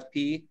an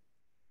RFP,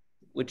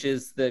 which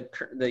is the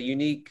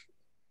unique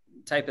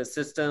type of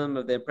system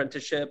of the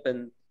apprenticeship,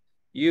 and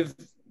you've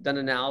done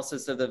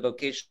analysis of the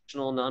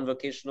vocational,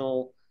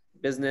 non-vocational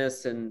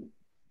business, and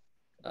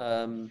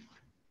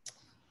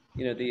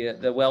you know,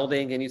 the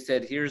welding, and you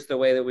said, here's the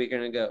way that we're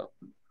going to go.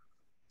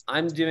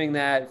 I'm doing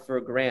that for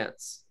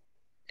grants,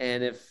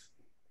 and if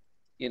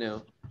you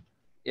know,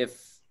 if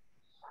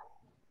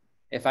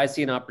I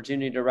see an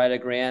opportunity to write a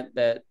grant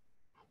that,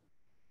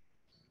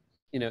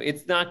 you know,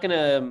 it's not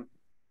gonna,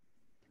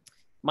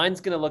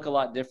 mine's gonna look a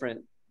lot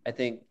different, I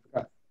think.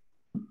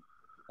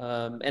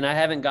 And I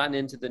haven't gotten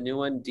into the new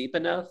one deep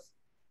enough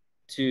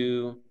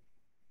to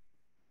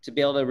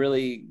be able to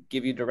really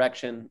give you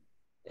direction.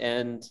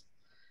 And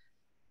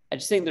I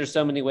just think there's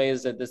so many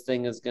ways that this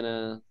thing is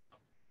gonna,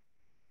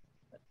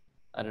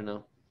 I don't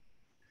know.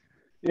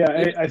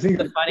 Yeah, I think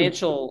the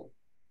financial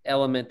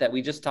element that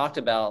we just talked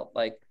about,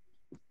 like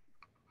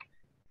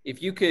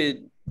if you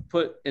could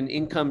put an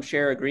income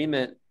share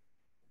agreement,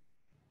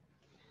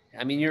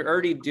 I mean, you're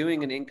already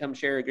doing an income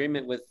share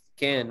agreement with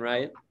Ken,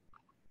 right?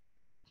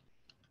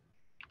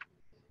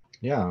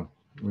 Yeah,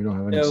 we don't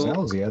have any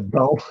sales yet,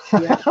 though.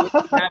 You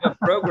have a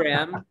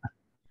program.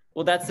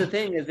 Well, that's the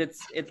thing, is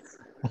it's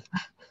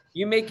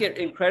you make it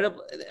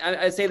incredible.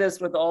 I say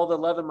this with all the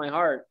love in my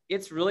heart.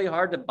 It's really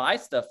hard to buy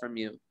stuff from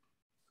you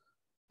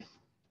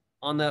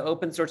on the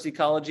Open Source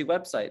Ecology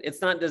website. It's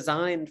not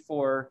designed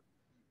for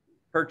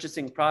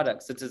purchasing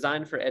products. It's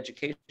designed for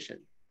education.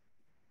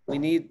 We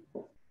need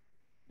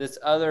this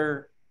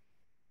other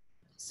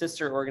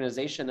sister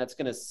organization that's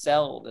going to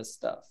sell this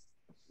stuff.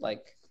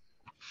 Like,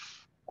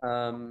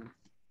 and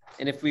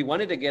if we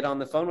wanted to get on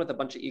the phone with a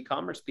bunch of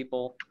e-commerce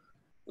people,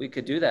 we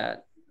could do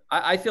that.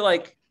 I feel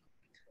like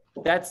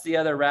that's the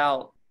other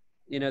route.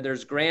 You know,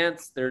 there's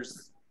grants,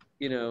 there's,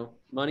 you know,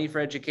 money for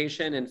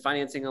education and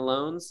financing of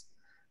loans,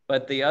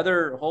 but the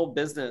other whole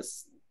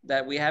business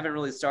that we haven't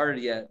really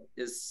started yet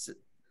is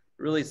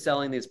really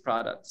selling these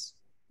products.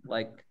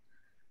 Like,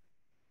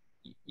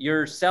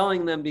 you're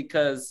selling them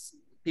because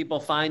people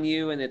find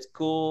you and it's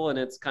cool and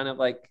it's kind of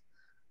like,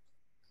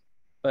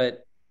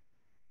 but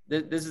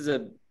this is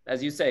a,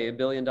 as you say, $1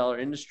 billion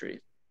industry.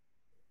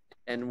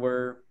 And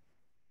we're,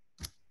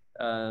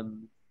 I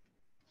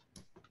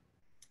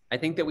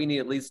think that we need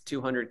at least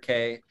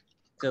 200K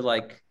to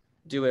like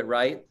do it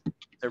right,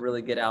 to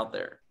really get out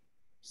there.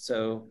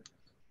 So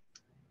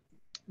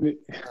maybe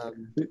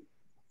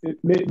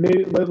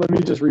let me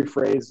just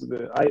rephrase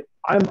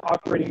I'm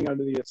operating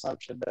under the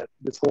assumption that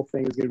this whole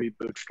thing is going to be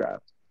bootstrapped.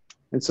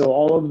 And so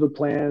all of the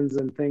plans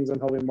and things I'm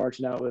helping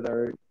Marcin out with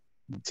are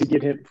to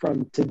get him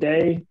from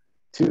today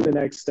to the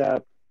next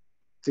step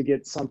to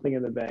get something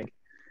in the bank.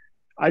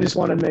 I just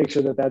want to make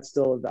sure that that's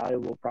still a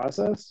valuable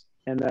process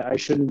and that I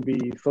shouldn't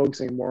be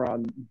focusing more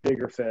on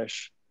bigger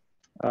fish.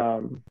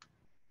 What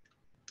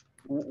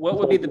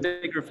would be the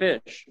bigger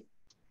fish?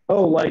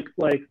 Oh, like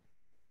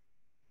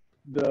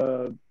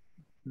the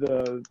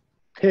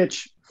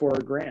pitch for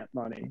grant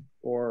money,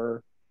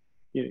 or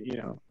you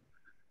know.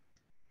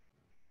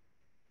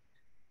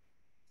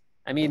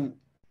 I mean,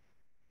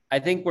 I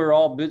think we're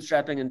all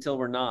bootstrapping until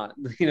we're not.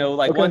 You know,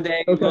 like one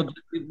day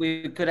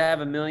we could have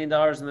 $1 million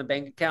in the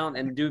bank account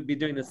and be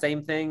doing the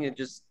same thing.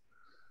 It's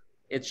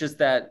just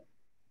that,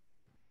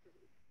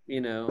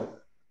 you know,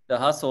 the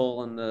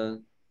hustle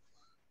and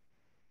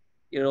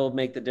it'll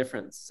make the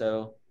difference.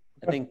 So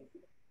I think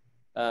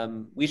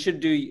we should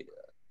do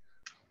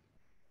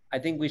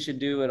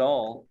it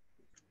all,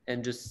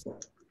 and just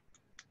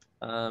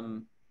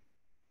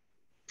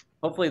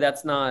hopefully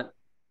that's not,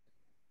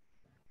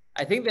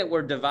 I think that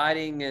we're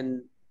dividing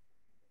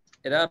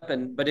it up,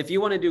 but if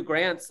you want to do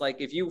grants, like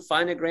if you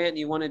find a grant and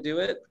you want to do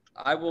it,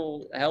 I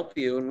will help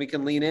you and we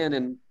can lean in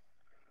and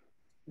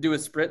do a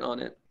sprint on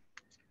it.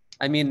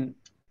 I mean,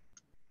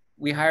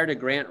 we hired a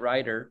grant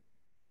writer.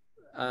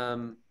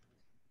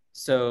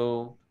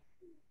 So,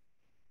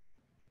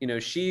 you know,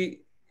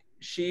 she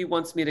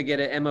wants me to get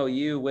an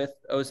MOU with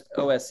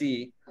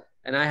OSE,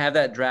 and I have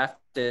that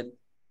drafted,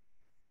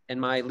 and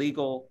my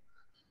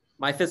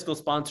fiscal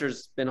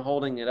sponsor's been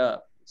holding it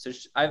up. So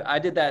I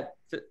did that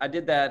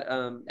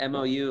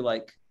MOU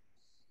like,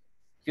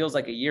 feels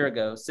like a year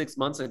ago, 6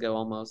 months ago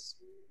almost.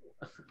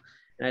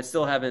 And I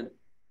still haven't,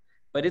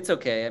 but it's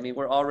okay. I mean,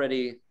 we're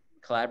already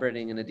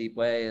collaborating in a deep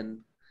way, and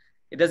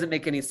it doesn't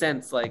make any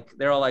sense. Like,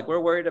 they're all like, we're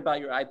worried about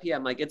your IP.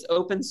 I'm like, it's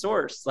open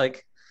source.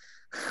 Like,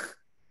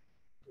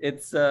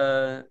 it's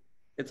all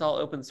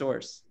open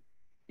source,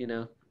 you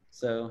know?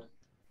 So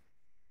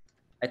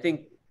I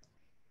think,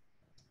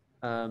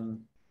 do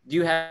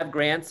you have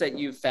grants that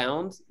you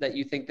found that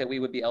you think that we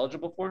would be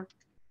eligible for?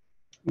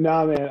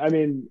 No, man. I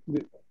mean,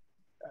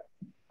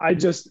 I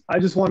just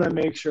want to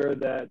make sure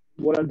that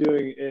what I'm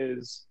doing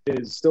is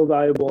still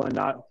valuable and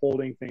not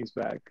holding things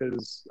back,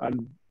 because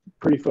I'm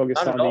pretty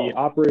focused on the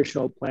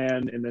operational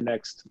plan in the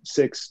next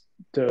 6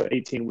 to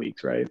 18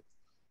 weeks, right?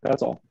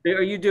 That's all.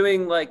 Are you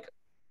doing like,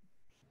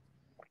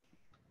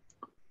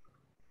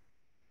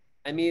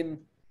 I mean,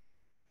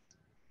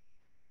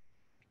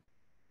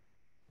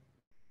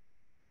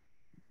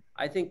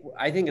 I think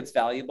it's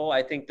valuable.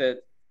 I think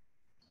that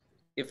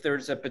if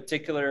there's a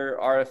particular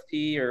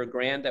RFP or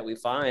grant that we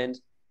find,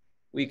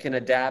 we can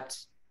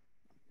adapt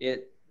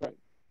it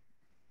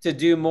to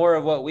do more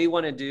of what we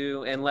want to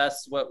do and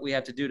less what we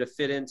have to do to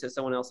fit into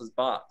someone else's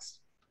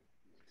box.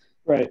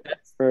 Right.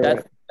 That's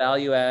the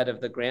value add of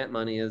the grant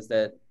money, is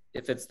that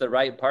if it's the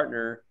right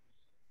partner,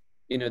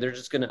 you know, they're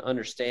just going to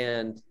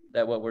understand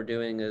that what we're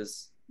doing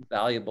is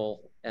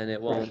valuable, and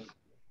it won't. Right.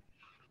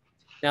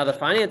 Now, the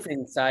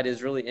financing side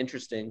is really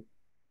interesting.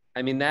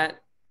 I mean,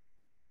 that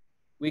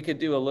we could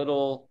do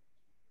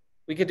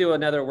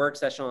another work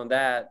session on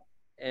that.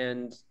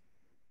 And,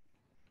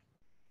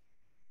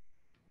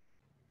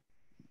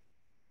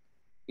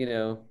 you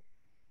know,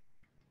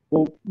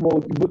 well,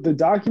 the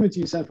documents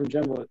you sent from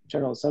General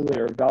Assembly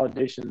are a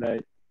validation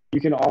that you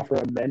can offer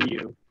a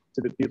menu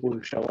to the people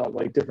who show up,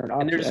 like different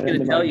options. And they're just going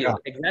to tell you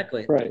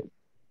exactly. Right.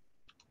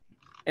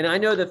 And I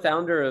know the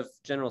founder of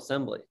General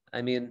Assembly.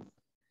 I mean,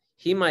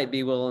 he might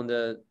be willing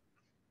to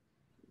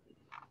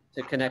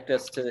connect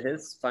us to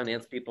his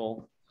finance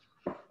people,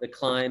 the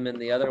Climb and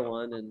the other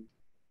one. And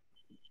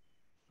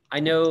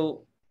I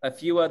know a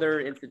few other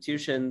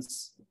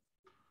institutions.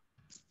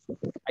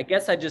 I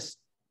guess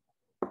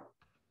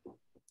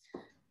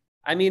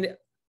I mean,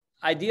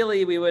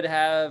 ideally we would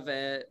have,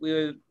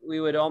 we'd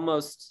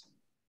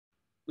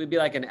be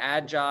like an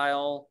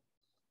agile.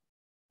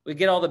 We'd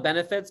get all the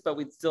benefits, but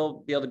we'd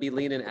still be able to be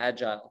lean and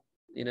agile,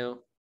 you know?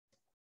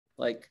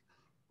 Like,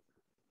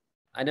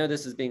 I know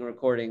this is being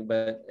recording,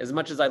 but as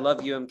much as I love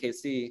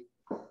UMKC,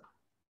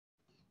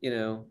 you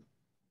know,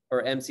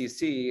 or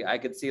MCC, I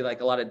could see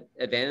like a lot of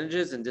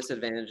advantages and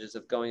disadvantages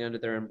of going under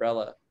their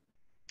umbrella.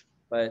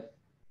 But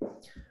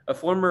a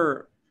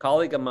former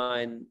colleague of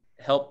mine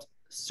helped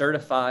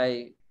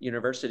certify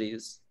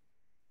universities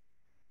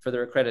for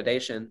their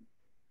accreditation.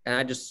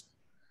 And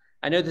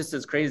I know this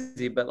is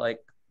crazy, but like,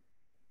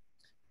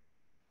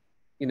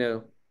 you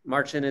know,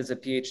 Marcin is a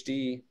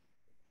PhD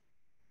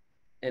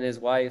and his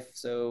wife.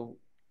 So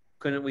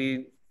what do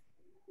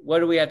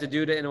we have to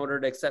do in order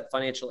to accept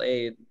financial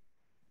aid?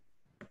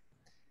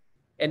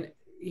 And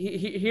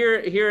here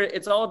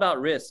it's all about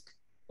risk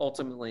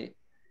ultimately.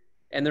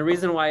 And the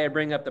reason why I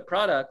bring up the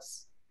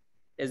products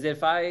is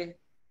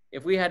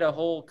if we had a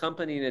whole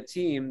company and a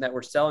team that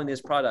were selling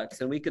these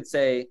products, and we could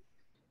say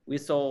we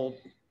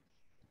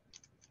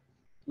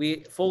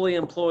fully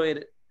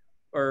employed,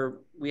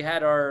 or we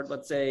had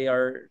let's say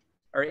our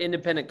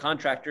independent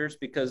contractors,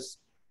 because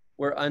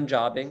we're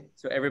unjobbing,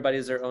 so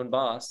everybody's their own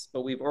boss,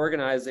 but we've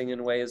organizing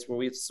in ways where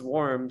we've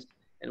swarmed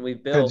and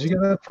we've built. Did you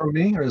get that from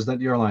me, or is that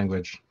your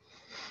language?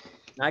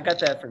 I got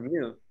that from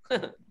you.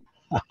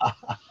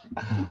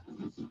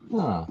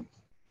 Huh.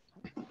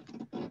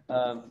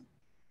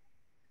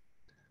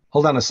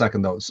 Hold on a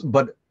second, though.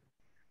 But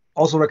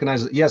also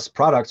recognize that, yes,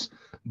 products,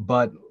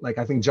 but like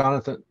I think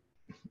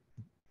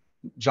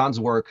John's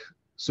work,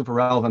 super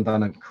relevant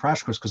on a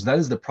crash course, because that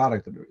is the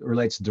product that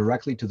relates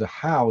directly to the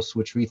house,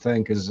 which we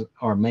think is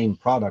our main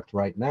product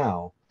right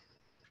now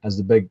as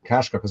the big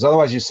cash cow. Because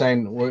otherwise you're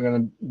saying we're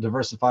going to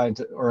diversify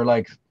into, or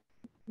like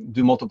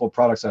do multiple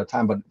products at a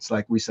time. But it's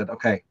like we said,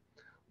 okay,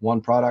 one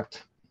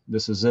product,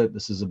 this is it.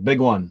 This is a big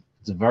one.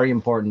 It's a very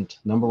important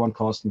 #1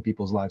 cost in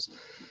people's lives.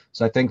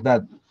 So I think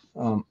that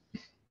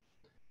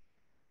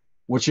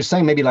what you're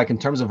saying, maybe like in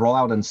terms of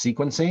rollout and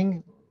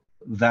sequencing,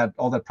 that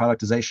all that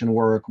productization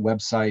work,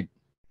 website,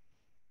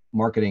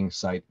 marketing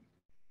site,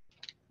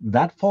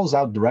 that falls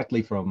out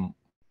directly from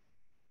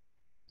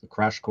the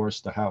crash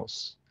course to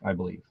house, I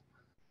believe.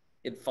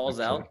 It falls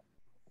out?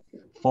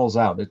 Falls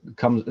out.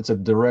 It's a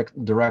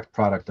direct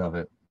product of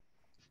it.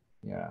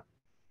 Yeah.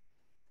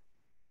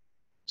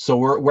 So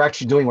we're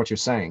actually doing what you're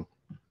saying.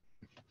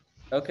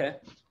 Okay.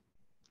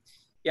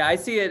 Yeah, I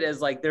see it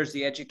as like there's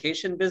the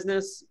education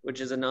business, which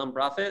is a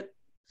nonprofit,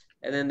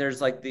 and then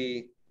there's like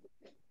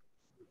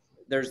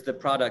there's the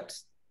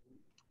product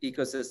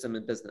ecosystem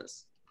in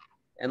business.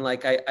 And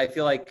like I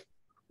feel like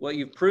what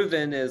you've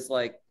proven is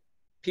like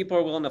people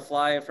are willing to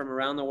fly from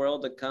around the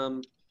world to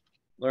come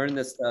learn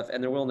this stuff,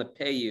 and they're willing to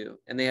pay you,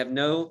 and they have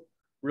no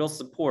real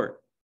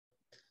support.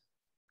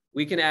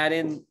 We can add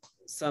in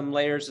some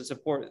layers of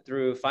support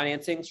through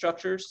financing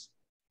structures.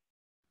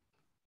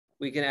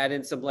 We can add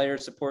in some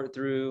layers of support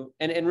through,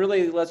 and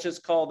really let's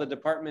just call the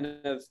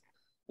Department of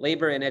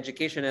Labor and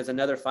Education as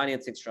another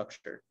financing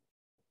structure.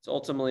 It's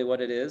ultimately what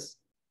it is.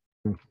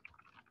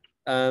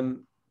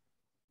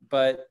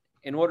 But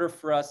in order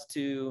for us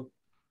to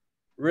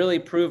really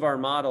prove our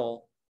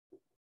model,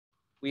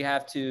 we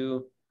have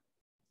to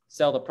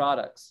sell the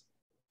products,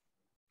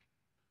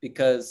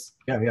 because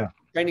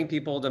training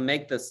people to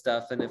make this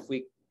stuff, and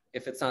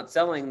if it's not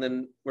selling,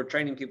 then we're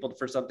training people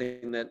for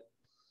something that,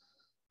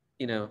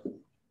 you know.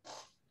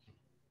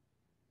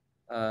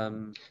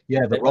 The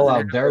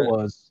rollout there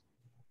was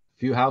a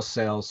few house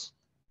sales.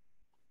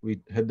 We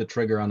hit the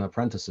trigger on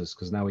apprentices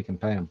because now we can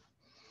pay them.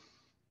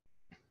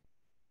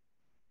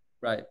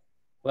 Right.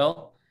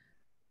 Well,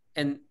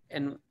 and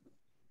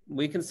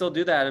we can still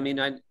do that. I mean,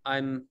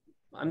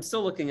 I'm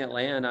still looking at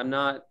land.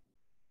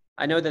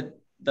 I know that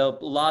the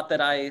lot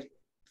that I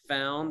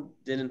found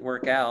didn't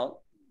work out.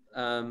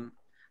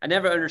 I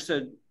never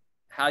understood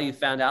how you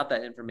found out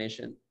that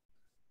information.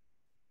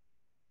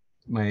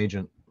 My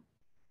agent.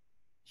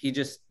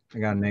 I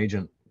got an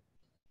agent.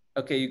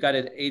 Okay, you got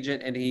an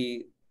agent, and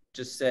he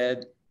just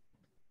said.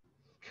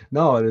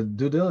 No,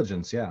 due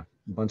diligence. Yeah,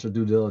 a bunch of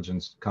due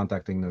diligence,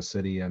 contacting the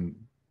city and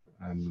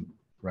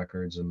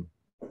records and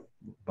a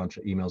bunch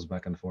of emails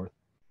back and forth.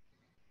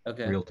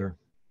 Okay. Realtor.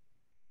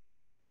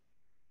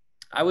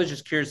 I was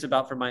just curious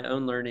about, for my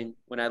own learning,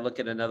 when I look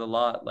at another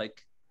lot,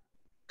 like,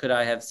 could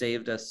I have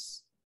saved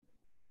us?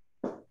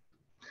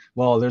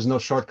 Well, there's no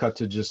shortcut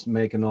to just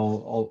making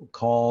all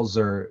calls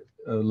or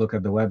look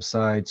at the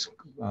websites,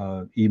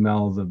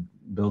 email the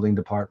building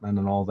department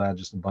and all that,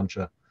 just a bunch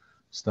of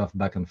stuff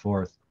back and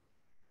forth.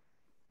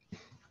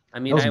 I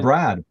mean, that was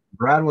Brad.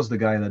 Brad was the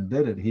guy that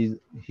did it.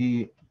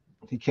 He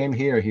came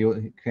here.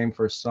 He came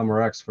for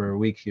Summer X for a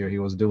week here. He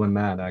was doing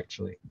that,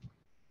 actually.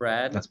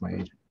 Brad? That's my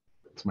agent.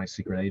 It's my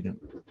secret agent.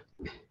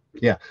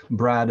 Yeah,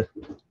 Brad.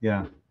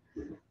 Yeah,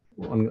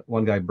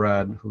 one guy,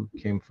 Brad, who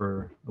came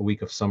for a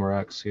week of Summer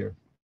X here.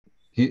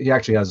 He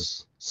actually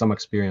has some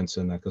experience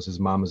in that because his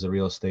mom is a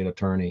real estate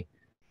attorney.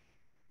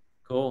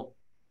 Cool.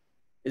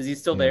 Is he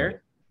still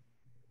there?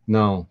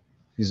 No,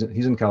 he's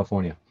in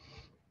California.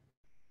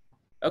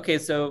 Okay,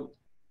 so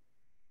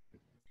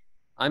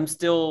I'm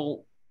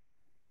still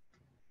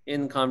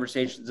in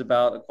conversations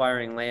about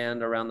acquiring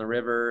land around the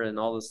river and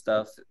all this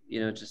stuff.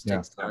 You know, it just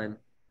takes time.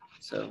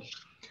 So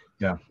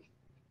yeah.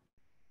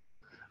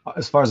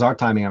 As far as our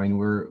timing, I mean,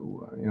 we're,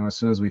 as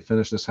soon as we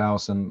finish this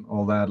house and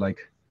all that, like,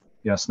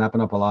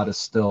 snapping up a lot is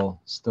still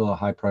a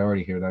high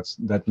priority here.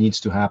 That needs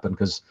to happen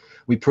because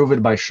we prove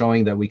it by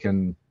showing that we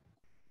can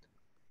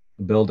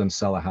build and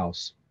sell a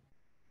house,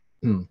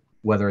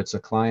 whether it's a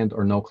client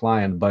or no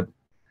client. But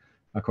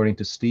according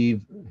to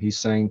Steve, he's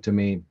saying to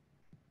me,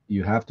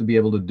 you have to be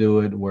able to do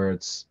it where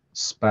it's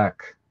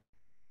spec,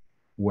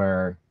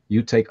 where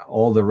you take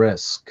all the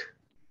risk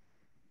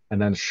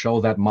and then show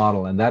that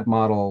model. And that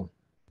model,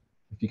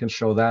 if you can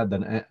show that,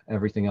 then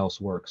everything else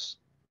works.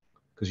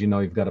 Because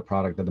you've got a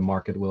product that the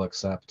market will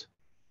accept.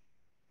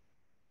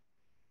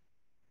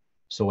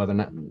 So whether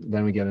not,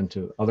 then we get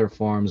into other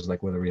forms,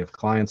 like whether we have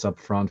clients up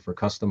front for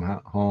custom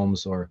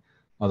homes or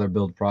other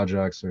build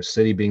projects, or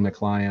city being the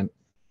client,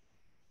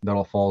 that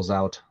all falls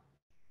out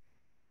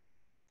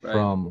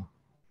from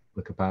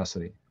the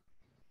capacity.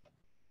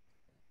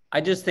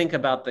 I just think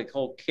about the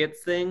whole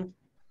kits thing,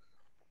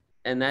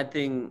 and that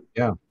thing.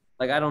 Yeah.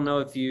 Like, I don't know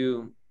if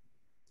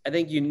I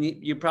think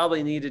you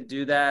probably need to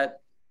do that.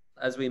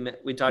 As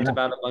we talked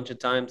about a bunch of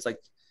times, like,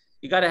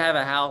 you got to have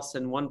a house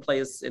in one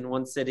place in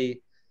one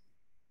city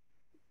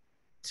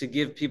to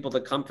give people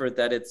the comfort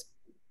that it's,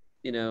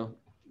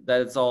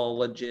 that it's all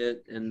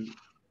legit.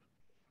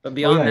 But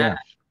beyond that,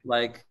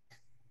 like,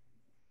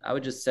 I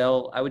would just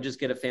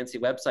get a fancy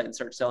website and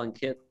start selling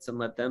kits and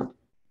let them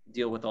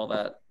deal with all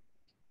that.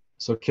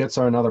 So kits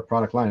are another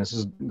product line.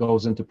 This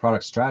goes into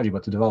product strategy,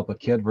 but to develop a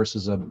kit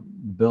versus a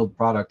build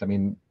product, I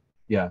mean,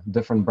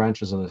 different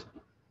branches of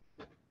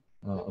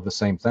the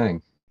same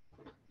thing.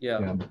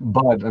 Yeah.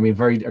 But I mean,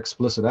 very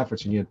explicit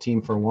efforts. You need a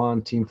team for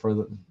one, team for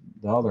the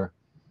other.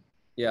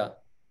 Yeah.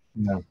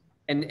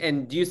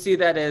 And do you see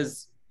that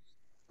as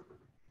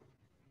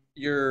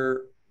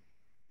you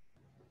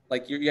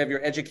have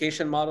your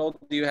education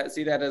model? Do you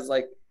see that as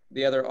like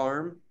the other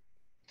arm?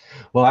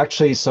 Well,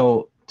 actually,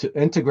 so to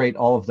integrate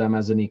all of them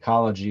as an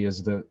ecology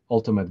is the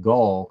ultimate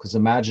goal. Because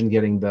imagine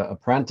getting the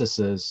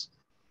apprentices,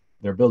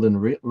 they're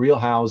building real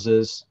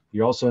houses.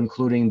 You're also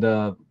including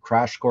the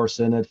crash course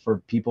in it for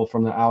people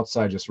from the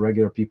outside, just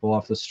regular people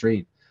off the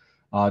street.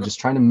 Just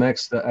trying to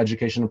mix the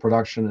education and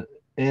production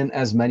in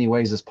as many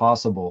ways as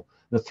possible.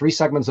 The 3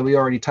 segments that we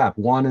already tapped.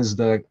 One is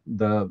the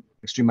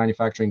extreme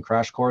manufacturing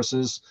crash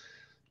courses.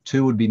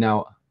 2 would be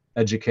now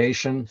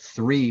education,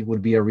 3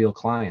 would be a real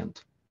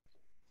client.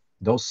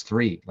 Those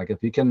 3, like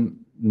if you can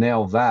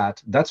nail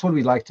that, that's what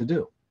we like to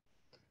do.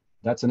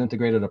 That's an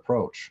integrated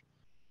approach.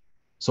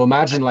 So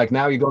imagine like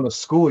now you're going to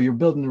school, you're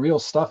building real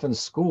stuff in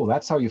school.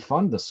 That's how you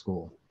fund the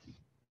school,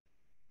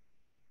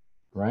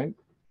 right?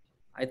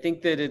 I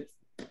think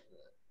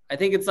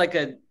it's like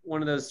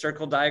one of those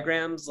circle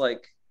diagrams.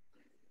 Like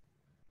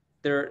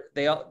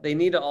they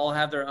need to all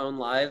have their own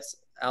lives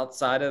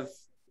outside of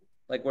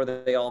like where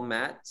they all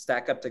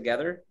stack up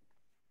together,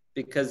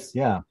 because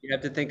Yeah, you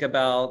have to think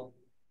about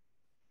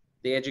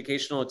the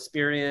educational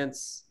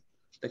experience,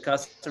 the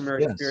customer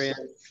yes,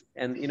 experience,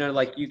 and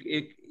like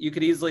you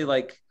could easily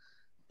like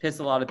piss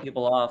a lot of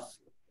people off,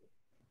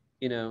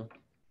 your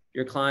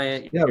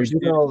client, yeah, your we do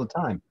that student. all the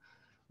time.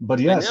 But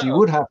I yes, know. you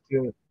would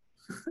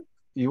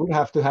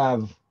have to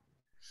have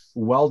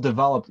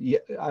well-developed.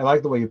 I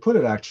like the way you put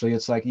it, actually.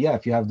 It's like, yeah,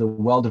 if you have the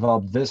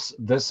well-developed this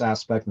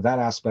aspect, that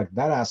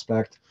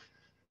aspect,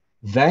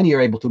 then you're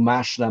able to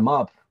mash them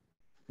up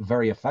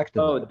very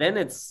effectively. Oh, then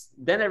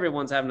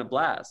everyone's having a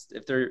blast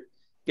if they're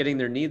getting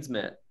their needs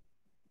met.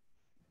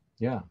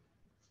 Yeah.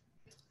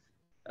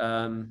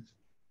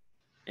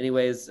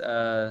 Anyways,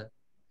 I'm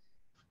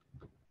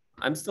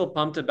still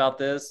pumped about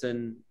this,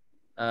 and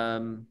I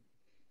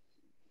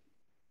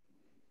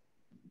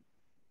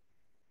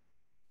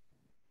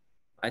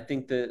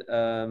think that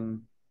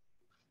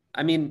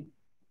I mean,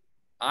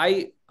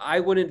 I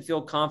wouldn't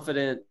feel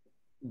confident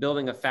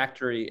building a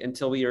factory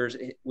until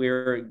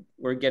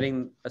we're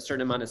getting a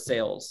certain amount of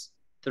sales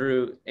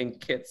through in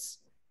kits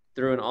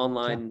through an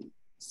online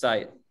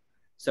site.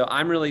 So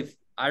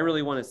I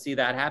really want to see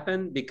that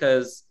happen,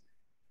 because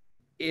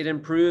it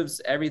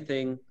improves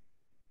everything,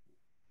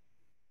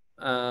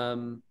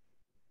 your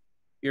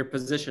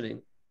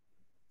positioning,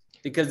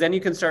 because then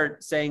you can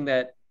start saying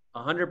that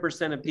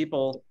 100% of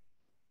people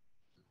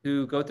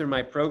who go through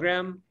my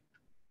program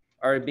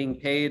are being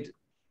paid,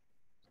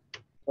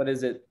 what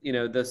is it,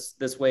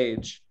 this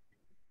wage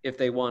if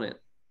they want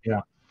it.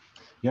 Yeah.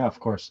 Yeah, of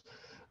course.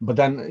 But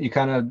then you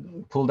kind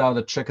of pulled out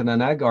a chicken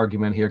and egg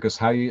argument here, because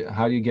how do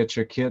you get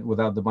your kit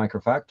without the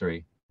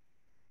microfactory?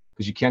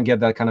 Because you can't get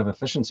that kind of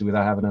efficiency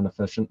without having an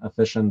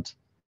efficient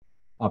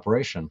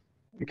operation.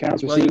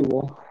 Accounts Well,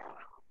 receivable.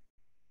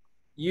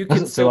 you can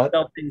Say still what?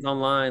 sell things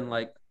online.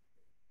 Like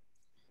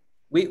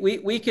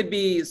we could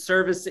be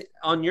servicing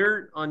on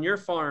your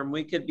farm.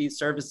 We could be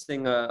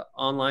servicing a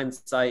online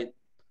site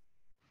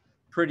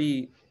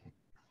pretty.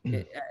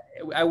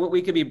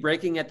 We could be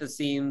breaking at the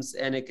seams,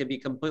 and it could be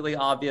completely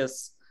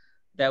obvious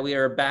that we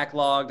are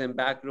backlogged and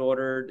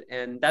backordered,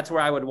 and that's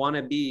where I would want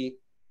to be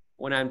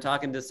when I'm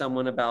talking to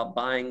someone about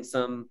buying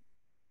some,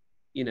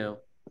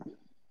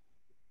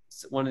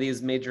 one of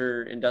these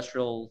major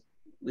industrial,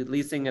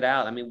 leasing it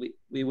out. I mean,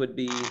 we would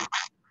be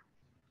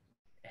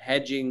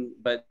hedging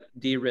but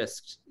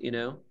de-risked.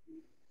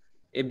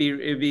 It'd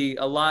be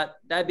a lot.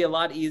 That'd be a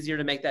lot easier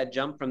to make that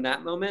jump from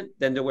that moment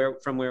than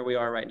from where we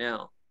are right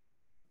now.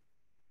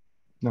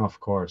 No, of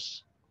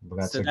course. But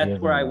that's So a that's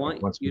where given. I Like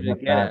want once you we to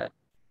get get that, at.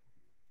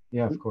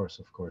 yeah, of course,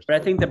 of course. But I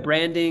think the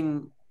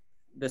branding,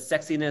 the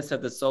sexiness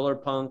of the solar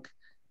punk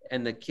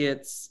and the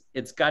kits,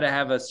 it's got to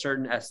have a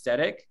certain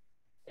aesthetic,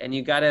 and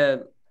we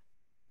have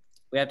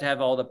to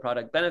have all the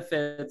product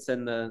benefits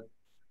and the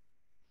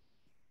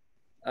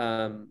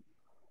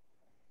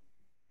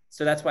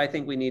so that's why I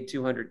think we need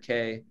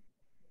 200K,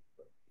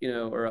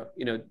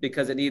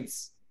 because it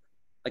needs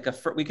like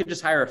we could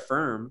just hire a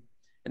firm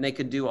and they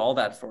could do all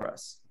that for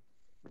us,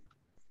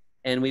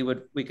 and we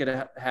could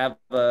have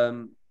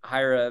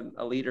hire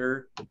a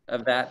leader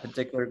of that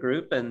particular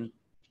group, and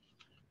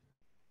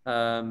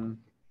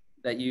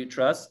that you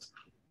trust.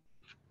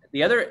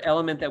 The other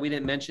element that we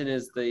didn't mention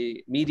is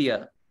the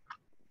media.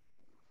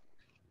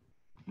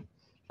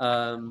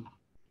 So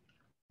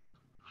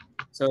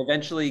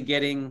eventually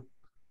getting,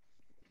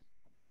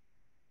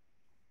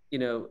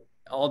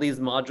 all these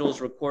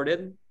modules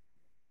recorded,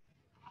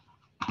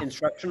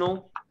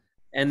 instructional,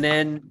 and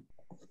then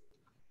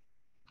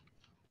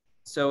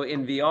so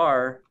in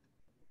VR,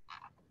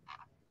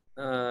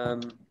 a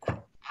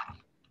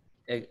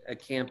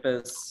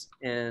campus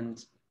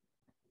and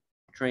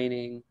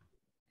training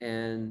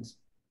and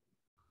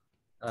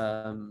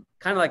kind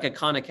of like a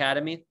Khan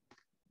Academy.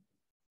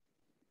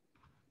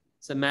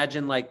 So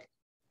imagine like,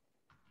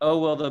 oh,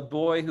 well, the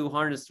boy who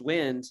harnessed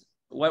wind,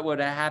 what would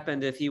have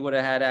happened if he would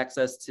have had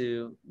access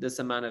to this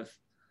amount of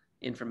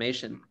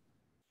information?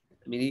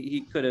 I mean,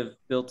 he could have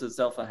built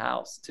himself a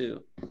house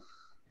too. He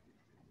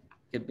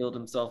could build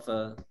himself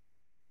a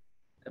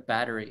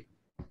battery.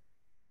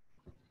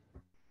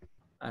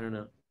 I don't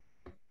know.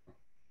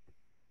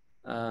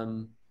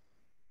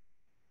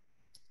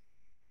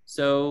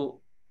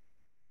 So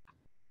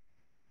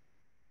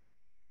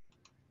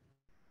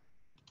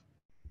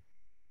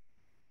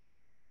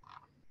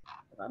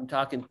I'm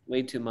talking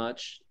way too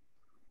much.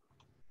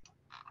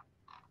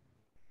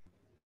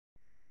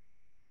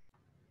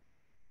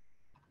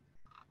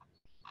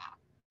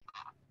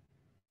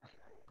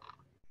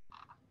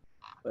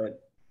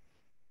 But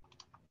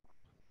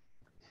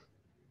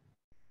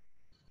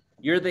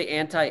You're the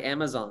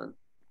anti-Amazon.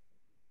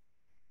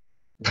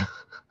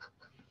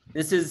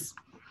 This is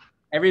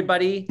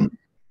everybody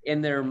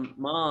and their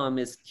mom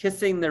is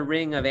kissing the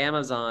ring of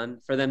Amazon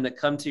for them to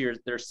come to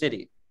their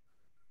city.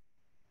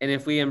 And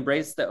if we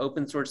embrace the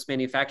open source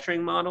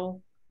manufacturing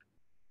model,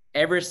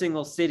 every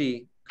single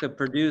city could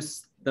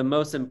produce the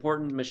most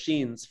important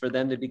machines for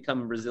them to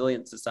become a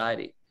resilient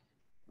society.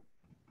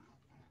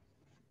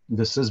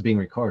 This is being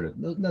recorded.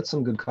 That's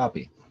some good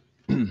copy.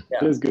 Yeah.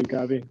 It is good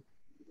copy.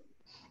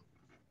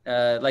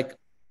 Like,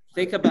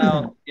 think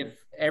about if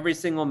every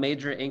single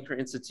major anchor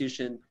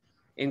institution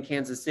in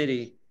Kansas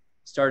City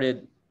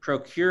started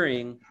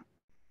procuring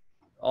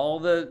all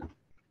the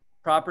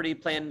property,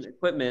 plant,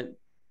 equipment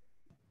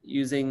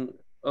using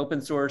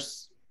open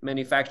source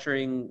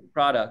manufacturing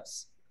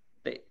products.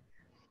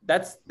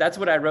 That's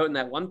what I wrote in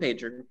that one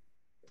pager.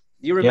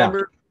 You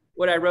remember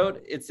what I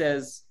wrote? It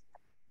says,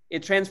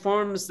 it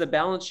transforms the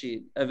balance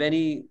sheet of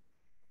any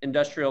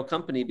industrial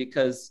company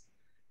because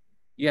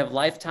you have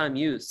lifetime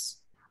use.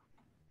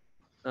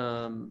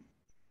 So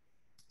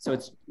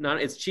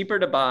it's cheaper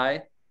to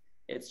buy,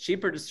 it's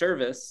cheaper to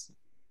service,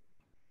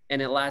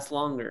 and it lasts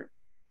longer.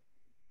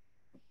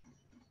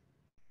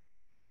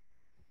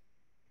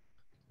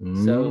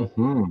 So,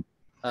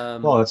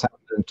 well, that's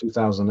happened in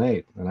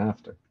 2008 and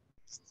after.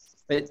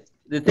 But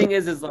the thing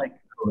is like,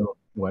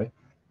 way.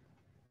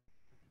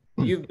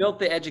 You've built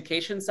the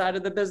education side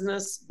of the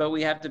business, but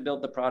we have to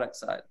build the product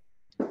side.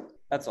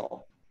 That's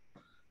all.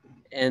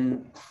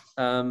 And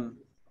no,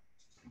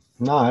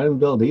 I didn't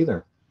build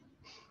either.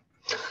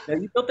 No,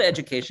 you built the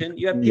education.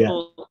 You have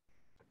people.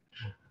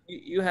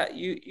 Yeah.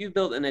 You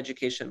built an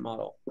education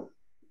model.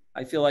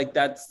 I feel like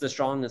that's the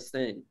strongest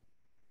thing.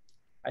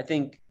 I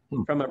think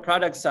from a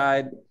product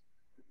side,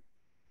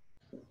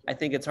 I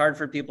think it's hard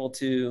for people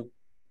to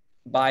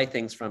buy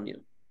things from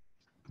you.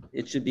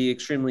 It should be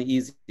extremely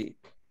easy.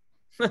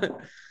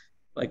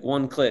 Like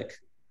one click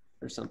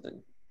or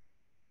something.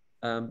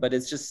 But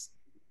it's just,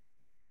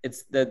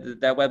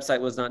 that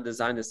website was not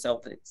designed to sell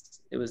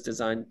things. It was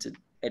designed to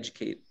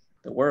educate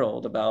the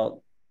world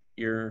about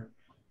your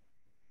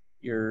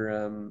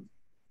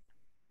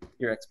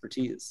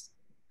expertise.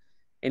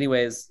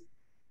 Anyways,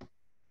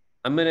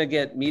 I'm gonna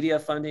get media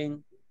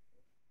funding.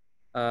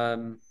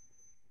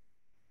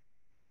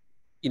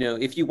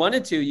 If you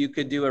wanted to, you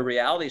could do a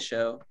reality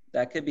show.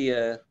 That could be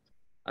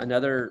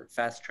another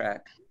fast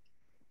track.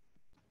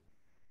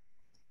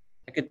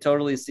 I could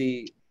totally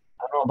see.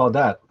 I don't know about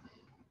that.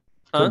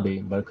 Could be,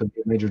 but it could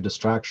be a major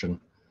distraction.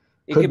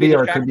 It could be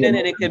distraction,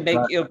 and it could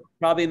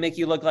probably make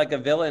you look like a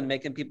villain,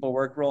 making people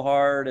work real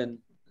hard, and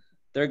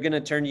they're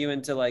gonna turn you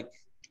into like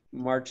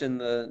Marcin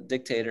the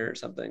dictator or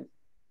something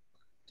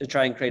to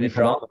try and create a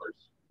drama.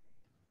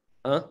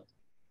 Huh?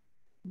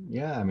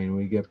 Yeah, I mean,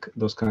 we get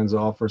those kinds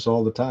of offers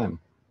all the time.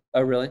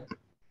 Oh, really?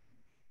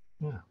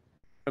 Yeah.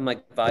 From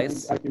like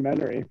Vice?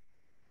 Documentary.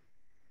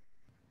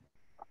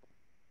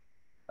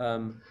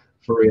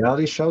 For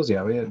reality shows,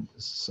 yeah, we had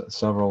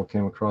several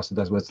came across the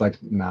desk, but it's like,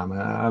 nah,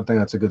 man, I don't think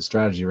that's a good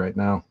strategy right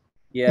now.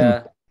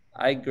 Yeah,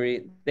 I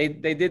agree. They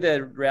did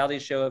a reality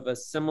show of a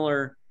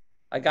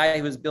guy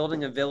who was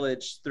building a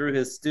village through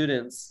his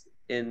students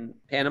in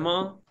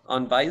Panama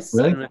on Vice.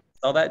 Really? I don't know if you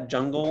saw that.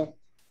 Jungle.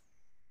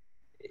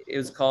 It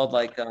was called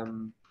like,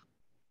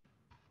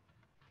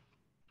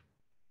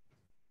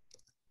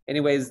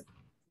 anyways,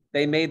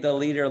 they made the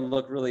leader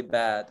look really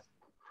bad.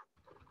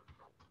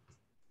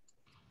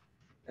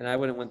 And I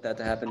wouldn't want that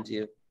to happen to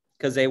you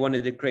because they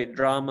wanted to create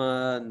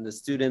drama and the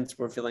students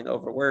were feeling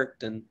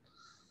overworked and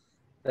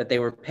that they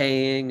were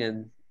paying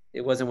and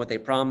it wasn't what they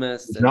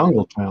promised.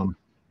 Jungle Town.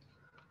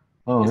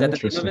 Oh, is that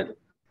interesting. the name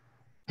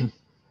of it?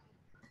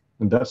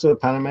 And that's a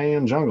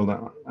Panamanian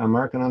jungle.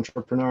 American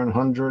entrepreneur and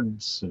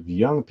hundreds of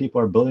young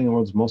people are building the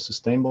world's most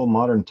sustainable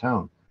modern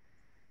town.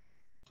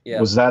 Yeah.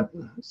 Was that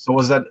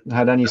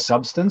had any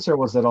substance or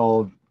was that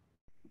all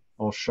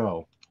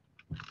show?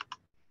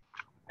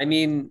 I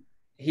mean,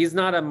 he's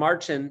not a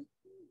Marcin,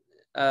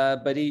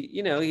 but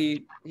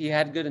he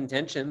had good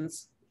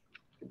intentions.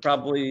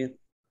 Probably,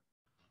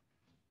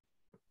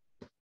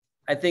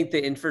 I think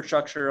the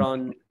infrastructure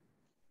on,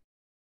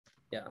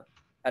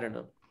 I don't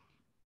know.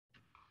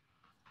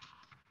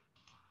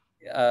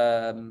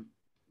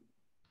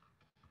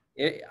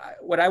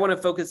 What I want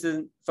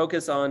to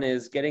focus on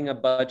is getting a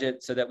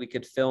budget so that we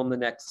could film the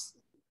next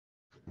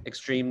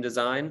extreme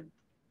design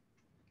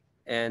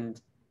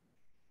and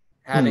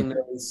having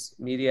those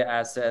media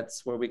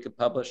assets where we could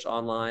publish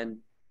online,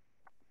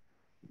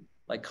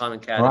 like Khan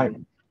Academy. All right.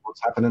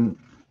 What's happening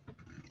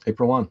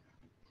April 1?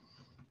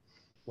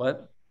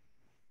 What?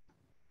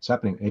 It's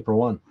happening April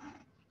 1.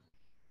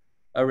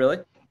 Oh, really?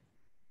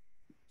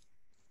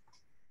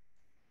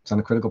 It's on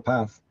a critical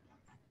path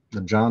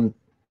that John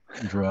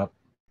drew up.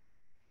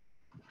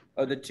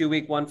 Oh, the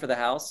 2-week one for the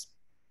house?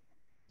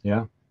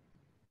 Yeah.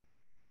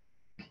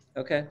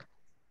 Okay.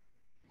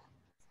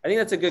 I think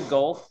that's a good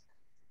goal.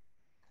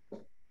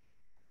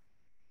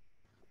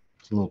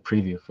 It's a little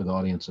preview for the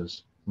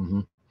audiences.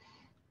 Mm-hmm.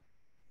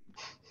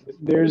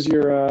 There's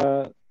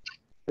your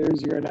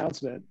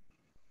announcement,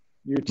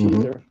 your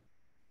teaser.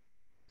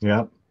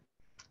 Yeah.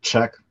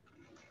 Check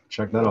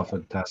that off the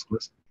task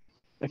list.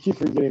 I keep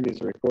forgetting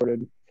these are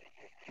recorded.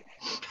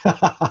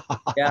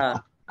 Yeah.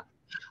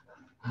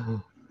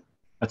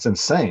 That's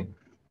insane.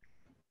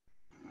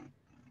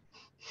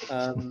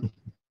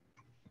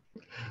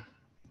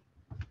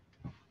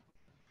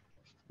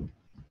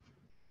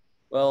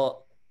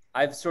 Well,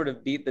 I've sort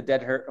of beat the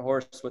dead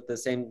horse with the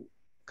same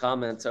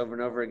comments over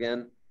and over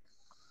again.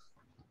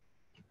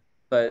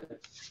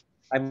 But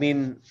I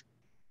mean,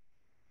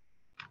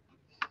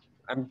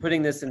 I'm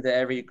putting this into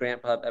every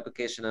grant pub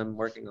application I'm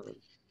working on.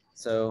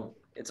 So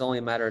it's only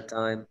a matter of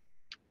time.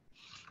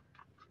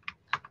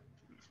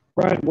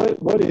 Brian,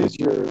 what is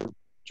your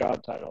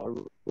job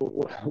title?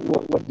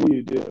 What do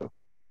you do?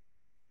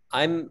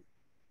 I'm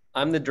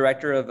the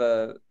director of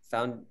a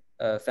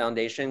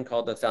foundation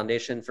called the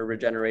Foundation for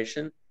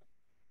Regeneration,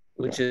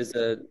 which is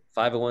a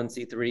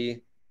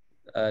 501c3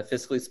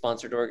 fiscally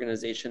sponsored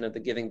organization of the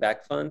Giving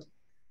Back Fund,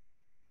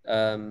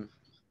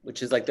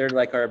 which is like they're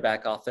like our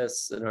back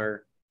office and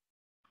our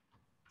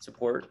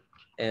support.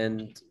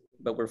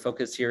 But we're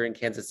focused here in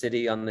Kansas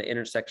City on the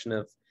intersection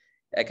of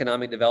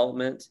economic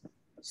development,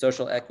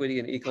 social equity,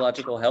 and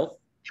ecological health.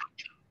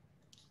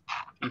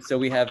 And so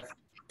we have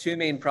two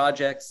main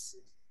projects.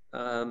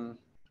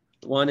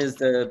 One is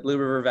the Blue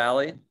River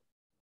Valley,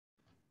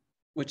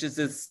 which is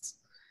this,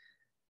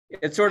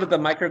 it's sort of the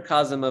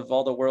microcosm of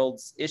all the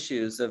world's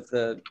issues of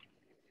the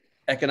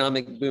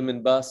economic boom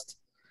and bust.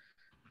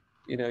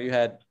 You know,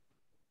 I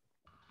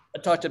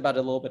talked about it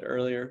a little bit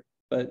earlier,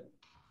 but,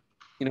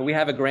 you know, we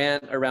have a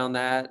grant around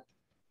that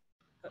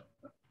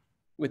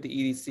with the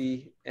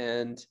EDC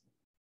and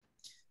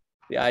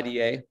the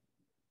IDA.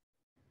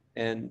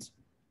 And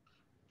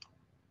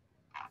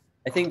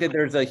I think that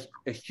there's a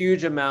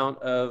huge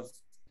amount of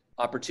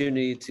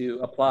opportunity to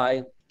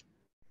apply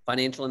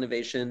financial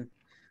innovation.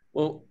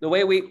 Well, the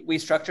way we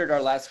structured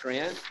our last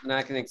grant, and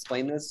I can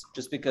explain this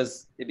just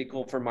because it'd be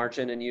cool for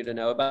Marcin and you to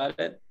know about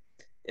it,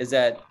 is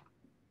that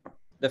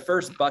the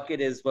first bucket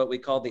is what we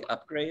call the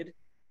upgrade.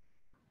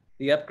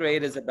 The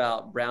upgrade is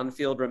about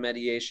brownfield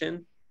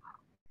remediation.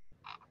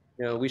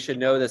 You know, we should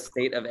know the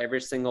state of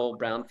every single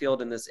brownfield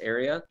in this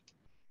area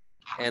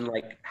and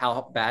like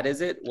how bad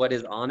is it, what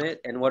is on it,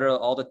 and what are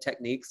all the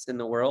techniques in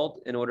the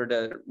world in order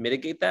to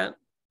mitigate that.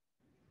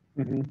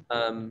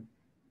 Mm-hmm.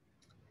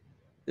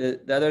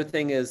 The other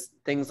thing is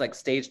things like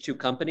stage 2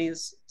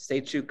 companies.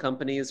 Stage 2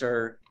 companies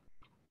are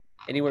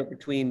anywhere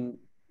between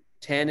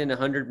 10 and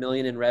 100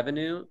 million in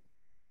revenue.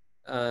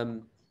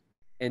 And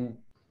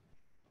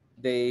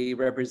they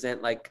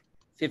represent like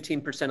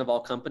 15% of all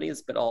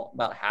companies, but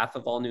about half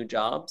of all new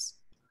jobs.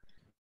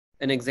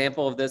 An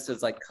example of this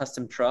is like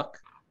Custom Truck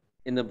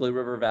in the Blue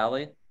River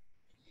Valley.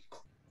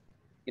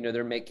 You know,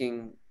 they're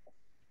making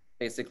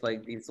basically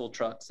like diesel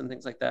trucks and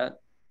things like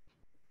that.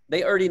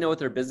 They already know what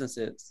their business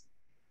is.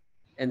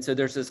 And so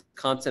there's this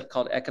concept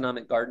called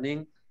economic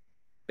gardening,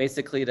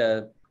 basically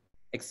to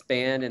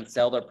expand and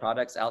sell their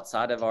products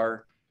outside of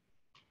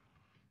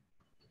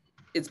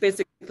it's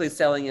basically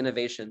selling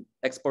innovation,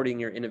 exporting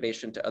your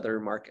innovation to other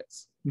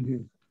markets.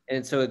 Mm-hmm.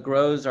 And so it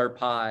grows our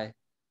pie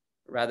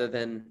rather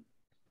than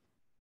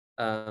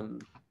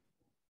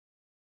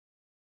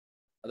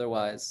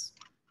otherwise.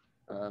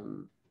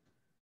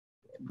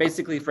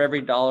 Basically, for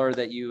every $1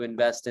 that you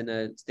invest in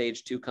a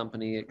stage 2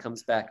 company, it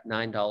comes back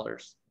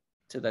 $9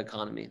 to the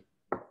economy.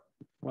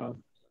 Wow.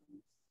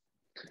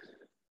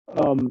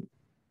 I'm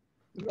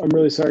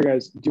really sorry,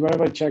 guys. Do you mind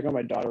if I check on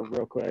my daughter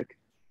real quick?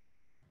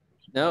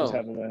 No. Just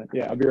having a,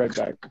 yeah, I'll be right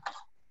back.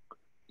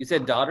 You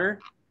said daughter?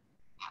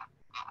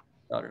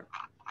 Daughter.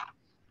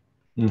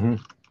 Mm-hmm.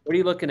 What are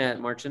you looking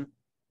at, Marcin?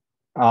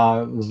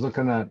 I was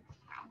looking at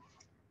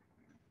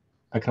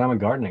economic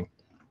gardening.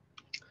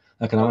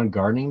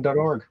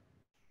 Economicgardening.org.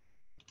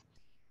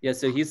 Yeah,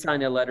 so he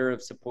signed a letter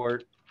of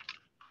support.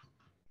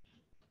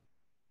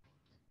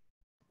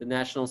 The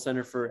National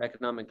Center for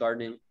Economic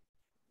Gardening.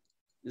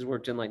 He's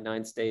worked in like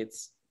 9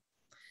 states.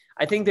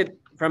 I think that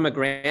from a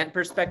grant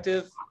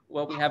perspective,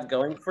 what we have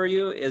going for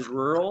you is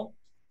rural.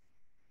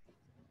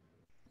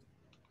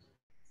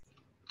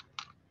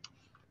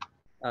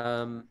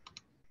 And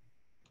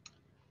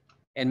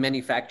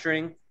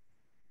manufacturing.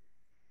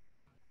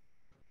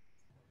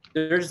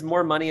 There's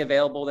more money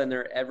available than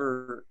there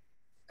ever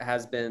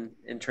has been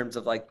in terms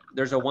of like,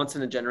 there's a once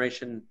in a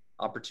generation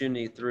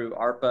opportunity through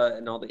ARPA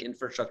and all the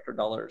infrastructure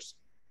dollars.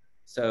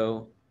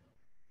 So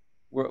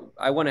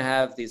I want to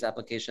have these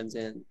applications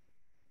in,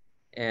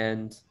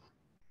 and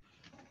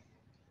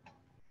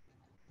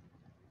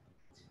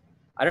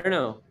I don't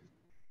know.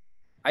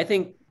 I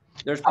think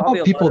there's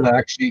probably people that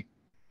actually,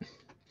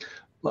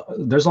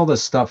 there's all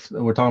this stuff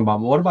that we're talking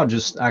about. What about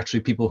just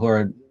actually people who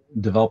are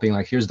developing,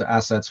 like, here's the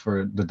assets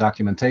for the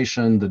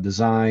documentation, the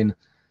design,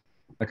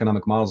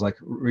 economic models, like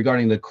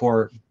regarding the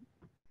core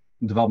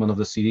development of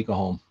the Seed Eco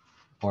Home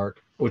part,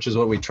 which is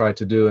what we try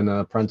to do in an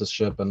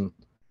apprenticeship and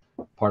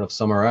part of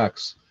Summer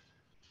X.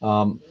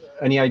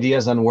 Any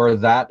ideas on where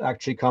that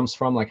actually comes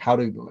from? Like how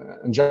to,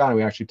 and John,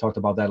 we actually talked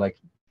about that, like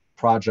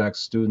projects,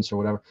 students or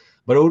whatever,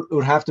 but it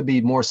would have to be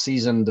more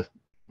seasoned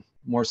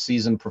more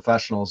seasoned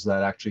professionals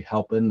that actually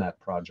help in that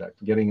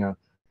project, getting a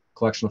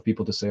collection of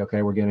people to say,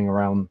 okay, we're getting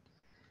around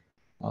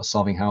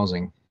solving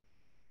housing,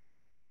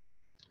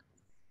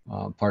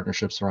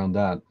 partnerships around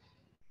that.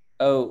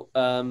 Oh,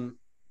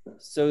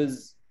 so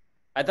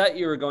I thought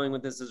you were going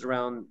with this is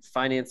around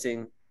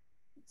financing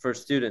for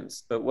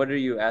students, but what are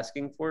you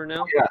asking for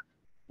now? Yeah,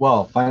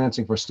 well,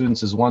 financing for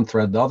students is one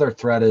thread. The other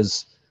thread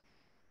is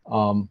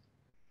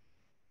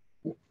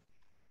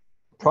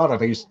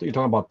product. You're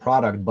talking about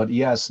product, but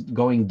yes,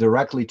 going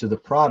directly to the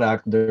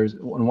product, there's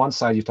on one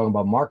side you're talking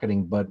about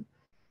marketing, but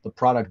the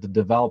product, the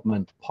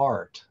development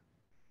part,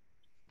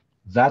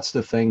 that's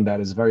the thing that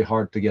is very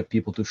hard to get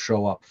people to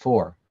show up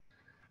for.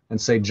 And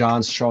say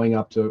John's showing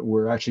up to,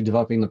 we're actually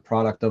developing the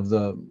product of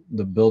the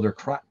builder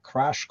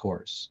crash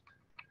course.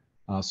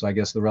 So I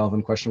guess the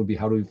relevant question would be,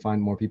 how do we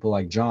find more people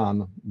like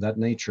John, that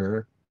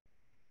nature,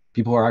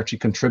 people who are actually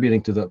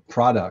contributing to the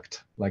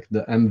product, like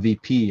the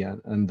MVP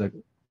and the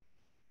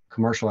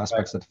commercial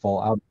aspects that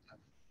fall out.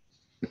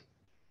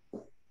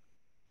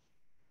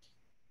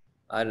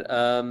 I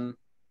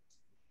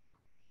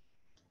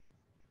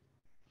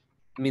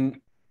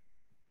mean,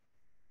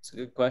 it's a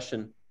good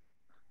question.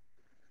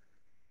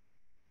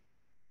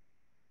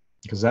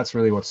 Because that's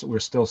really what we're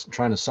still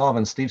trying to solve.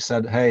 And Steve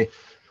said, hey,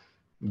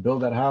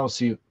 build that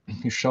house, you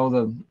show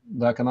the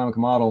economic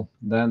model,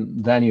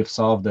 then you've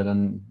solved it,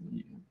 and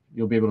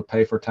you'll be able to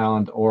pay for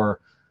talent or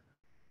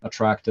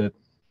attract it.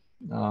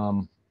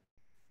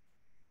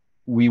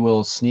 We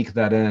will sneak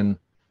that in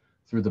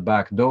through the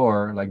back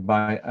door, like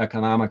by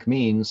economic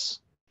means.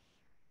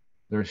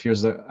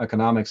 Here's the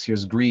economics,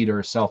 here's greed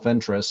or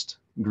self-interest,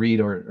 greed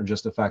or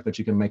just the fact that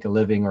you can make a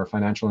living or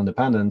financial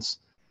independence.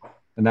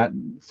 And that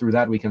through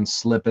that we can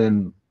slip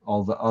in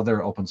all the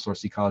other open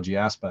source ecology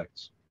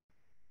aspects.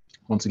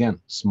 Once again,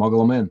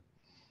 smuggle them in,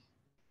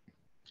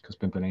 because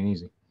pimping ain't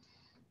easy.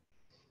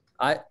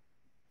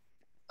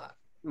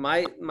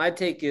 My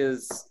take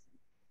is,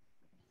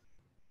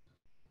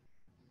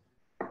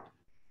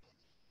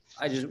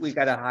 we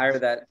got to hire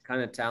that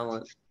kind of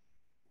talent.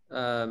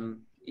 You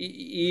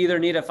either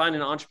need to find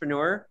an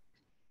entrepreneur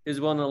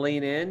who's willing to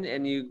lean in,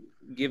 and you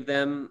give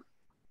them.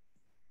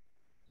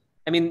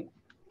 I mean,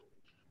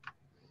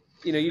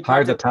 you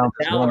hire talked the talent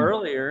about Dow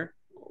earlier.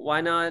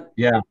 Why not?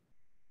 Yeah.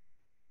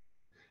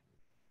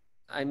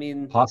 I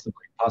mean,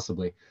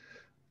 possibly.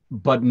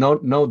 But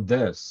note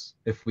this: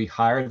 if we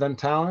hire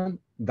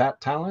that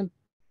talent,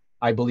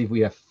 I believe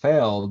we have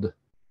failed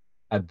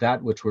at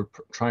that which we're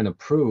trying to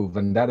prove,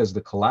 and that is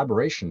the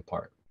collaboration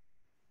part,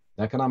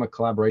 the economic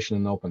collaboration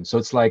in open. So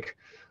it's like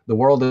the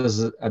world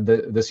is at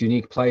this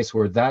unique place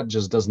where that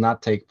just does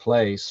not take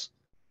place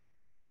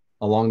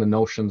along the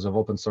notions of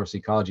open source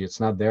ecology. It's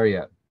not there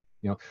yet,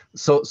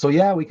 So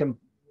yeah, we can,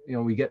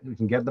 we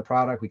can get the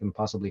product, we can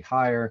possibly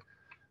hire,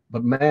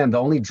 but man, the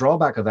only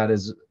drawback of that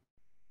is,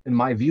 in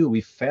my view,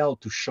 we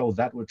failed to show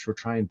that which we're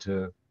trying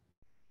to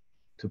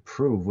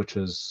prove, which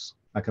is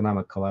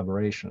economic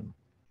collaboration.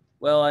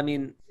 Well, I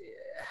mean,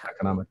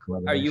 economic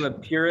collaboration. Are you a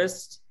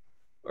purist,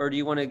 or do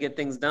you want to get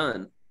things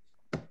done?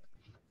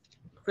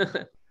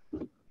 It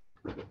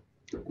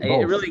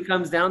really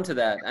comes down to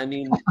that. I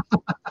mean,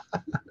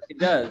 it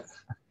does.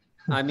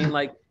 I mean,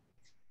 like,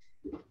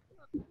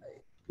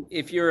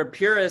 if you're a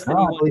purist and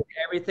you want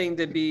everything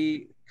to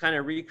be kind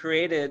of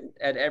recreated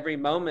at every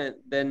moment,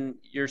 then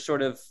you're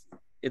sort of,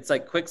 it's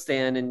like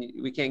quicksand and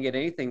we can't get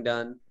anything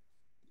done.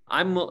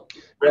 I'm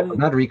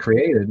not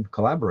recreated,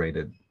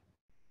 collaborated.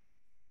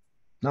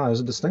 No,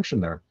 there's a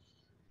distinction there.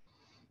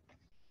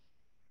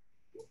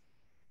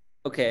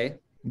 Okay.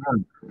 Not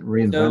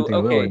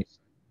reinventing wheels.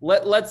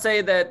 Let's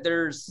say that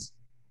there's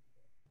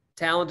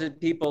talented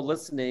people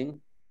listening.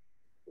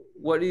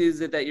 What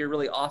is it that you're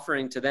really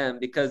offering to them?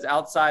 Because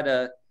outside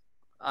of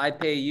I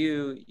pay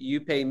you, you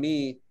pay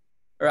me,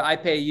 or I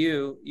pay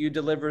you, you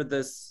deliver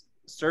this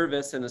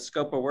service and a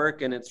scope of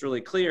work, and it's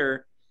really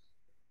clear.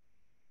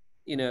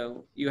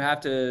 You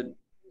have to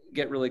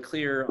get really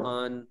clear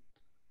on,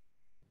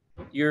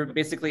 you're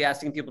basically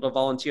asking people to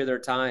volunteer their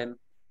time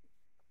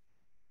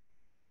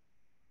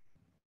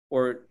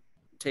or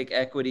take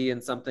equity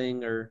in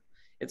something, or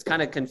it's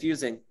kind of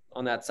confusing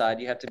on that side.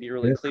 You have to be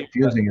really clear. It's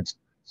confusing.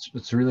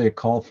 It's really a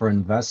call for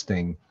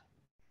investing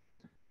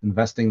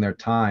their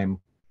time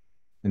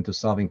into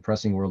solving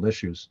pressing world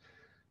issues.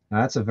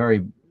 Now that's a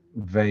very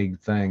vague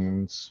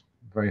thing. It's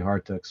very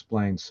hard to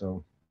explain.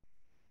 So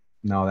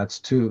no, that's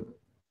too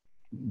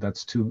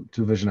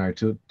visionary,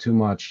 too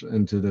much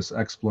into this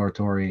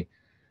exploratory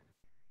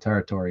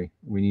territory.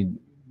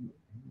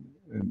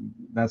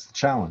 That's the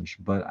challenge.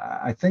 But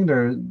I think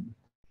there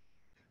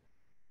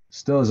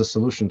still is a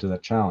solution to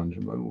that challenge.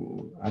 But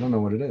I don't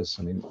know what it is.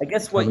 I mean, I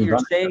guess what you're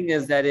saying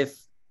is that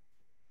if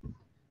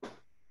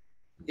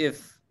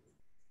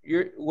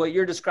what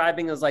you're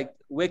describing is like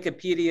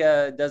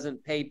Wikipedia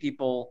doesn't pay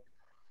people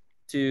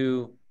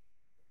to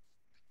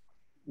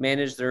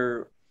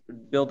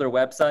build their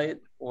website,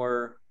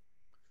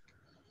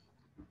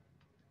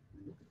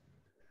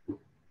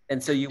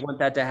 and so you want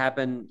that to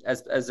happen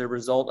as a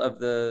result of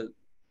the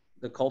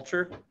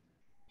culture?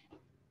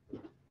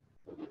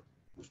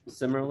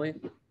 similarly?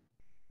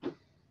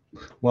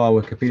 Well,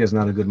 Wikipedia is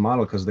not a good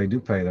model because they do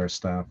pay their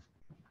staff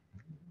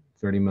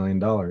 $30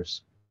 million.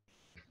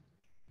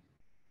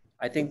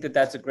 I think that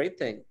that's a great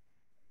thing.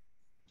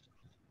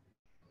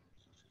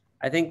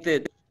 I think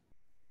that,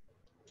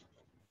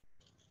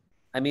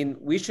 I mean,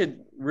 we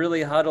should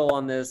really huddle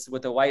on this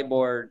with a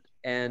whiteboard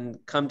and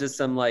come to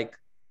some like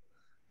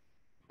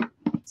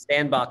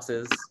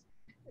sandboxes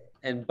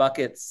and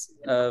buckets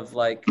of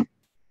like,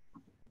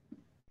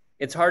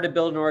 it's hard to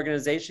build an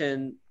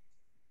organization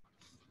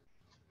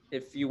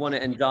if you want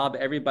to enjob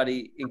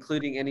everybody,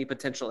 including any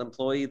potential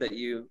employee that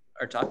you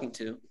are talking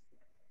to.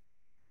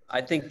 I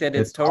think that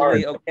it's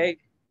totally okay.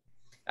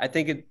 I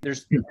think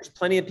there's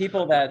plenty of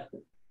people that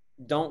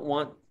don't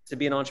want to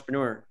be an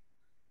entrepreneur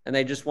and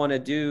they just want to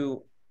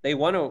do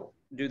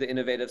the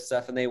innovative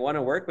stuff and they want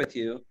to work with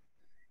you.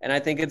 And I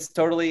think it's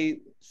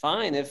totally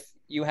fine if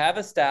you have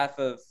a staff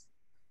of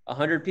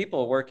 100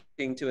 people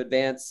working to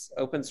advance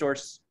open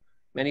source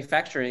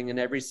manufacturing in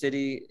every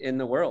city in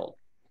the world.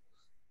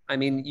 I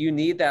mean, you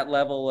need that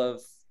level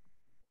of.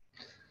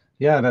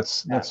 Yeah,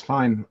 that's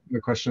fine. The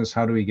question is,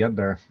 how do we get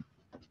there?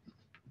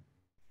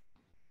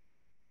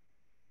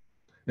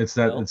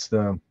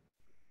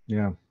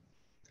 Yeah.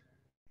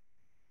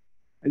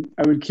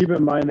 I would keep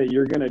in mind that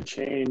you're going to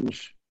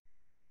change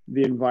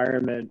the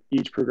environment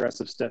each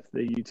progressive step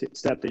that you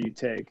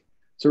take.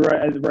 So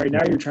right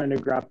now you're trying to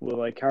grapple with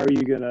like how are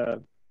you going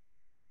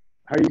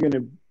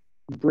to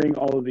bring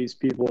all of these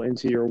people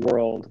into your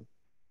world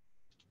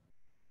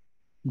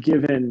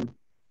given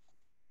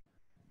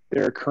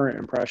their current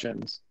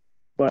impressions.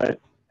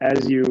 But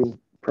as you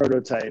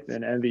prototype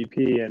and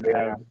MVP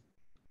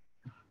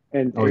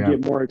and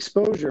get more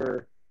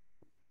exposure,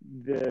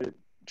 the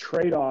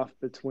trade-off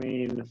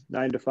between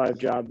 9-to-5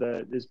 job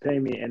that is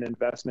paying me an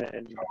investment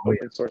in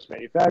open source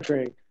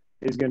manufacturing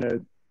is going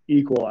to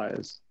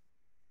equalize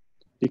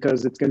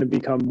because it's going to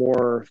become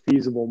more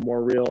feasible,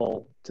 more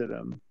real to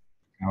them.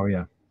 Oh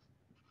yeah.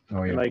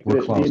 And like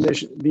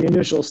the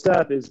initial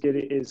step is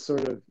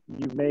sort of,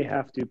 you may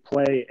have to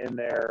play in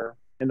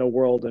the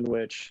world in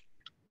which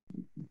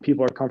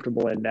people are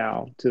comfortable in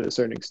now to a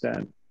certain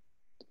extent.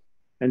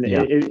 And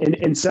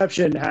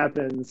inception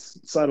happens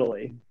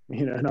subtly,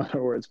 in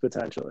other words,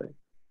 potentially.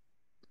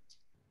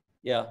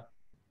 Yeah.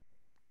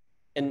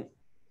 And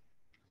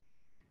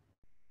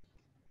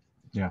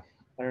yeah,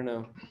 I don't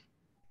know,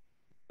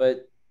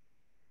 but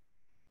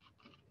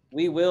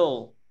we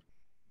will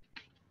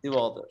do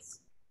all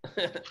this.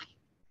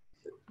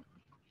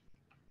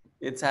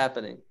 It's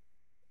happening.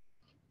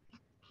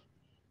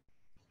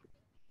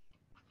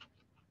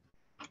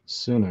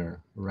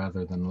 Sooner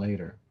rather than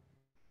later.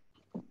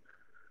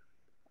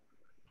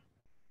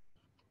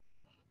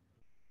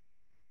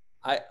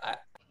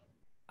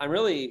 I'm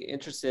really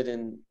interested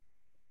in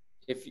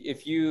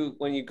if you,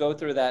 when you go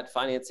through that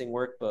financing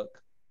workbook,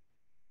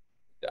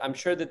 I'm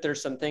sure that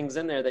there's some things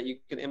in there that you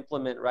can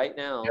implement right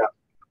now.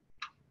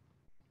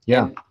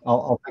 Yeah,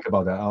 I'll think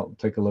about that. I'll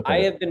take a look at it. I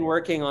have been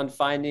working on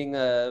finding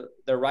the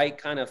right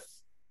kind of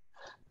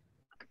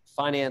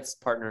finance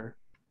partner.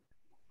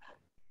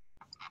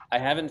 I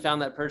haven't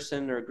found that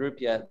person or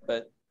group yet,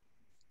 but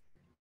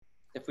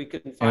if we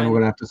could find. And we're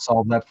going to have to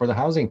solve that for the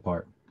housing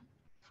part,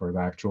 for the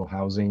actual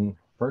housing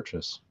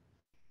purchase.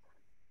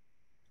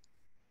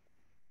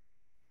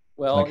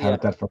 Well, like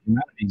Habitat for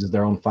Humanity is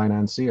their own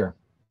financier.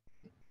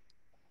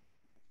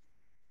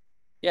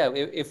 Yeah,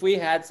 if we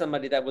had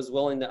somebody that was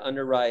willing to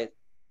underwrite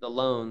the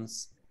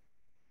loans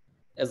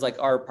as like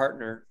our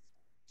partner,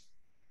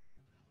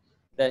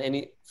 that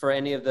for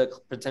any of the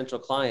potential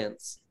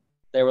clients,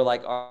 they were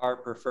like our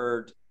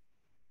preferred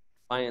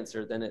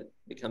financer, then it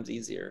becomes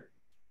easier,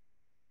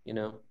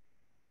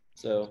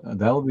 So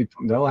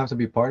that'll have to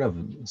be part of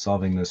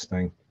solving this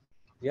thing.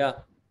 Yeah.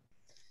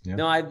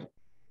 No,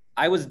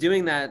 I was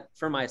doing that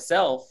for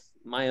myself,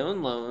 my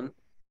own loan,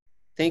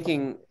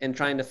 thinking and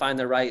trying to find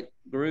the right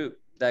group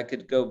that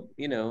could go,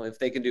 if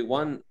they could do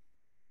one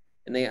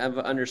and they have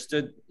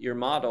understood your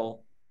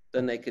model,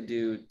 then they could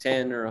do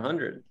 10 or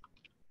 100.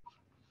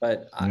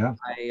 But I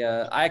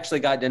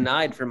actually got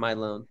denied for my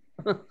loan.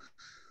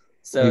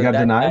 So you got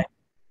denied?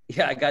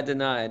 I got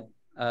denied.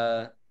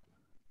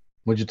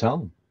 What'd you tell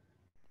them?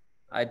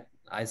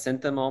 I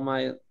sent them all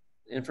my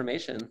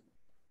information,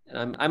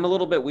 and I'm a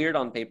little bit weird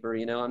on paper.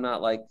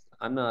 I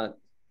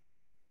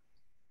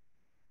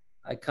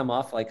come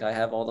off like I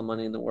have all the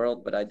money in the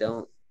world, but I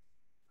don't.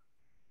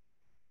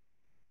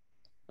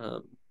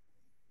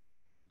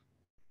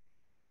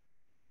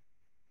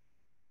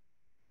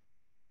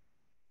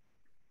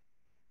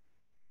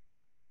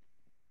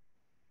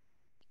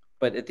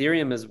 But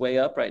Ethereum is way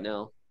up right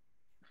now.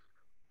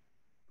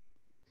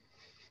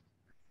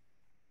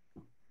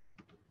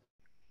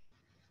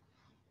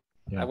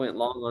 Yeah. I went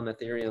long on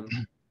Ethereum.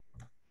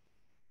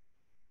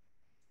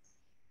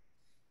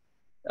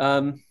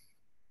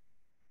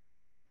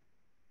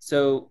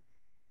 So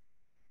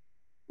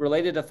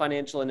related to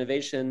financial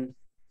innovation,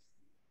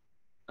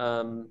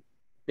 the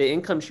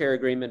income share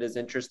agreement is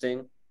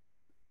interesting,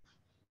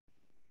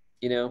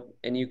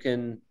 and you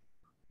can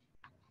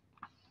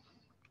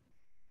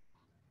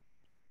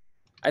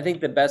I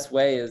think the best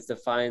way is to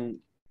find.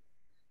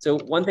 So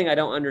one thing I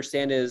don't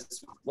understand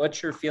is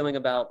what's your feeling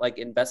about like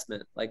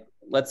investment? Like,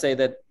 let's say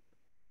that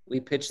we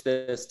pitch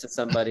this to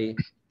somebody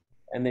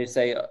and they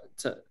say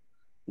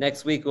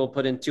next week we'll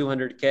put in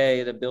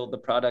 200K to build the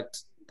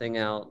product thing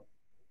out.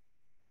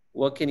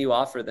 What can you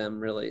offer them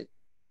really?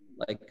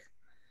 Like,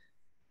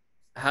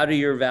 how do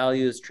your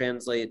values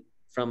translate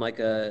from like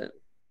a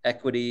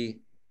equity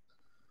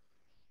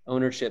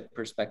ownership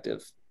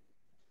perspective?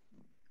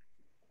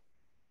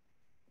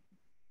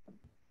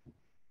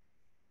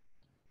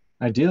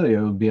 Ideally,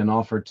 it would be an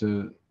offer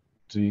to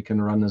you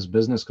can run this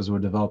business because we're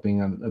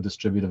developing a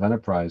distributive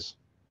enterprise.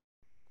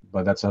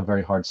 But that's a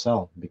very hard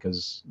sell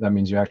because that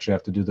means you actually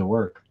have to do the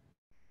work.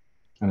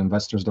 And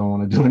investors don't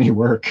want to do any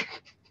work.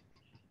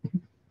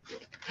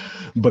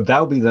 But that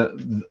would be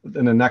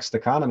in the next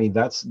economy,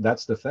 that's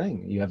the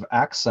thing. You have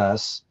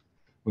access.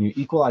 When you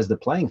equalize the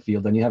playing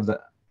field, then you have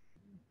the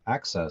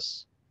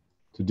access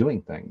to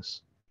doing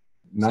things,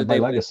 not by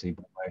legacy,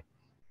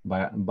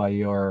 but by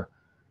your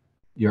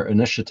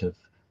initiative.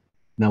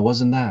 Now,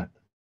 wasn't that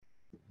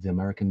the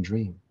American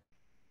dream?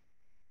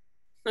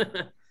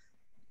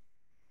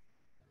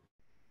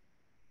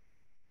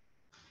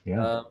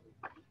 Yeah.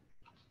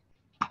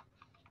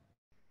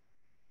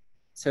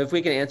 So if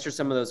we can answer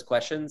some of those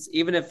questions,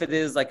 even if it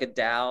is like a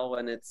DAO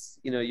and it's,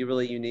 you know, you're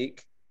really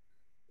unique,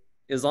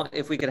 as long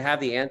if we could have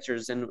the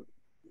answers and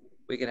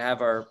we could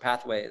have our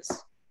pathways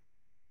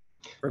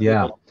for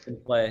people to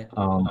play.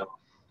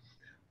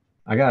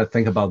 I got to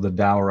think about the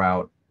DAO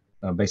route,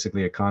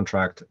 basically a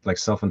contract, like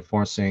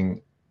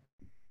self-enforcing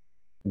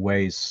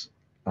ways,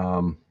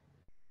 that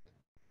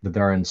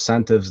there are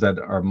incentives that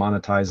are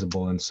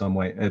monetizable in some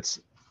way. It's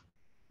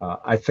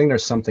I think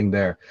there's something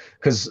there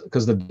because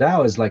the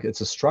DAO is like,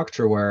 it's a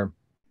structure where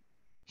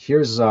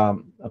here's a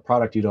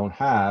product you don't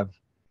have.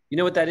 You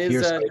know what that is?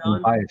 Here's how you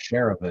can buy a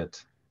share of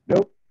it.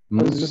 Nope.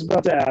 I was just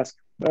about to ask,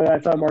 but I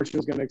thought Marcin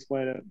was going to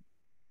explain it.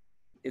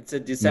 It's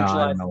a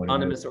decentralized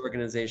autonomous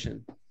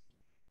organization.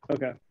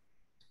 Okay.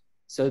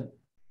 So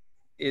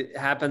it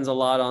happens a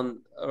lot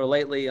or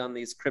lately on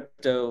these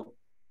crypto,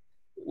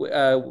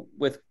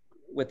 with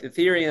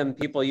Ethereum,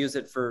 people use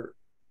it for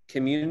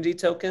community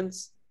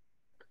tokens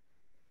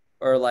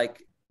or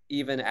like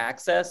even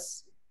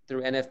access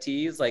through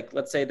NFTs. Like,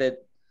 let's say that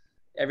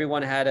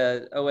everyone had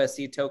a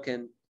OSE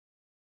token.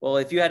 Well,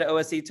 if you had an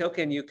OSE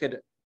token,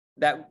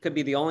 that could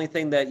be the only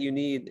thing that you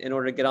need in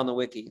order to get on the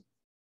wiki.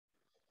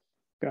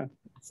 Okay.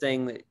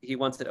 Saying that he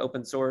wants it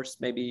open source,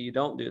 maybe you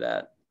don't do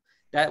that.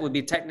 That would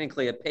be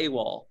technically a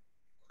paywall.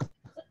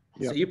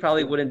 Yep. So you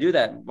probably wouldn't do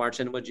that,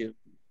 Marcin, would you?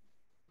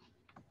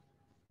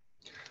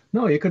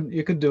 No, you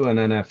could do an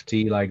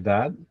NFT like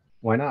that.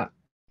 Why not?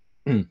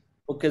 Well,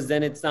 because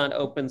then it's not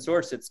open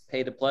source, it's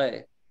pay to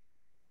play.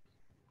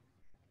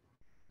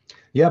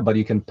 Yeah, but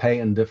you can pay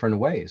in different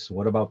ways.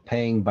 What about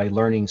paying by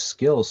learning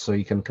skills so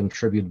you can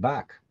contribute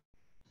back?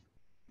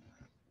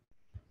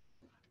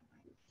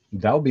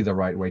 That would be the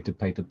right way to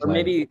pay to play. Or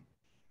maybe,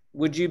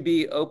 would you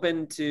be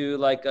open to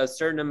like a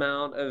certain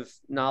amount of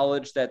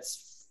knowledge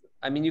that's,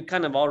 I mean, you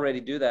kind of already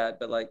do that,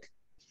 but like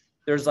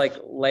there's like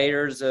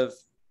layers of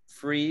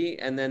free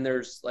and then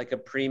there's like a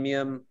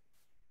premium.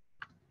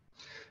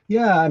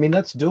 Yeah, I mean,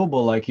 that's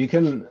doable. Like you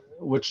can,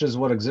 which is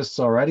what exists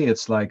already.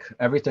 It's like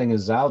everything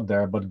is out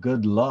there, but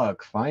good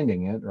luck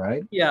finding it,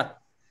 right? Yeah.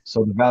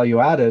 So the value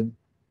added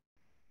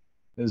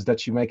is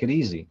that you make it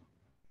easy.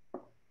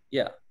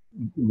 Yeah.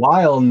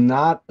 While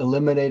not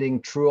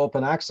eliminating true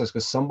open access,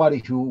 because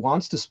somebody who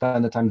wants to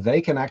spend the time,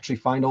 they can actually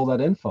find all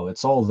that info.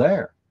 It's all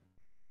there.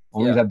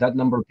 Only that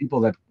number of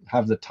people that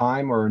have the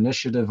time or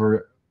initiative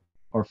or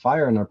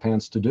fire in their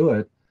pants to do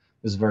it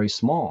is very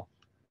small.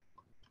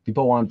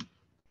 People want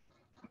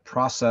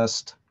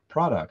processed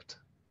product.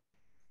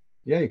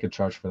 Yeah, you could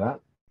charge for that.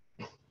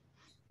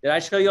 Did I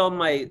show you all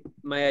my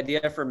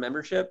idea for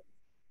membership?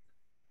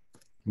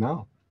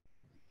 No.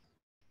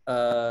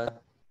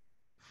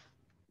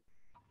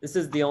 This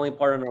is the only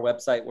part on our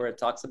website where it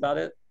talks about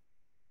it,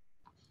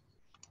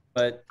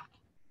 but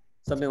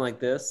something like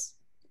this.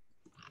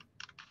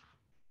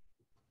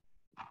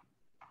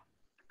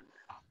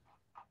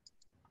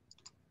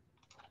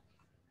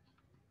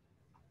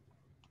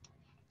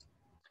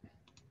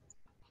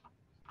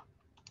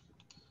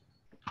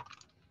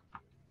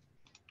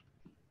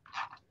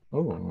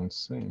 Oh,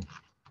 let's see.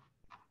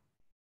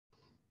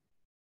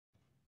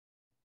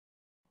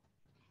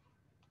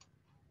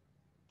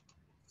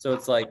 So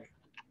it's like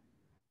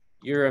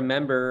you're a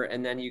member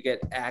and then you get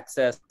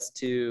access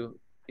to,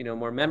 you know,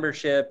 more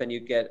membership and you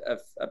get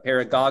a pair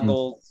of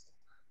goggles.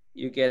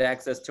 You get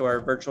access to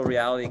our virtual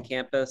reality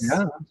campus,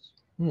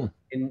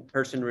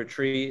 in-person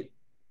retreat.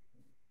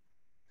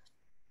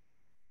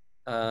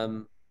 I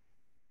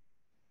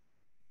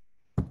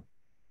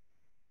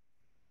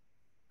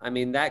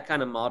mean, that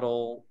kind of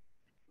model,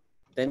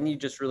 then you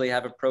just really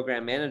have a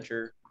program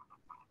manager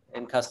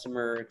and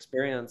customer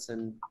experience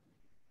and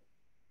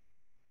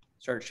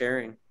start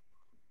sharing.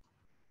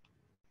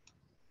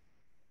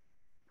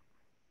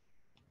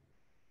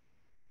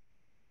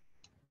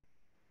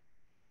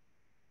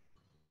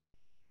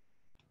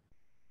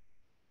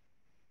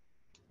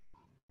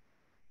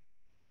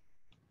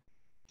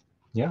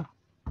 Yeah.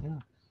 Yeah.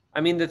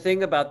 I mean, the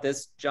thing about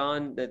this,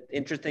 John, the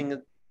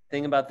interesting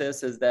thing about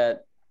this is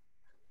that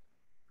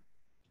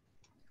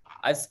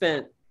I've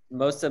spent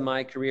most of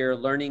my career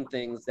learning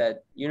things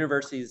that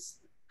universities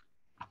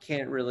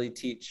can't really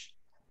teach.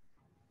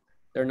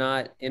 They're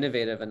not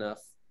innovative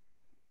enough,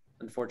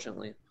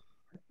 unfortunately.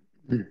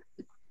 I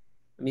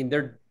mean,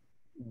 they're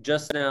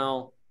just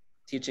now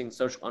teaching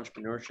social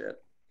entrepreneurship.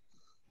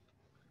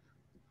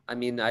 I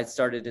mean, I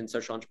started in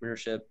social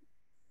entrepreneurship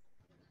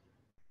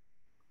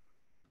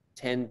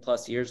 10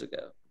 plus years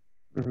ago.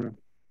 Mm-hmm.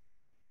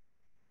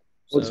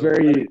 So, Well,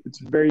 it's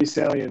very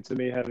salient to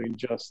me having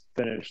just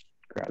finished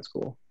grad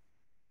school.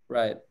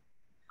 right.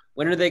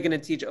 When are they going to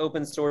teach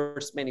open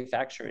source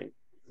manufacturing?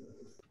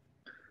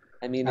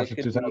 I mean, After it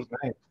could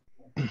 2008.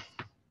 be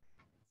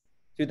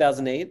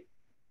 2008.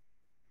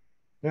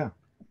 Yeah.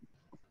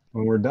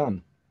 When we're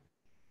done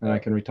and I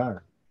can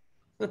retire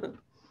for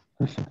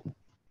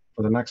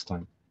the next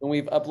time. When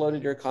we've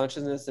uploaded your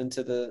consciousness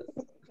into the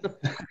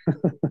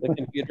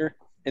computer,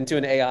 into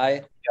an AI.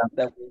 Yeah.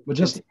 That But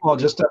just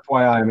FYI,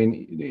 I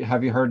mean,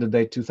 have you heard the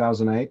date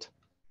 2008?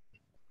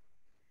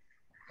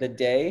 The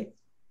day?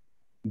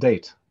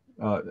 Date.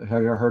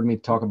 Have you heard me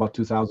talk about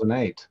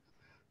 2008?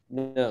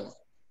 No.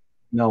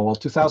 No, well,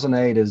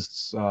 2008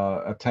 is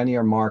a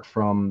 10-year mark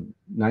from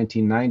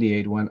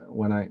 1998 when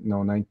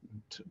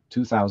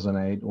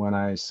 2008 when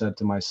I said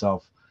to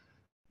myself,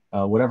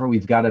 whatever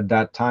we've got at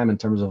that time in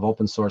terms of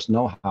open source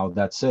know-how,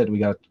 that's it. We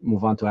got to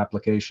move on to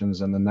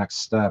applications and the next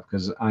step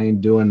because I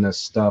ain't doing this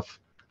stuff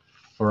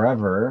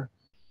forever.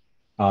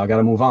 I got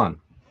to move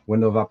on.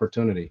 Window of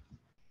opportunity.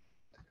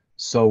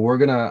 So we're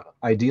gonna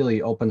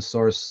ideally open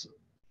source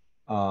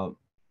the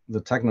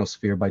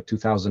technosphere by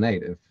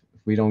 2008. If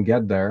we don't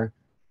get there,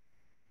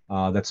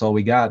 that's all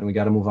we got, and we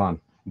got to move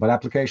on. But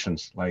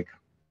applications like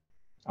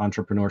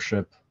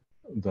entrepreneurship,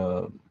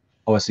 the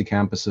OSE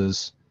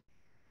campuses,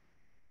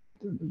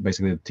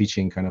 basically the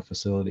teaching kind of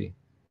facility.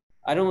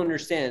 I don't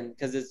understand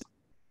because it's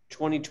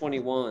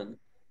 2021.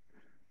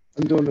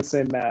 I'm doing the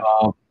same math.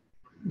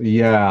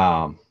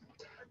 Yeah.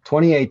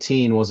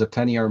 2018 was a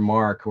 10-year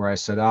mark where I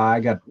said,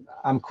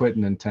 I'm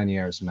quitting in 10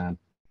 years, man.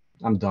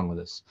 I'm done with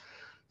this.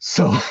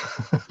 So,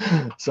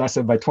 so I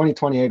said by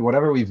 2028,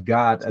 whatever we've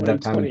got at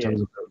that time in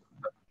terms of,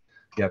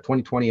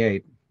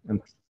 2028.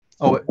 And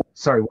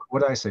sorry,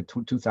 what did I say?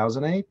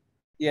 2008?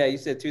 Yeah, you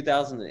said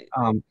 2008.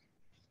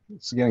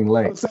 It's getting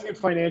late. I was thinking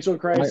financial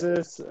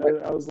crisis.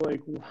 I was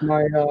like,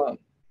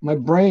 my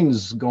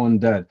brain's going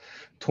dead.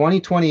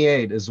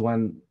 2028 is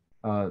when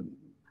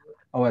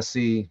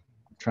OSE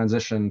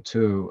transition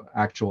to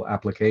actual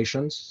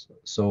applications.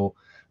 So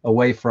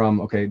away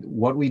from, okay,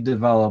 what we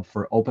develop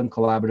for open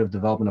collaborative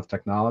development of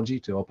technology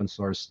to open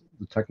source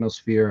the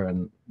technosphere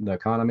and the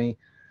economy,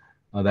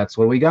 that's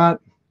what we got.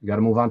 We got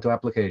to move on to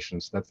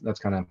applications. That's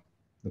kind of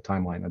the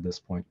timeline at this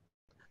point.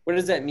 What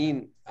does that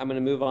mean? I'm going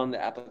to move on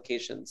to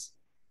applications.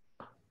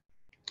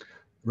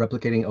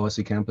 Replicating OSE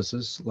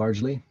campuses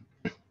largely.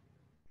 Okay.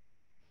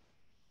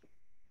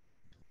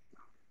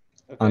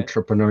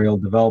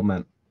 Entrepreneurial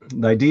development.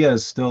 The idea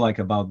is still like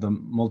about the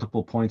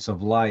multiple points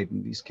of light,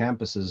 these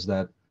campuses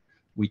that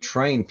we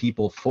train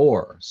people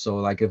for. So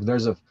like if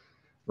there's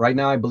right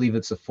now I believe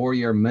it's a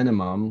 4-year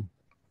minimum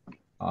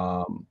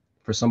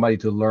for somebody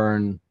to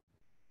learn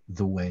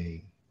the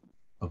way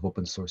of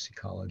open source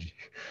ecology.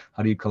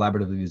 How do you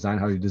collaboratively design?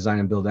 How do you design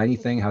and build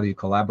anything? How do you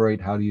collaborate?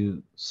 How do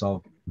you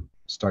start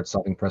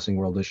solving pressing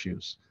world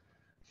issues?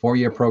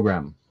 4-year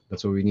program.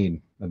 That's what we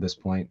need at this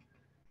point.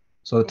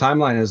 So the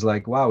timeline is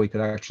like, wow, we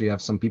could actually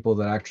have some people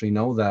that actually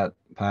know that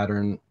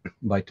pattern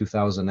by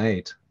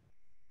 2008.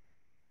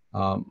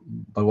 But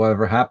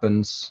whatever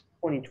happens,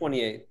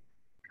 2028.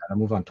 Gotta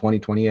move on.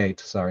 2028.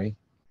 Sorry,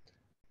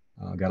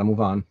 gotta move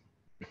on.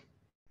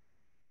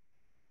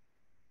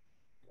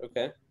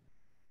 Okay.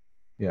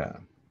 Yeah.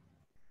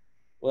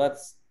 Well,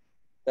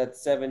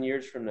 that's 7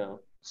 years from now.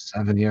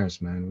 7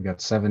 years, man. We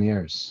got 7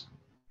 years.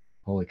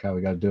 Holy cow,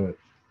 we got to do it.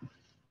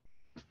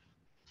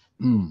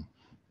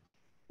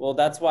 Well,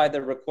 that's why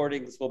the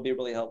recordings will be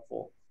really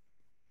helpful.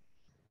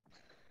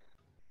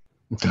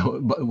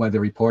 Why the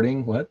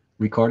reporting? What?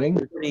 Recording?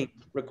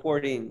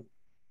 Recording.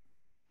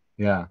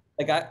 Yeah.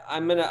 Like I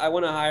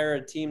want to hire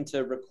a team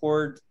to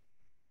record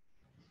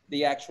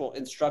the actual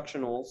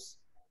instructionals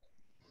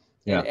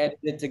and edit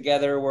it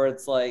together where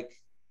it's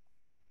like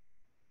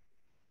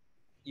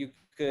you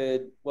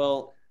could,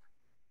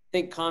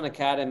 think Khan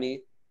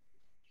Academy.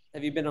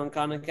 Have you been on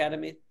Khan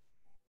Academy?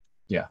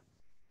 Yeah.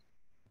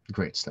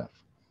 Great stuff.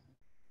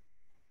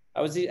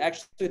 I was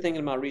actually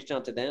thinking about reaching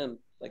out to them.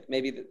 Like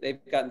maybe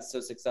they've gotten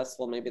so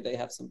successful, maybe they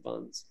have some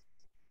funds.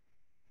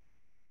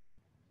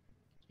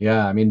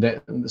 Yeah, I mean,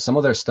 some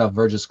of their stuff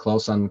verges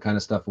close on kind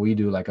of stuff we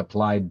do, like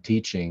applied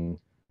teaching.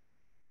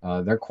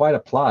 They're quite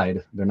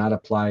applied. They're not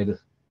applied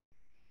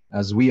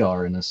as we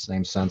are in the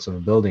same sense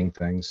of building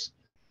things.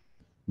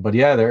 But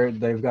yeah,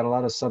 they've got a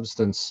lot of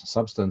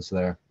substance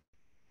there.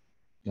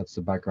 That's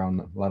the background,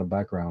 a lot of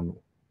background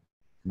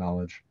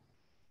knowledge.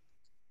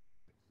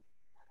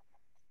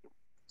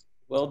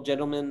 Well,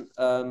 gentlemen,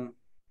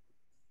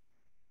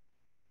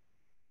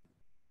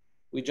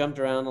 we jumped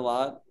around a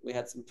lot. We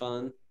had some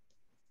fun.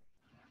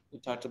 We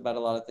talked about a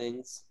lot of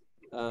things.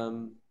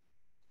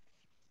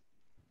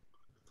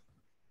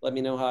 Let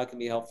me know how I can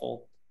be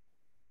helpful.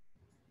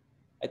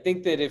 I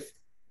think that if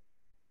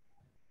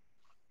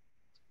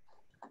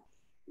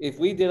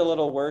we did a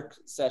little work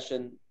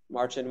session,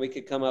 Marcin, we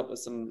could come up with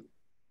some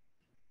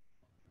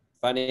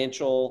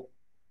financial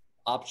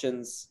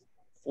options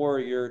for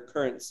your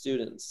current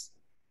students.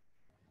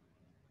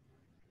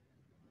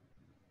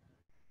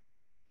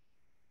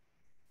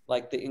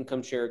 Like the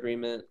income share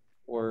agreement,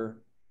 or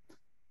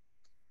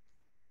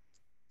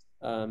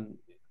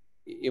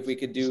if we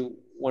could do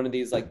one of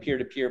these like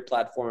peer-to-peer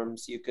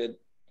platforms, you could,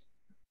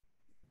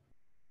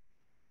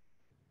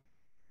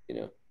 you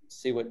know,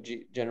 see what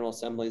General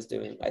Assembly is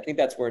doing. I think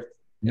that's worth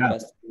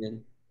investing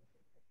in.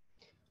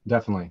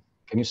 Definitely.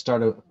 Can you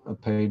start a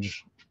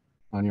page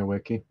on your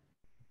wiki,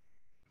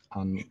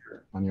 on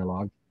your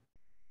log?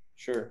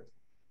 Sure.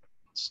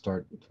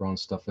 Start throwing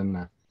stuff in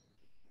there.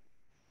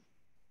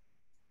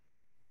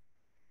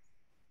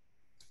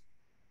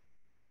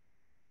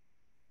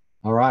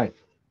 All right.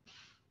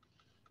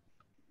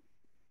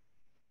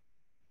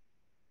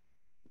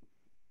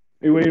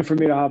 Are you waiting for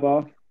me to hop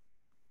off?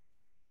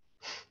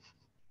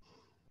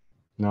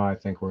 No, I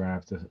think we're gonna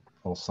have to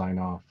all sign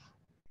off.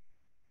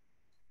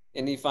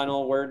 Any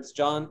final words,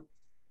 John?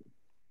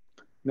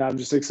 No, I'm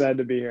just excited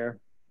to be here.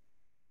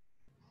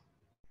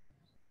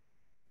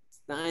 It's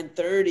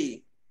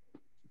 9:30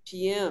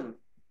 p.m.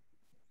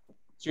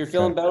 So you're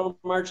feeling better,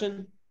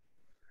 Marcin?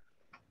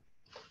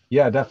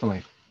 Yeah,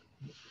 definitely.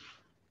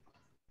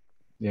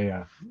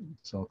 Yeah,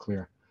 it's all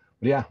clear.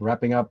 But yeah,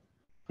 wrapping up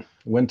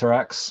Winter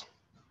X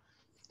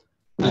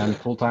and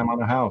full-time on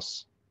the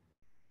house.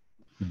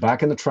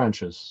 Back in the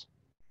trenches.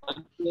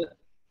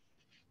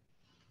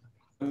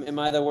 Am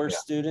I the worst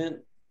student?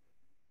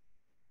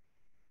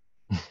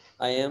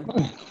 I am.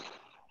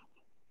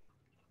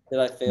 Did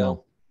I fail?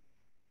 No.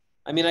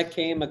 I mean, I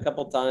came a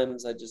couple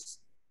times. I just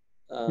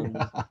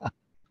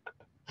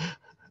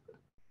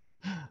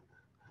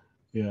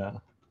Yeah.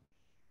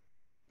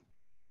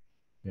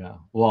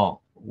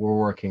 Well, we're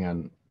working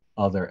on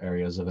other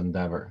areas of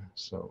endeavor,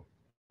 so.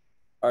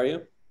 Are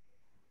you?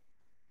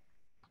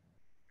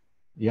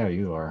 Yeah,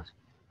 you are.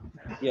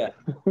 Yeah.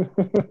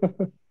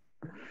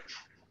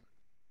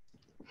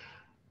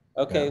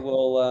 Okay,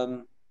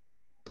 well,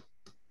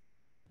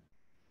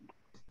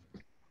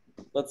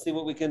 let's see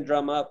what we can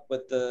drum up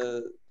with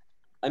the,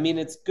 I mean,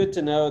 it's good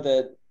to know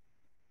that,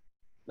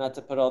 not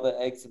to put all the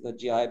eggs in the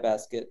GI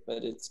basket,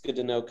 but it's good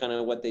to know kind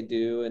of what they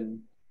do and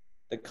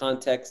the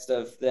context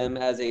of them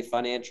as a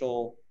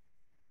financial.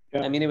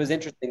 I mean, it was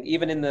interesting.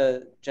 Even in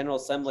the General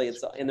Assembly,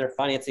 it's in their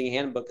financing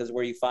handbook is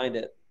where you find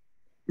it.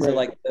 So Right.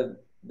 like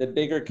the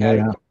bigger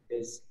category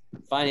is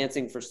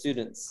financing for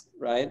students,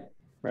 right?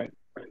 Right.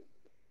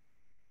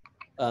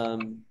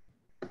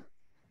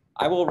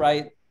 I will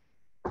write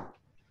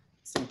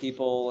some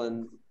people,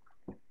 and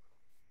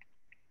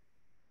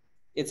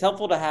it's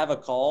helpful to have a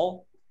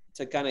call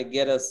to kind of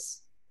get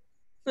us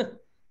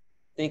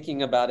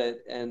thinking about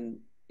it, and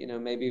you know,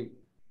 maybe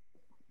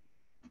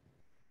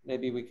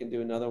we can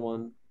do another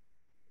one.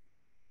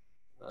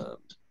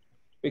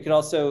 We could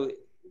also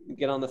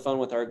get on the phone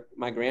with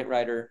my grant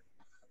writer,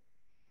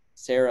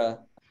 Sarah,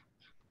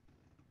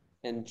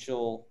 and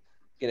she'll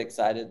get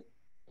excited,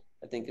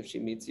 I think, if she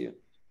meets you.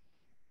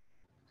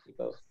 You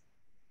both.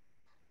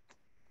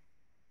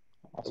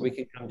 Awesome. We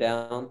can come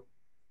down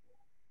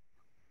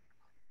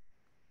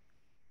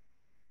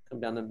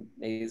to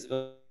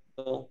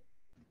Maysville.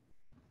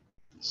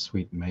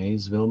 Sweet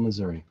Maysville,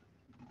 Missouri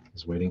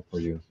is waiting for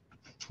you.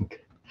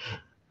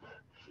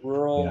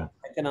 Rural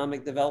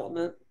economic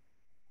development.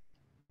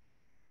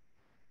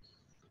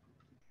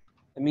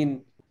 I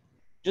mean,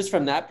 just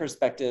from that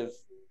perspective,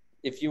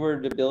 if you were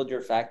to build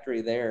your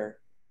factory there,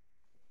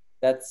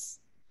 that's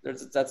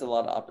a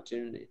lot of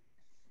opportunity.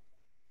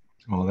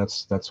 Well,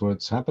 that's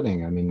what's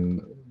happening. I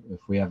mean, if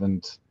we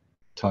haven't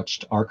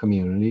touched our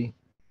community,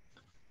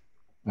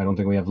 I don't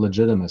think we have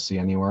legitimacy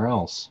anywhere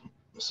else.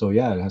 So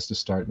yeah, it has to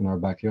start in our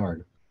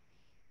backyard.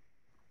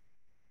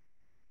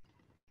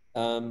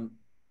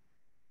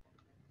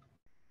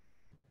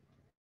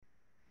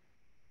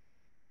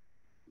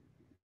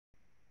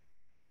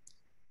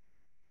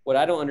 What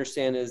I don't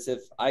understand is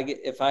if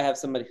I have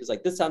somebody who's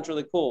like, this sounds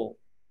really cool.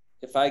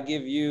 If I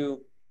give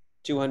you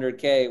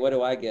 200K, what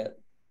do I get?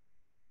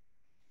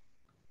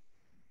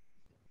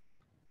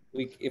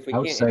 If we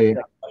can't answer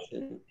that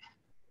question,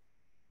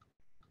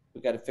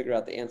 we got to figure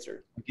out the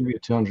answer. I'll give you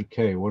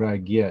 200K. What do I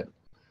get?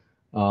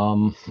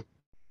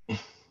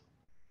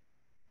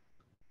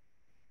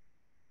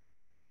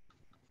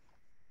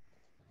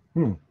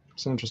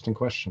 It's an interesting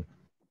question.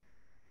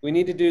 We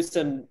need to do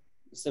some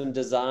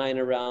design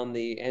around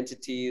the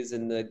entities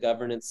and the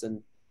governance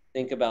and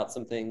think about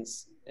some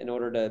things in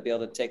order to be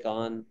able to take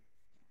on.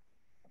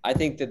 I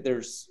think that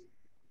there's,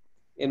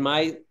 in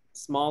my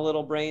small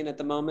little brain at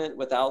the moment,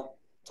 without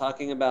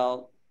talking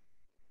about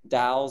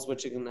DAOs,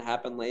 which are going to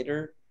happen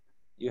later,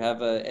 you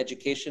have an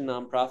education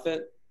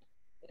nonprofit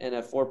and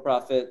a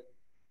for-profit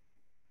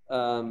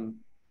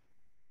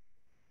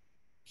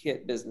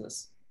kit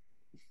business.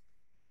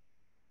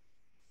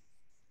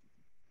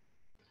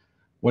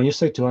 When you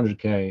say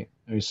 200K,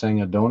 are you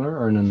saying a donor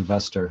or an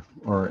investor,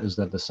 or is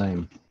that the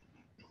same?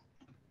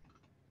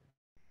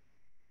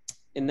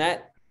 In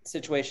that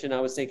situation, I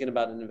was thinking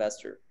about an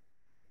investor.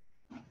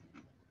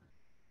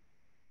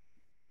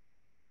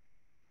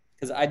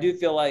 Because I do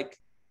feel like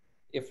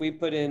if we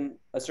put in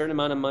a certain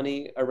amount of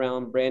money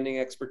around branding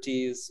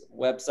expertise,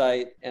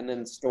 website, and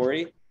then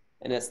story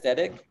and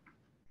aesthetic,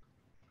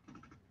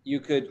 you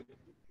could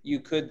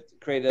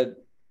create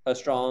a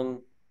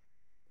strong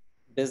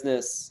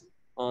business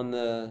on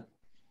the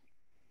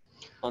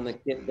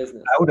kit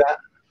business.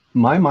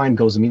 My mind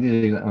goes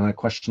immediately on a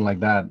question like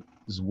that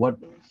is, what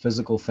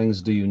physical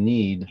things do you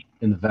need?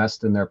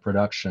 Invest in their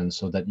production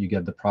so that you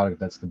get the product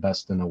that's the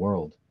best in the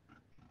world.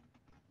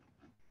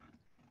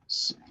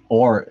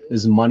 Or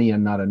is money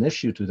and not an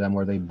issue to them,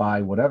 where they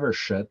buy whatever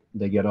shit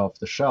they get off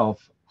the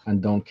shelf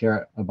and don't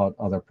care about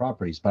other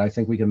properties? But I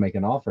think we can make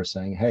an offer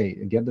saying, hey,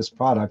 get this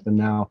product, and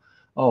now,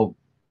 oh,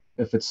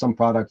 if it's some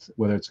product,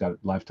 whether it's got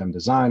lifetime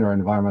design or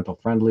environmental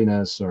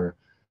friendliness or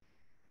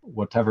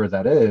whatever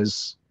that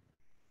is,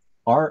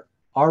 our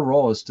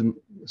role is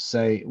to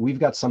say, we've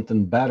got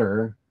something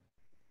better,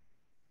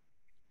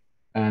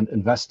 and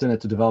invest in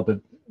it to develop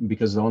it,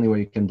 because the only way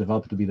you can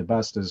develop it to be the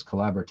best is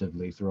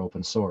collaboratively through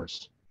open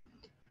source.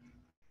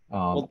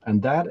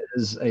 And that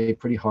is a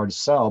pretty hard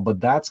sell, but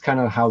that's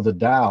kind of how the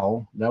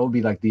DAO, that would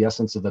be like the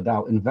essence of the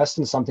DAO. Invest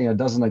in something that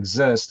doesn't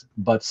exist,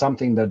 but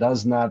something that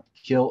does not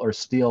kill or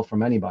steal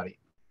from anybody,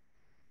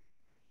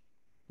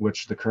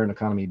 which the current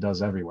economy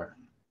does everywhere.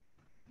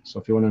 So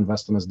if you want to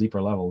invest on this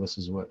deeper level, this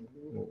is what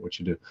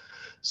you do.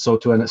 So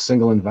to a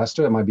single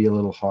investor, it might be a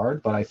little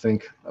hard, but I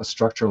think a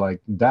structure like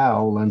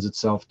DAO lends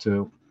itself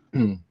to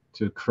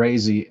to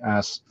crazy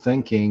ass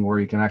thinking, where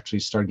you can actually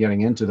start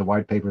getting into the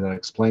white paper that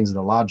explains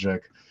the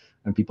logic,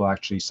 and people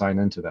actually sign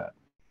into that.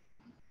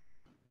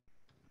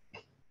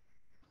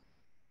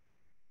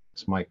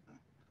 It's my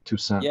 2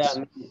 cents.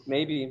 Yeah,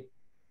 maybe.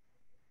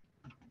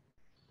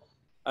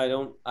 I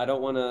don't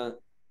want to.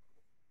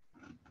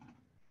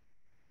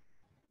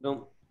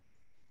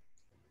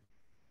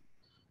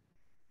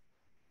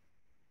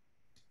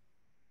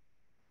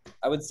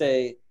 I would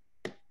say,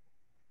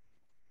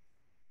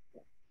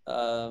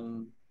 I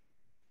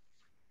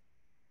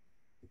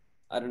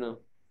don't know.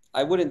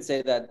 I wouldn't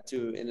say that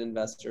to an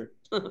investor.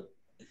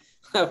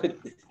 I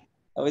would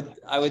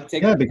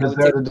take. Yeah, because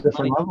they're at a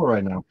different level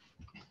right now.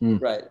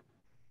 Right.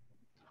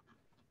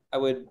 I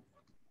would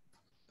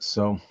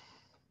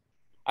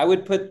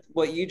put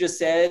what you just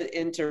said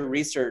into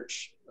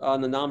research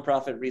on the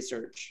nonprofit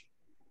research.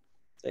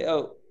 Say,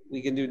 oh,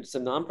 we can do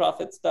some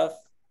nonprofit stuff.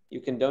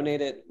 You can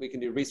donate it. We can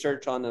do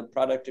research on a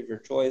product of your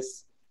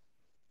choice,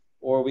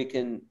 or we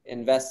can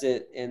invest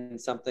it in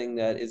something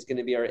that is going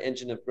to be our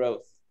engine of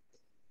growth,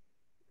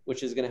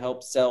 which is going to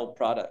help sell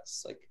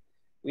products. Like,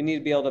 we need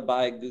to be able to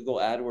buy Google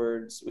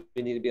AdWords.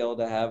 We need to be able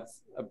to have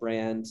a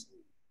brand,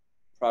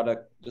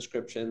 product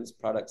descriptions,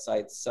 product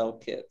sites, sell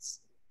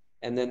kits.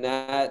 And then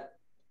that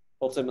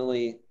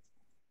ultimately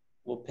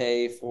will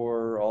pay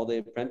for all the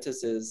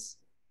apprentices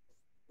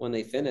when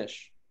they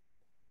finish.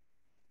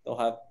 They'll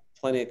have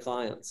plenty of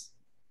clients.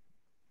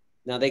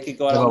 Now they could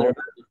go out on their own.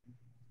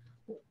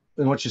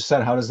 And what you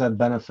said, how does that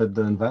benefit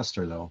the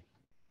investor though?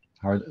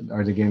 Are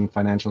they getting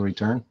financial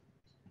return?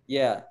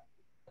 Yeah.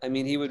 I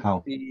mean, he would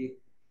be,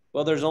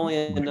 well, there's only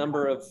a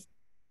number of,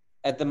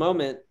 at the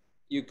moment,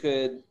 you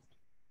could,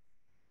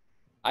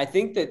 I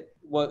think that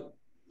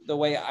the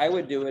way I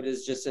would do it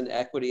is just an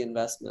equity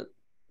investment.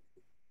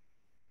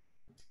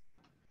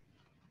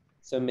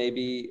 So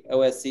maybe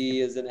OSE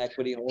is an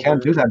equity holder.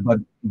 Can't do that,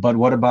 but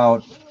what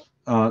about,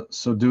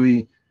 so do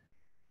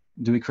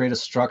we create a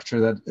structure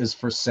that is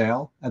for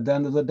sale at the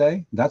end of the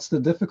day? That's the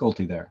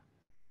difficulty there,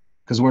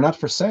 because we're not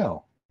for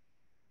sale.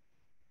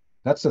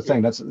 That's the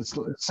thing. It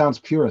sounds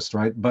purist,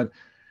 right? But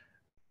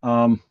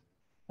at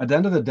the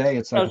end of the day,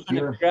 it's like, what I was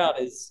trying to figure out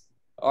is,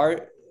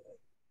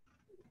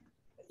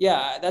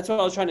 yeah, that's what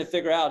I was trying to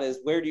figure out is,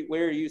 where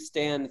you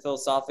stand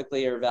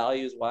philosophically or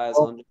values wise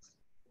on just,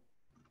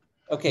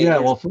 okay, yeah,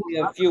 there's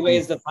a few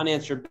ways to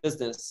finance your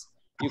business.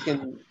 You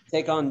can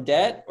take on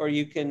debt, or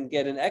you can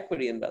get an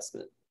equity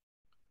investment.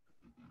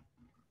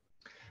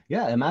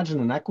 Yeah, imagine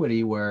an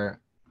equity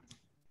where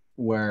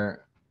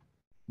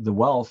the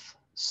wealth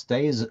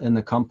stays in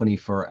the company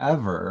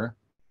forever,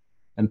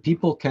 and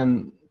people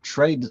can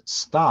trade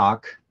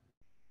stock,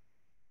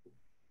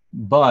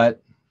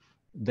 but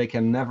they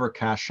can never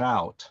cash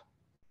out.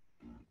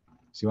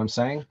 See what I'm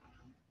saying?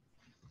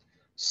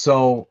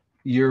 So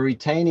you're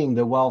retaining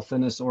the wealth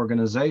in this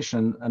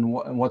organization, and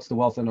what's the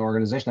wealth in the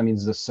organization? That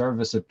means the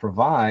service it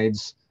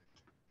provides,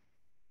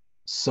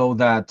 so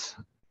that,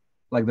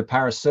 like the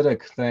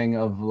parasitic thing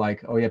of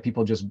like, oh yeah,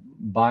 people just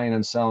buying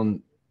and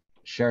selling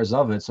shares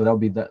of it, so that'll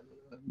be the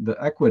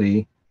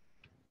equity.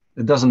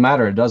 It doesn't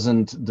matter. It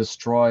doesn't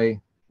destroy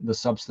the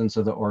substance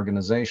of the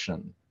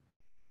organization.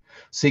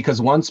 See,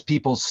 because once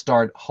people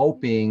start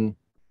hoping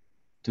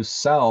to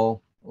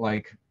sell,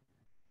 like,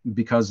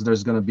 because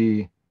there's going to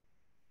be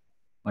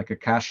like a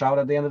cash out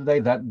at the end of the day,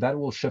 that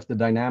will shift the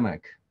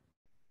dynamic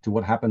to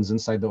what happens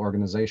inside the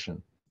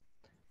organization.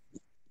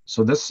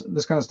 So this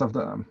kind of stuff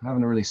that I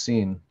haven't really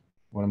seen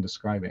what I'm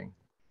describing.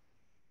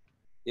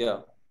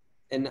 Yeah.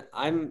 And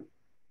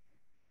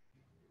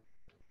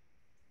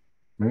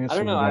Maybe I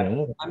don't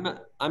know.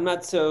 I'm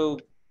not so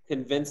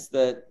convinced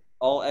that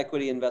all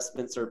equity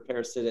investments are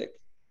parasitic.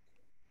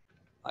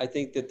 I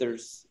think that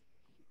there's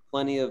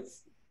plenty of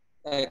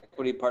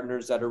equity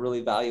partners that are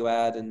really value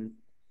add,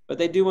 but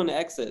they do want to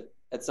exit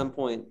at some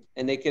point,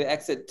 and they could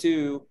exit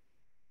to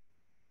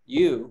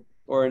you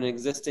or an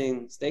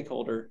existing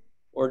stakeholder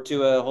or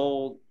to a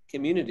whole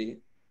community.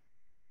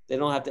 They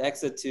don't have to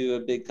exit to a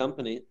big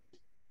company,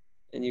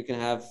 and you can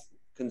have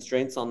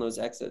constraints on those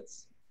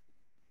exits.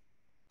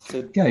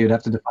 So yeah, you'd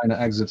have to define an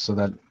exit so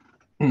that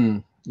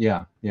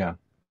yeah.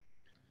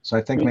 So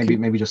I think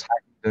maybe just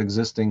hacking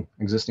the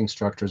existing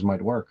structures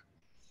might work.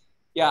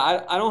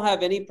 Yeah, I don't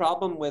have any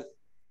problem with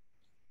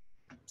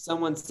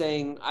someone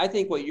saying, I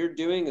think what you're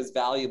doing is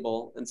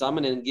valuable, and so I'm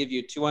going to give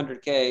you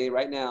 200K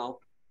right now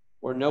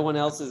where no one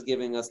else is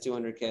giving us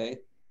 200K.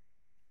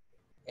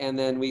 And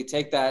then we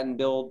take that and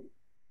build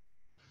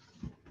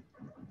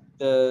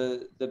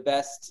the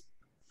best.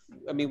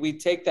 I mean, we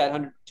take that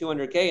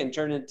 200K and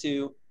turn it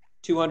into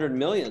 200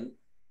 million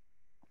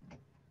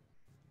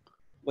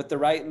with the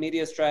right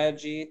media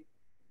strategy,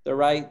 the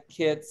right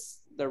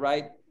kits, the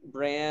right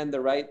brand,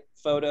 the right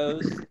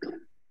photos,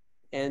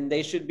 and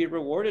they should be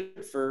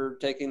rewarded for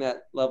taking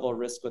that level of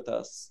risk with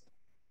us.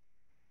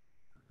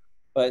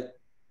 But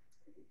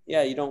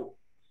yeah,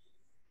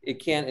 it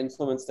can't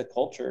influence the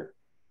culture.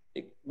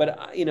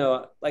 But you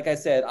know, like I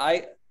said,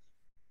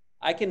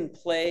 I can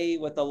play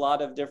with a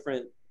lot of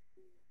different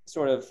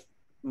sort of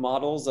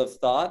models of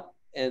thought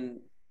and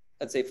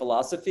I'd say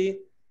philosophy,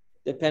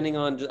 depending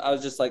on, I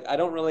was just like, I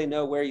don't really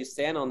know where you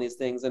stand on these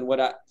things. And what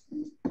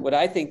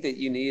I think that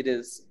you need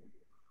is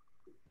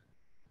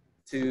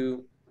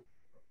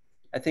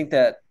I think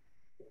that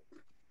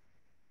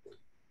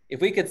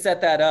if we could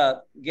set that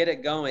up, get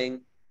it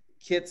going,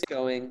 kits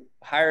going,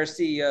 hire a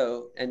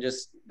CEO, and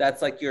just,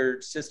 that's like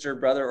your sister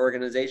brother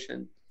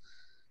organization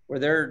where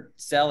they're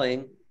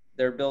selling,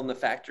 they're building the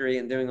factory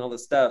and doing all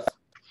this stuff.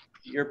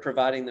 You're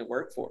providing the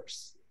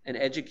workforce and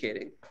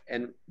educating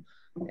and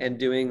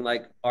doing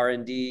like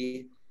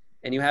R&D,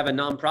 and you have a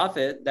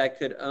nonprofit that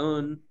could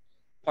own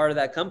part of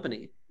that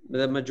company,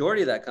 the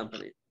majority of that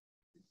company.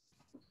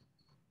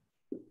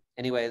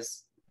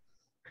 Anyways,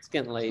 it's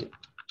getting late.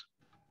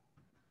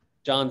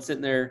 John's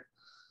sitting there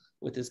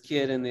with his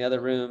kid in the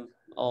other room,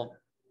 all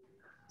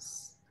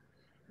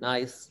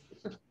nice.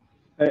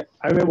 I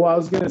mean, well, I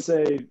was going to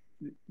say,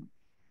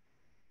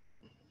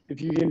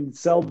 if you can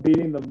sell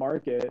beating the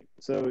market,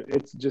 so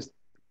it's just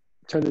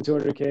turn the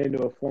 200K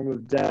into a form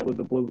of debt with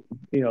a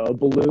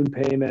balloon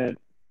payment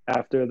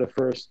after the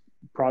first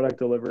product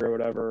delivery or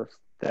whatever,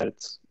 that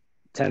it's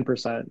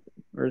 10%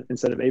 or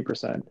instead of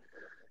 8%,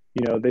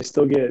 you know, they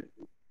still get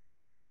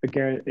a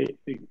guarantee,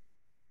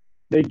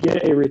 they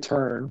get a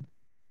return.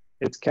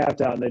 It's capped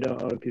out and they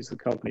don't own a piece of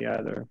the company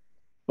either.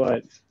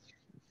 But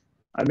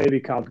I may be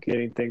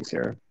complicating things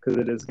here because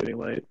it is getting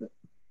late.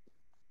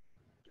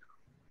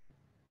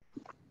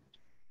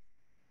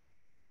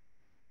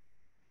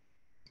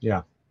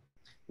 Yeah.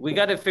 We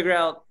got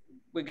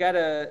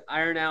to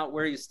iron out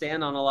where you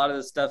stand on a lot of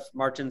this stuff,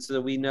 Marcin, so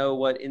that we know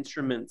what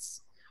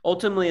instruments.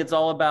 Ultimately, it's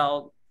all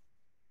about,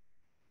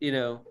 you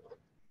know,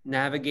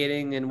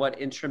 navigating and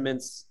what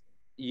instruments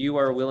you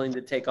are willing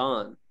to take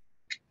on.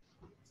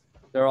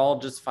 They're all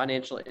just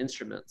financial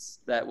instruments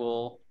that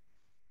will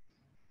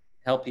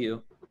help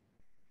you.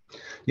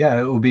 Yeah,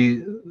 it will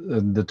be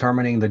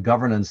determining the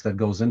governance that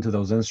goes into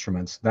those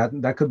instruments.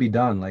 That could be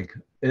done. Like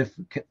if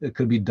it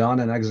could be done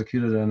and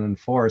executed and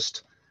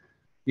enforced.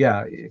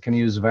 Yeah, it can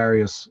use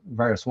various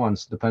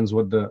ones. Depends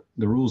what the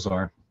rules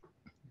are.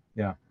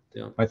 Yeah.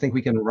 I think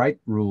we can write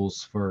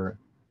rules for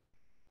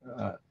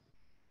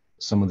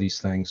some of these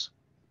things.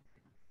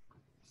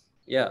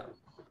 Yeah,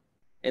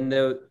 and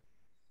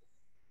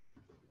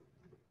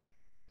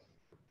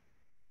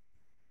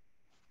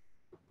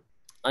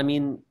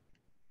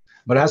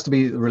but it has to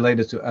be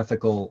related to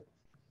ethical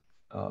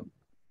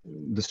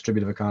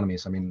distributive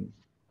economies. I mean,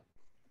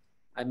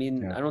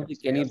 yeah. I don't think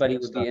anybody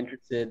would be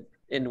interested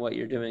in what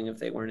you're doing if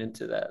they weren't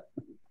into that.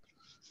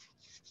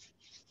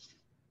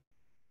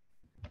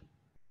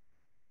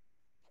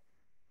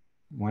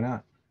 Why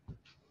not?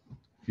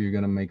 If you're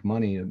going to make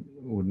money, it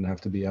wouldn't have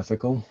to be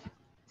ethical.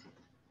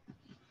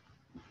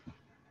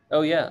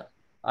 Oh yeah,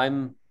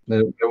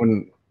 They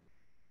wouldn't.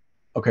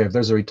 Okay, if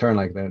there's a return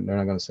like that, they're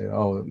not going to say,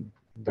 "Oh,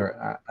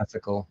 they're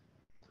ethical."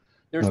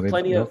 There's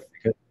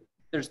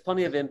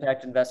plenty of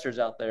impact investors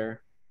out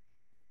there.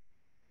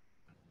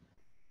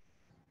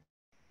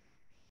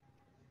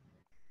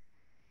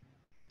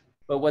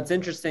 But what's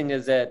interesting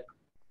is that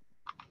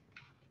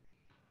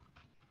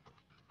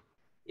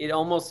it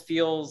almost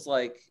feels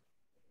like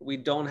we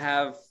don't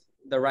have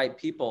the right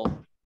people.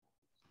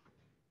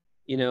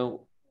 You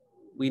know,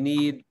 we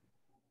need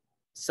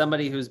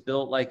somebody who's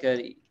built like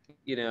a,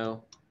 you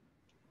know,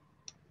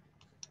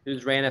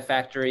 who's ran a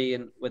factory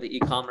and with an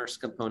e-commerce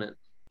component.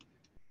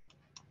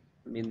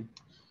 I mean,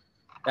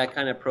 that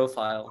kind of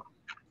profile.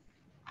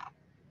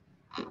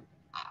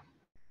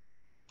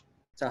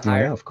 To Oh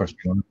hire. yeah, of course we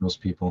don't have those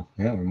people.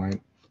 Yeah, we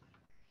might.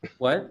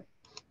 What?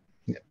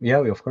 Yeah,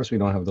 of course we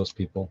don't have those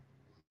people.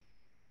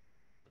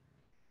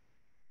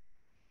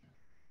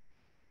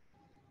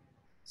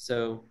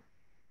 So.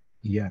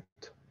 Yet.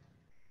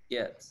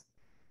 Yes.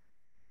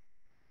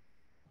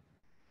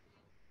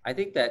 I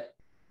think that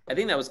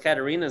was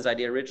Katarina's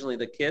idea originally,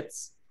 the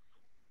kits.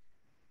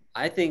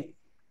 I think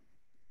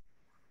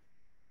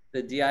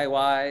the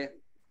DIY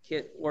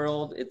kit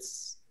world,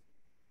 it's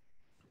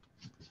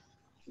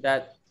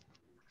that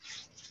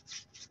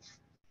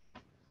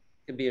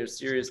could be a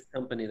serious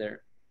company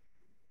there.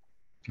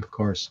 Of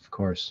course, of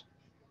course.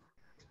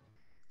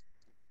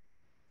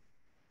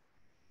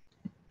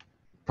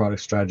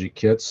 Product strategy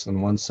kits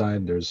on one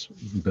side, there's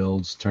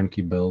builds,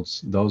 turnkey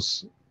builds.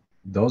 Those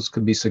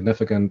could be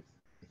significant.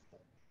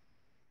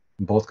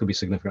 Both could be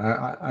significant.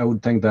 I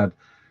would think that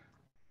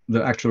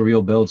the actual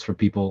real builds for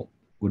people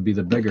would be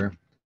the bigger,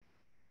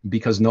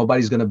 because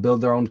nobody's going to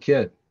build their own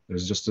kit.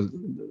 There's just a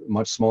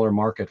much smaller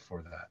market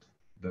for that.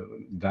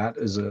 That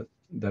is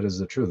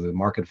the truth. The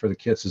market for the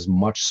kits is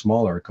much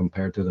smaller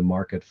compared to the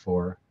market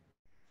for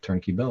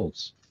turnkey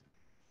builds.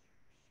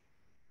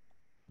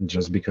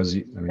 Just because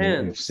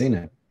you've seen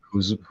it.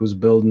 Who's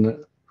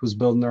building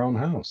their own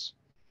house?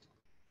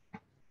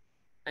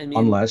 I mean,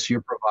 unless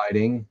you're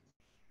providing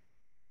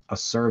a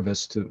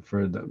service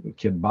for the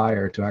kit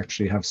buyer to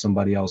actually have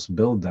somebody else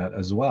build that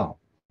as well.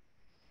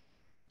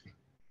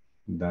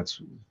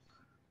 That's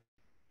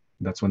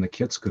when the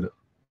kits could.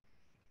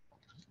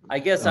 I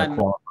guess I'm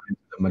qualify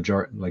the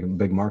majority, like a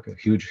big market,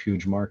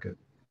 huge market.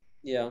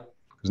 Yeah.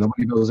 Because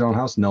nobody builds their own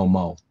house. No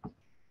mo.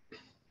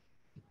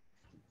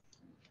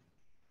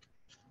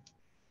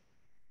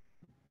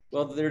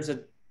 Well, there's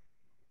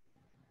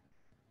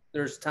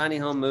tiny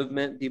home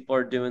movement. People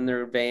are doing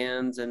their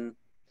vans and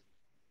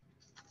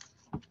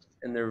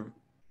their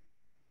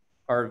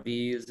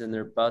RVs and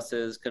their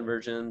buses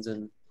conversions,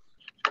 and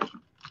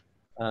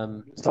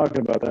talking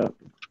about that.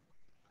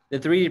 The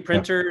 3D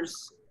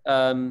printers.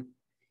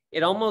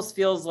 It almost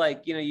feels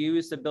like, you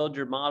used to build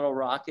your model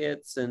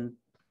rockets, and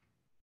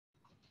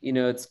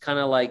it's kind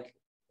of like,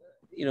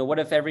 what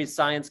if every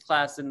science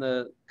class in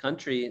the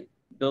country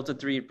built a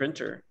 3D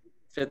printer,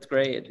 5th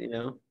grade,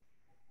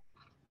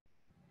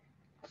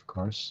 Of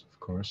course.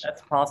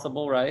 That's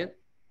possible, right?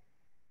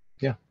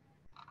 Yeah.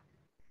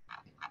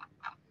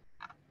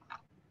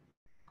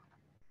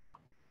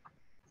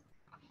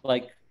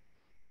 Like,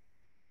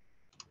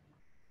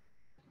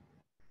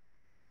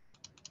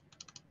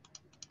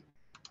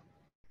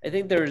 I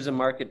think there is a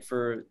market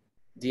for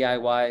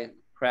DIY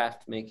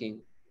craft making,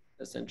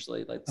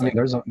 essentially.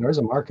 There's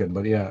a market,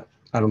 but yeah,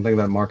 I don't think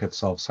that market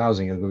solves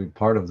housing. It will be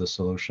part of the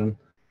solution.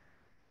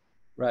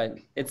 Right.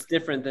 It's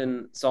different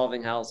than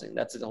solving housing.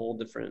 That's a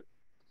different.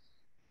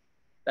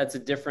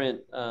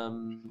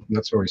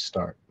 That's where we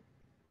start.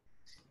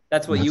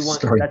 That's what you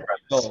want.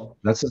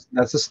 That's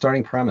a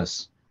starting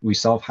premise. We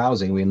solve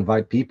housing. We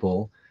invite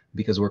people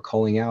because we're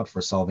calling out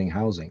for solving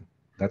housing.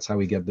 That's how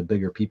we get the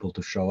bigger people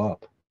to show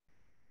up.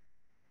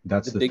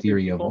 That's the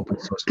theory of open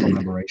source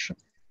collaboration.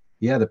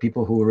 Yeah, the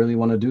people who really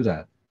want to do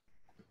that,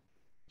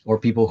 or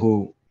people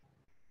who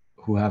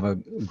have a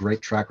great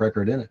track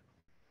record in it.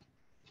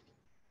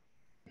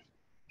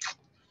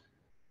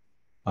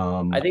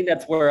 I think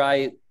that's where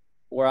I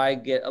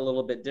get a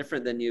little bit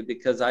different than you,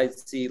 because I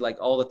see like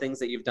all the things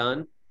that you've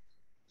done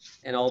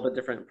and all the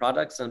different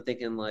products. I'm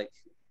thinking like,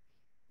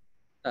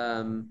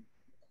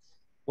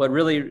 what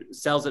really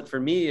sells it for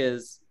me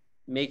is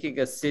making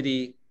a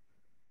city,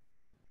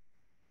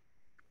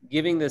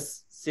 giving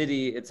this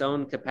city its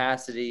own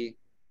capacity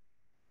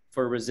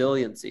for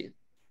resiliency.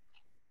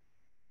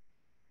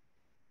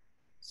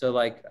 So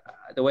like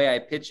the way I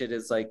pitch it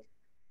is like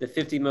the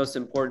 50 most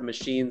important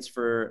machines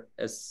for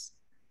a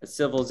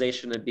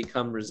civilization to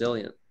become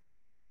resilient.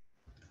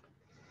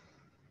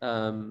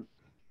 So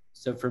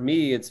for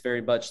me, it's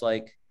very much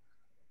like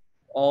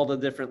all the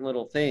different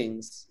little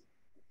things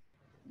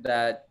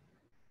that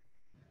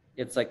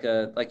it's like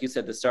like you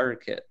said, the starter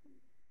kit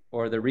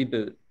or the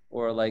reboot,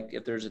 or like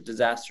if there's a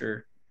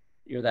disaster,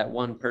 you're that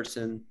one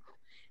person,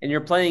 and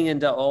you're playing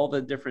into all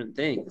the different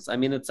things.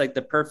 It's like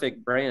the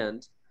perfect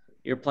brand.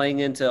 You're playing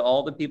into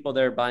all the people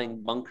that are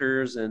buying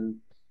bunkers and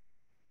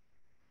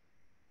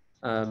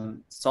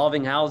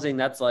solving housing.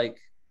 That's like,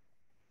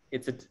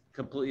 it's a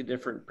completely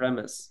different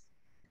premise.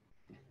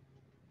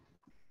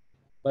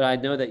 But I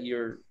know that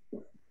you're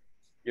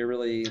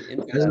really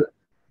into that.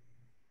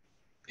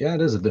 Yeah,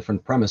 it is a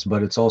different premise,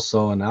 but it's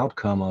also an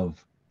outcome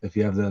of, if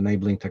you have the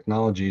enabling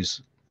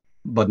technologies,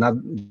 but not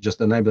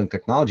just enabling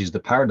technologies, the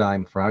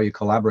paradigm for how you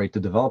collaborate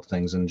to develop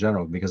things in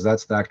general, because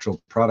that's the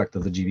actual product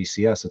of the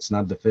GVCS. It's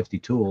not the 50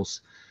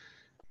 tools,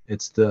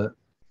 it's the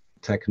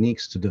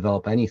techniques to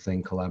develop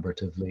anything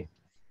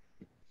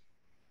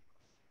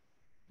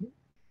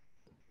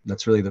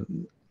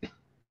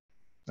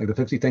Like the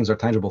 50 things are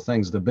tangible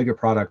things. The bigger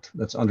product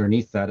that's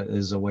underneath that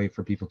is a way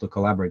for people to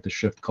collaborate, to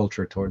shift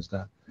culture towards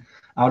that.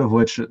 Out of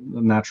which the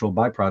natural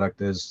byproduct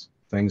is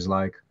things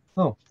like,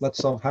 oh, let's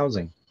solve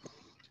housing.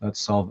 Let's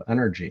solve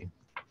energy.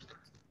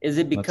 Is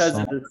it because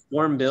of the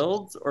swarm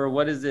builds, or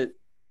what is it?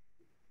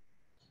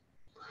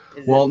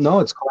 Well,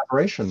 no, it's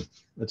collaboration.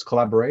 It's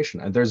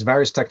collaboration. And there's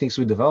various techniques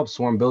we developed.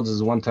 Swarm builds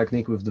is one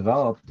technique we've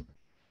developed,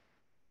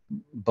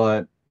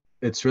 but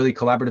it's really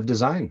collaborative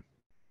design.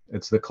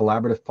 It's the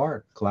collaborative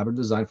part, collaborative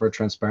design for a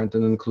transparent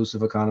and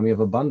inclusive economy of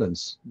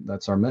abundance.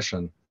 That's our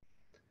mission.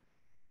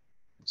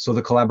 So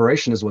the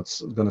collaboration is what's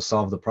going to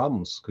solve the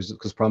problems,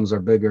 because problems are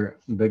bigger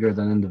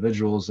than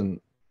individuals, and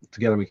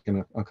together we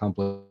can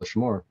accomplish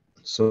more.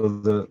 So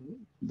the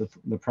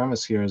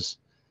premise here is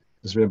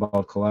really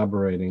about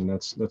collaborating.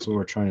 That's what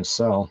we're trying to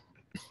sell.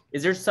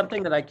 Is there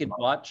something that I could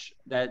watch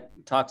that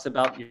talks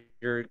about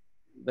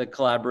the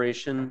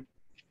collaboration?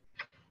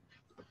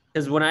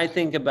 Because when I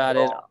think about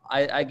it,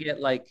 I get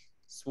like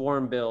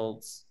swarm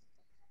builds,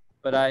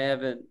 but I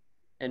haven't,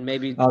 and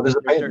maybe there's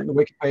a page, the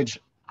wiki page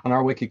on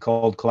our wiki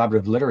called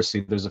Collaborative Literacy.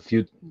 There's a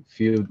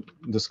few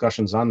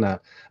discussions on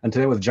that. And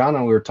today with John,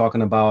 we were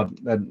talking about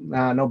that.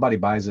 Nobody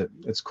buys it.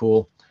 It's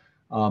cool,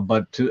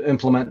 but to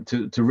implement,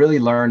 to really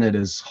learn it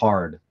is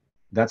hard.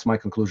 That's my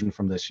conclusion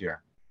from this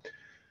year.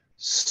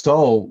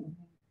 So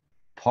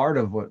part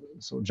of what,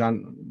 so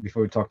John,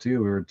 before we talked to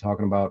you, we were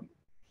talking about,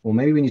 well,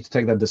 maybe we need to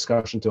take that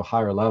discussion to a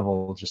higher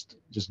level. Just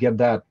get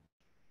that,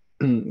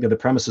 get the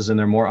premises in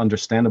there more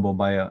understandable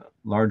by a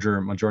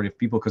larger majority of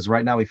people. Because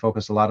right now we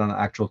focus a lot on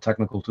actual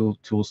technical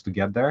tools to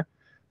get there,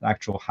 the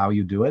actual how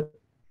you do it.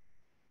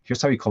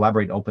 Here's how you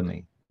collaborate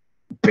openly.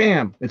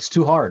 Bam! It's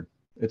too hard.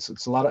 It's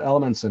a lot of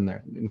elements in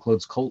there. It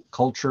includes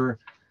culture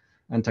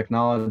and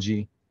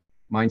technology,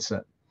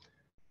 mindset.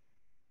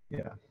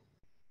 Yeah.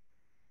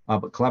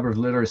 But collaborative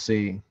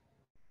literacy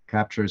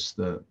captures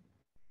the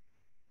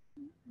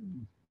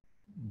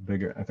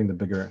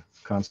bigger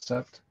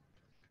concept.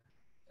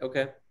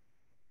 Okay.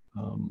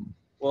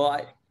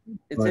 Well,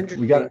 it's interesting.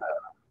 We got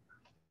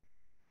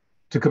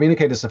to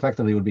communicate this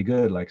effectively would be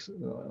good, like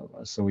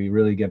so we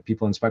really get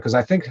people inspired. Because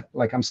I think,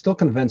 like, I'm still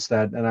convinced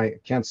that, and I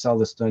can't sell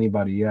this to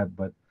anybody yet,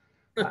 but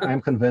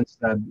I'm convinced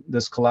that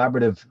this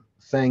collaborative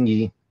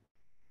thingy,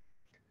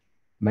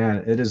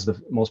 man, it is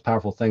the most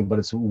powerful thing, but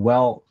it's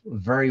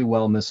very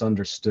well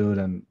misunderstood,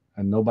 and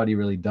nobody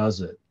really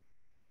does it.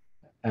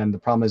 And the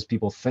problem is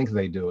people think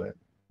they do it.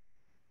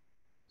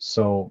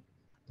 So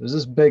there's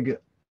this big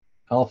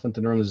elephant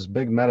in the room, this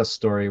big meta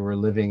story we're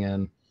living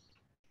in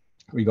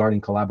regarding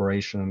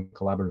collaboration and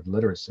collaborative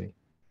literacy.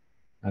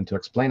 And to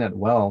explain it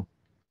well,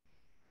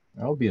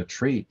 that would be a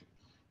treat.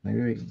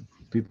 Maybe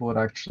people would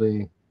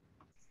actually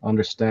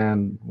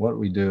understand what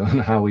we do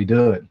and how we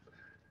do it.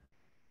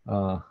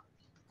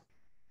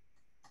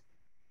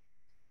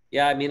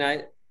 Yeah, I mean,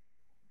 I've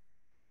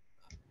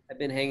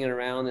been hanging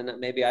around, and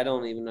maybe I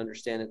don't even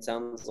understand. It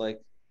sounds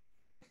like.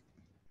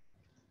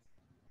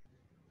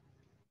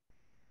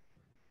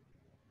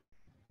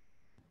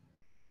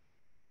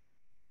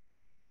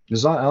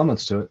 There's a lot of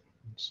elements to it.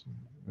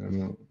 I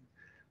mean,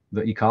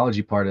 the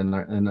ecology part and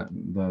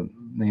the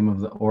name of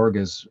the org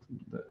is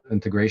the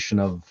integration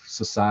of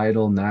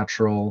societal,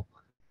 natural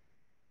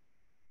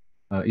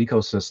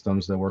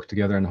ecosystems that work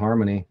together in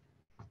harmony.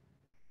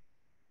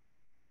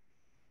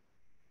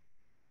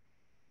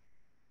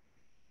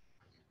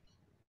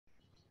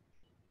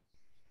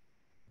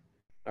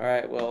 All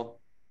right, well,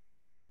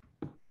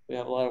 we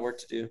have a lot of work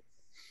to do.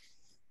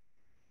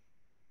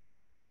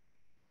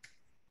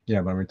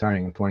 Yeah, but I'm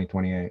retiring in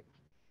 2028.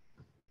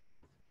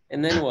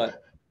 And then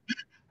what?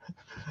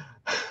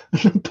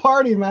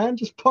 Party, man,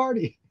 just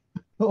party.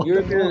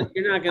 You're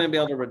not gonna be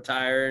able to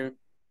retire.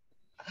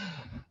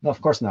 No,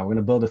 of course not. We're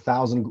gonna build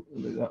 1,000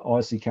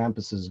 OSE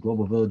campuses,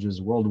 global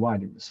villages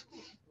worldwide,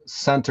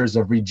 centers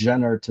of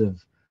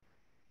regenerative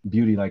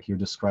beauty, like you're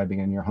describing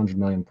in your 100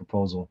 million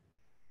proposal.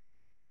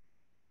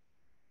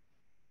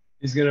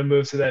 He's gonna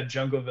move to that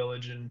jungle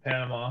village in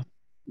Panama.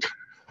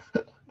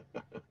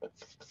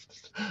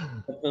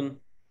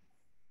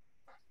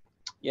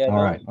 Yeah.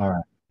 All right.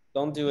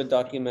 Don't do a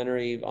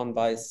documentary on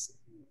Vice.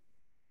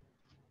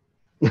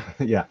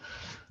 Yeah,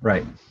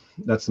 right.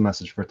 That's the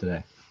message for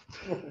today.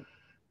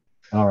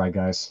 All right,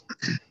 guys.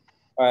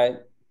 All right.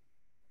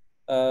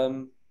 I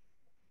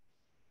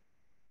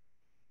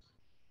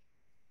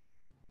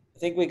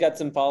think we got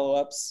some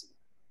follow-ups.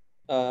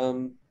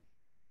 Are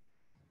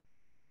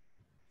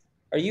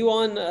you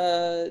on,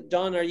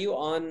 John, are you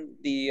on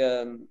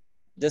the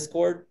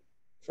Discord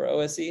for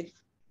OSE?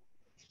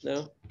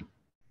 No?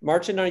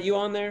 Marcin, are you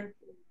on there?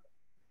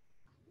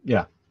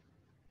 Yeah.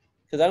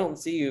 Because I don't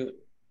see you.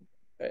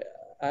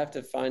 I have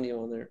to find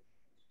you on there.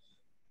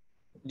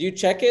 Do you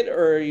check it,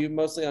 or are you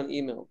mostly on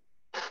email?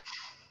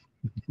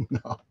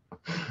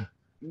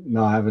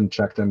 No, I haven't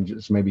checked them,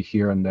 just maybe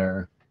here and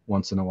there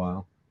once in a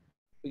while.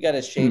 We got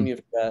to shame you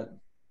for that.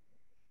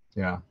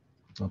 Yeah,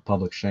 a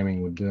public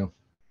shaming would do.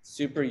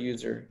 Super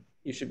user.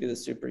 You should be the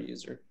super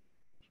user.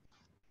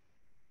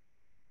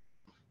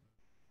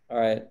 All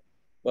right.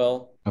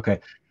 Well. Okay.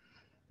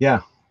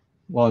 Yeah.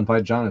 Well,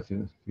 invite John if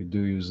you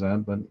do use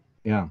that, but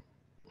yeah.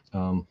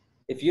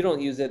 If you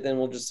don't use it, then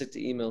we'll just stick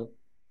to email.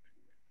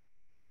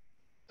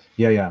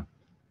 Yeah.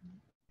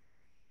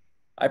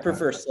 I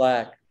prefer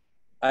Slack.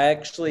 I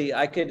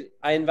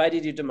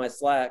invited you to my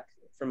Slack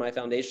for my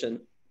foundation,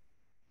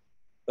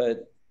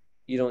 but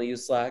you don't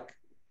use Slack,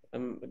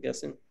 I'm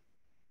guessing.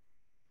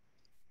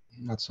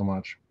 Not so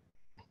much.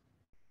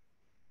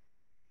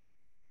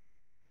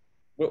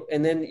 Well,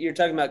 and then you're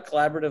talking about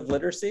collaborative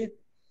literacy?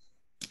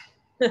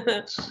 Go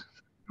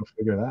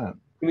figure that.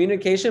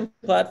 Communication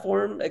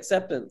platform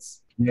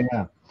acceptance.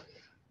 Yeah.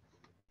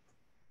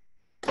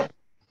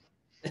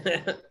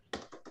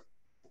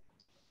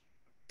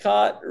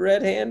 Caught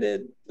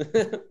red-handed.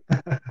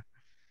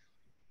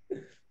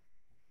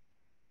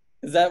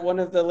 Is that one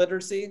of the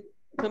literacy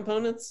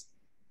components?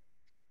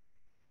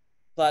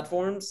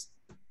 Platforms?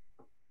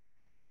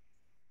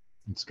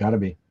 It's got to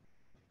be.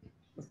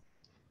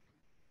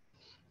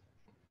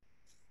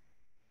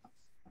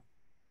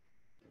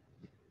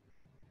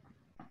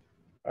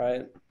 All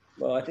right.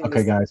 Well, I think.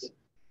 Okay, guys.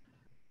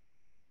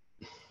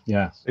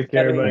 Yeah. Take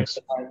care, everybody. Thanks.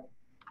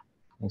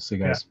 We'll see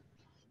you guys.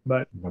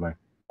 Bye. Bye-bye.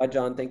 Bye,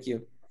 John. Thank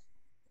you.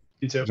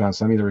 You too. John,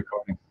 send me the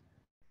recording.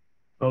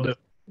 Will do.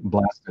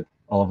 Blast it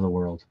all over the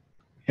world.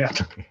 Yeah.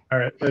 All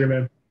right. Later,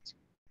 man.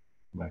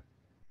 Bye.